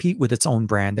doesn't compete with its own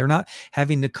brand. They're not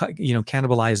having to,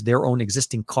 cannibalize their own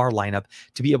existing car lineup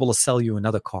to be able to sell you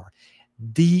another car.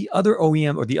 The other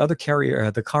OEM or the other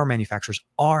carrier, the car manufacturers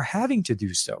are having to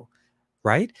do so,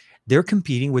 right? They're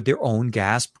competing with their own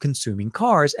gas-consuming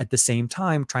cars at the same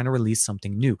time, trying to release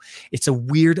something new. It's a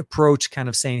weird approach, kind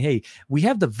of saying, hey, we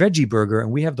have the veggie burger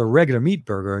and we have the regular meat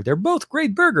burger. They're both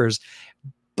great burgers,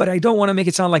 but I don't want to make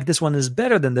it sound like this one is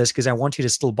better than this because I want you to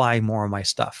still buy more of my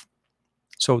stuff.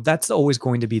 So that's always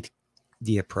going to be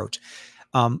the approach.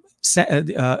 I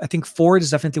think Ford is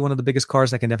definitely one of the biggest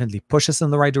cars that can definitely push us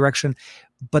in the right direction.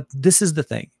 But this is the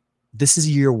thing. This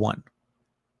is year one.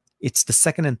 It's the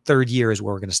second and third year is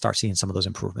where we're going to start seeing some of those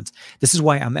improvements. This is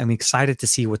why I'm excited to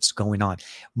see what's going on.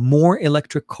 More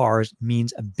electric cars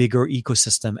means a bigger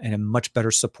ecosystem and a much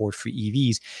better support for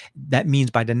EVs. That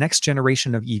means by the next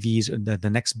generation of EVs, the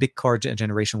next big car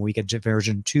generation, we get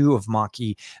version 2 of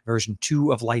Mach-E, version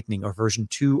 2 of Lightning, or version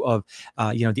 2 of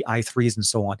the i3s and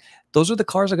so on. Those are the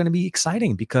cars that are going to be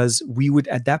exciting because we would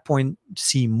at that point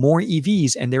see more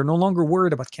EVs, and they're no longer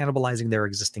worried about cannibalizing their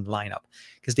existing lineup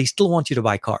because they still want you to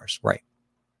buy cars, right?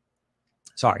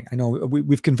 Sorry, I know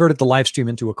we've converted the live stream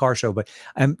into a car show, but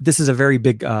this is a very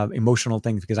big emotional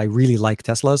thing because I really like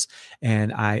Teslas,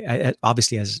 and I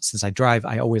obviously, since I drive,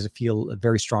 I always feel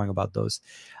very strong about those.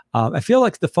 I feel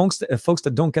like the folks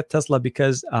that don't get Tesla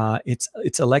because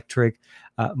it's electric,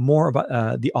 more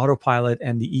about the autopilot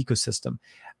and the ecosystem.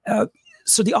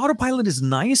 So the autopilot is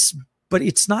nice, but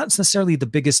it's not necessarily the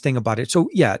biggest thing about it. So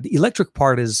yeah, the electric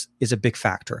part is a big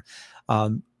factor.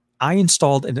 I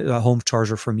installed a home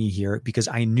charger for me here because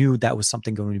I knew that was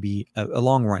something going to be a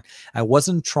long run. I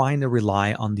wasn't trying to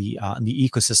rely on the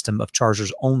ecosystem of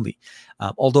chargers only.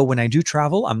 Although when I do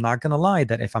travel, I'm not going to lie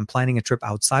that if I'm planning a trip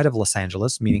outside of Los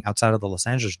Angeles, meaning outside of the Los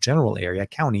Angeles general area,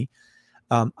 county,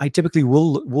 I typically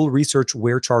will research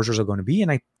where chargers are going to be,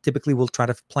 and I typically will try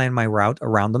to plan my route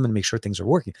around them and make sure things are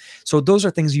working. So those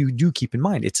are things you do keep in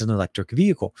mind. It's an electric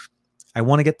vehicle. I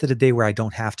want to get to the day where I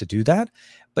don't have to do that.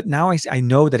 But now I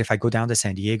know that if I go down to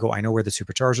San Diego, I know where the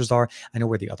superchargers are. I know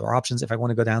where the other options. If I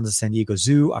want to go down to San Diego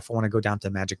Zoo, if I want to go down to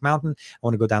Magic Mountain, I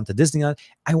want to go down to Disneyland,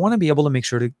 I want to be able to make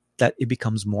sure that it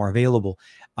becomes more available.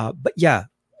 But yeah,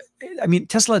 I mean,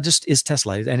 Tesla just is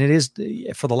Tesla, and it is,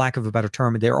 for the lack of a better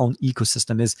term, their own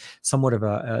ecosystem is somewhat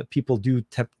of people do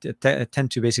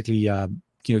tend to basically,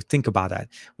 think about that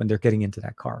when they're getting into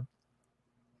that car.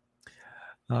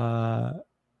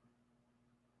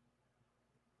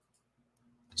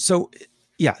 So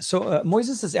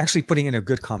Moises is actually putting in a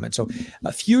good comment. So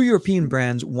a few European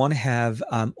brands want to have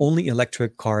only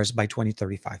electric cars by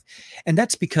 2035. And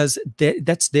that's because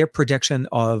that's their projection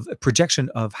of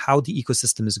how the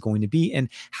ecosystem is going to be and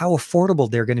how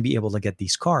affordable they're going to be able to get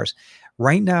these cars.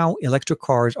 Right now, electric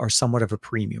cars are somewhat of a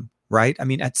premium, right? I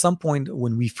mean, at some point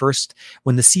when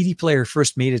the CD player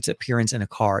first made its appearance in a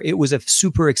car, it was a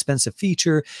super expensive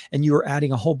feature and you were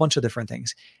adding a whole bunch of different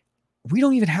things. We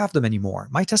don't even have them anymore.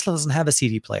 My Tesla doesn't have a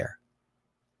CD player.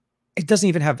 It doesn't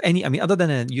even have any, I mean, other than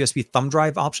a USB thumb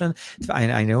drive option. I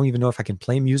don't even know if I can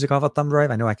play music off a thumb drive.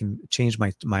 I know I can change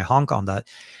my honk on that.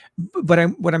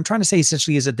 But what I'm trying to say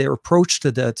essentially is that their approach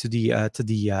to the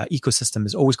ecosystem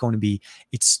is always going to be,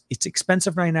 it's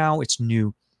expensive right now. It's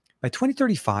new. By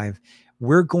 2035,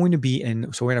 we're going to be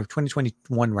so we're in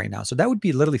 2021 right now. So that would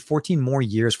be literally 14 more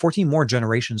years, 14 more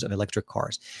generations of electric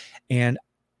cars. And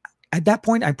at that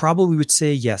point, I probably would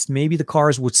say, yes, maybe the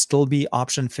cars would still be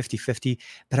option 50-50,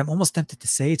 but I'm almost tempted to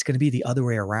say it's going to be the other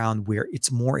way around, where it's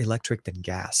more electric than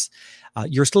gas.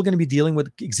 You're still going to be dealing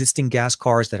with existing gas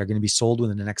cars that are going to be sold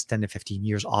within the next 10 to 15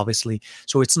 years, obviously.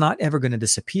 So it's not ever going to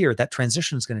disappear. That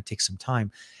transition is going to take some time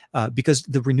because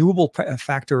the renewable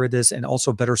factor of this and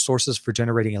also better sources for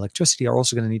generating electricity are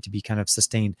also going to need to be kind of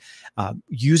sustained.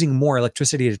 Using more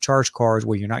electricity to charge cars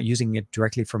where you're not using it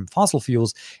directly from fossil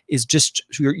fuels is just,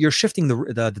 you're shifting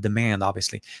the demand,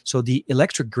 obviously. So the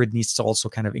electric grid needs to also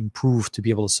kind of improve to be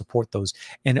able to support those.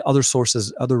 And other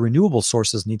renewable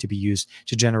sources need to be used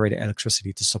to generate electricity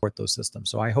to support those systems.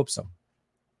 So I hope so.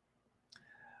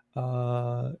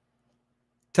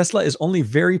 Tesla is only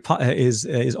very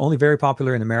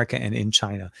popular in America and in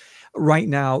China right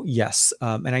now. Yes,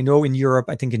 and I know in Europe,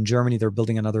 I think in Germany they're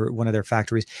building one of their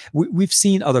factories. We've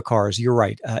seen other cars. You're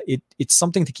right. It's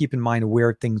something to keep in mind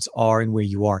where things are and where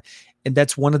you are, and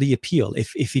that's one of the appeal.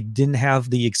 If it didn't have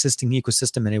the existing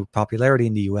ecosystem and popularity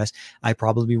in the U.S., I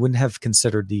probably wouldn't have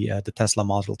considered the Tesla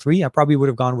Model 3. I probably would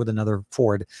have gone with another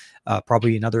Ford,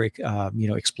 probably another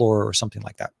Explorer or something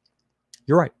like that.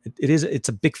 You're right. It's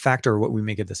a big factor what we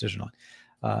make a decision on.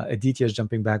 Aditya is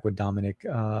jumping back with Dominic.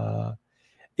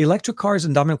 Electric cars,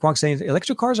 and Dominic Kwok saying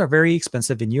electric cars are very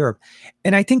expensive in Europe.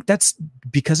 And I think that's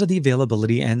because of the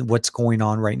availability and what's going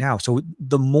on right now. So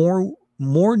the more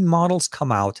models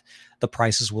come out, the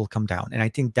prices will come down. And I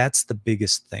think that's the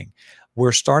biggest thing.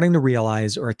 We're starting to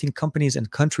realize, or I think companies and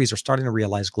countries are starting to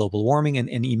realize, global warming and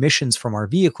emissions from our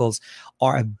vehicles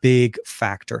are a big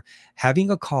factor. Having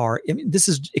a car, I mean, this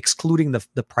is excluding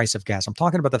the price of gas. I'm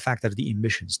talking about the fact that the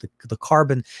emissions, the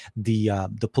carbon, the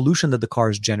pollution that the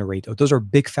cars generate, those are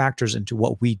big factors into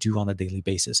what we do on a daily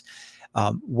basis.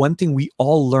 One thing we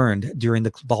all learned during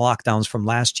the lockdowns from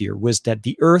last year was that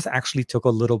the earth actually took a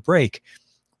little break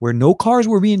where no cars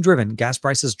were being driven. Gas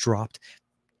prices dropped.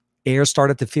 Air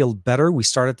started to feel better. We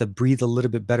started to breathe a little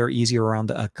bit better, easier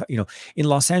around in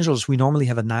Los Angeles, we normally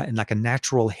have a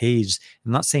natural haze.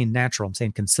 I'm not saying natural, I'm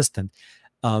saying consistent.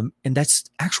 And that's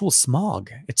actual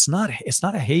smog. It's not a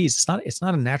haze. It's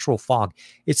not a natural fog.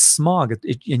 It's smog.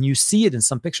 And you see it in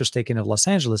some pictures taken of Los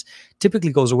Angeles.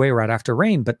 Typically goes away right after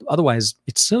rain, but otherwise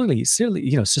it's silly, it's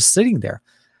just sitting there.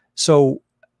 So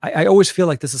I always feel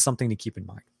like this is something to keep in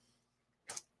mind.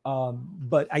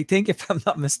 But I think, if I'm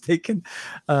not mistaken,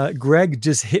 Greg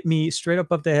just hit me straight up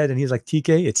the head and he's like,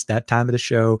 TK, it's that time of the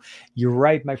show. You're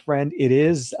right, my friend. It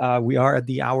is. We are at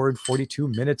the hour and 42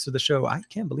 minutes of the show. I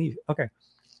can't believe it. Okay.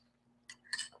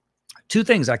 Two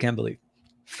things I can't believe.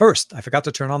 First, I forgot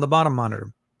to turn on the bottom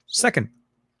monitor. Second,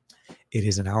 it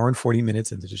is an hour and 40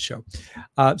 minutes into the show.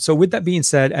 So with that being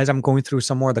said, as I'm going through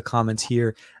some more of the comments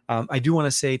here, I do want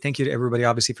to say thank you to everybody,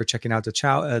 obviously, for checking out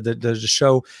the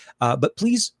show. But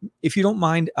please, if you don't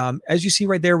mind, as you see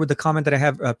right there with the comment that I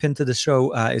have pinned to the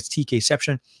show, it's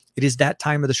TKception. It is that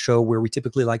time of the show where we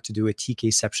typically like to do a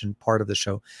TKception part of the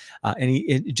show.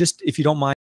 Just if you don't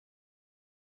mind,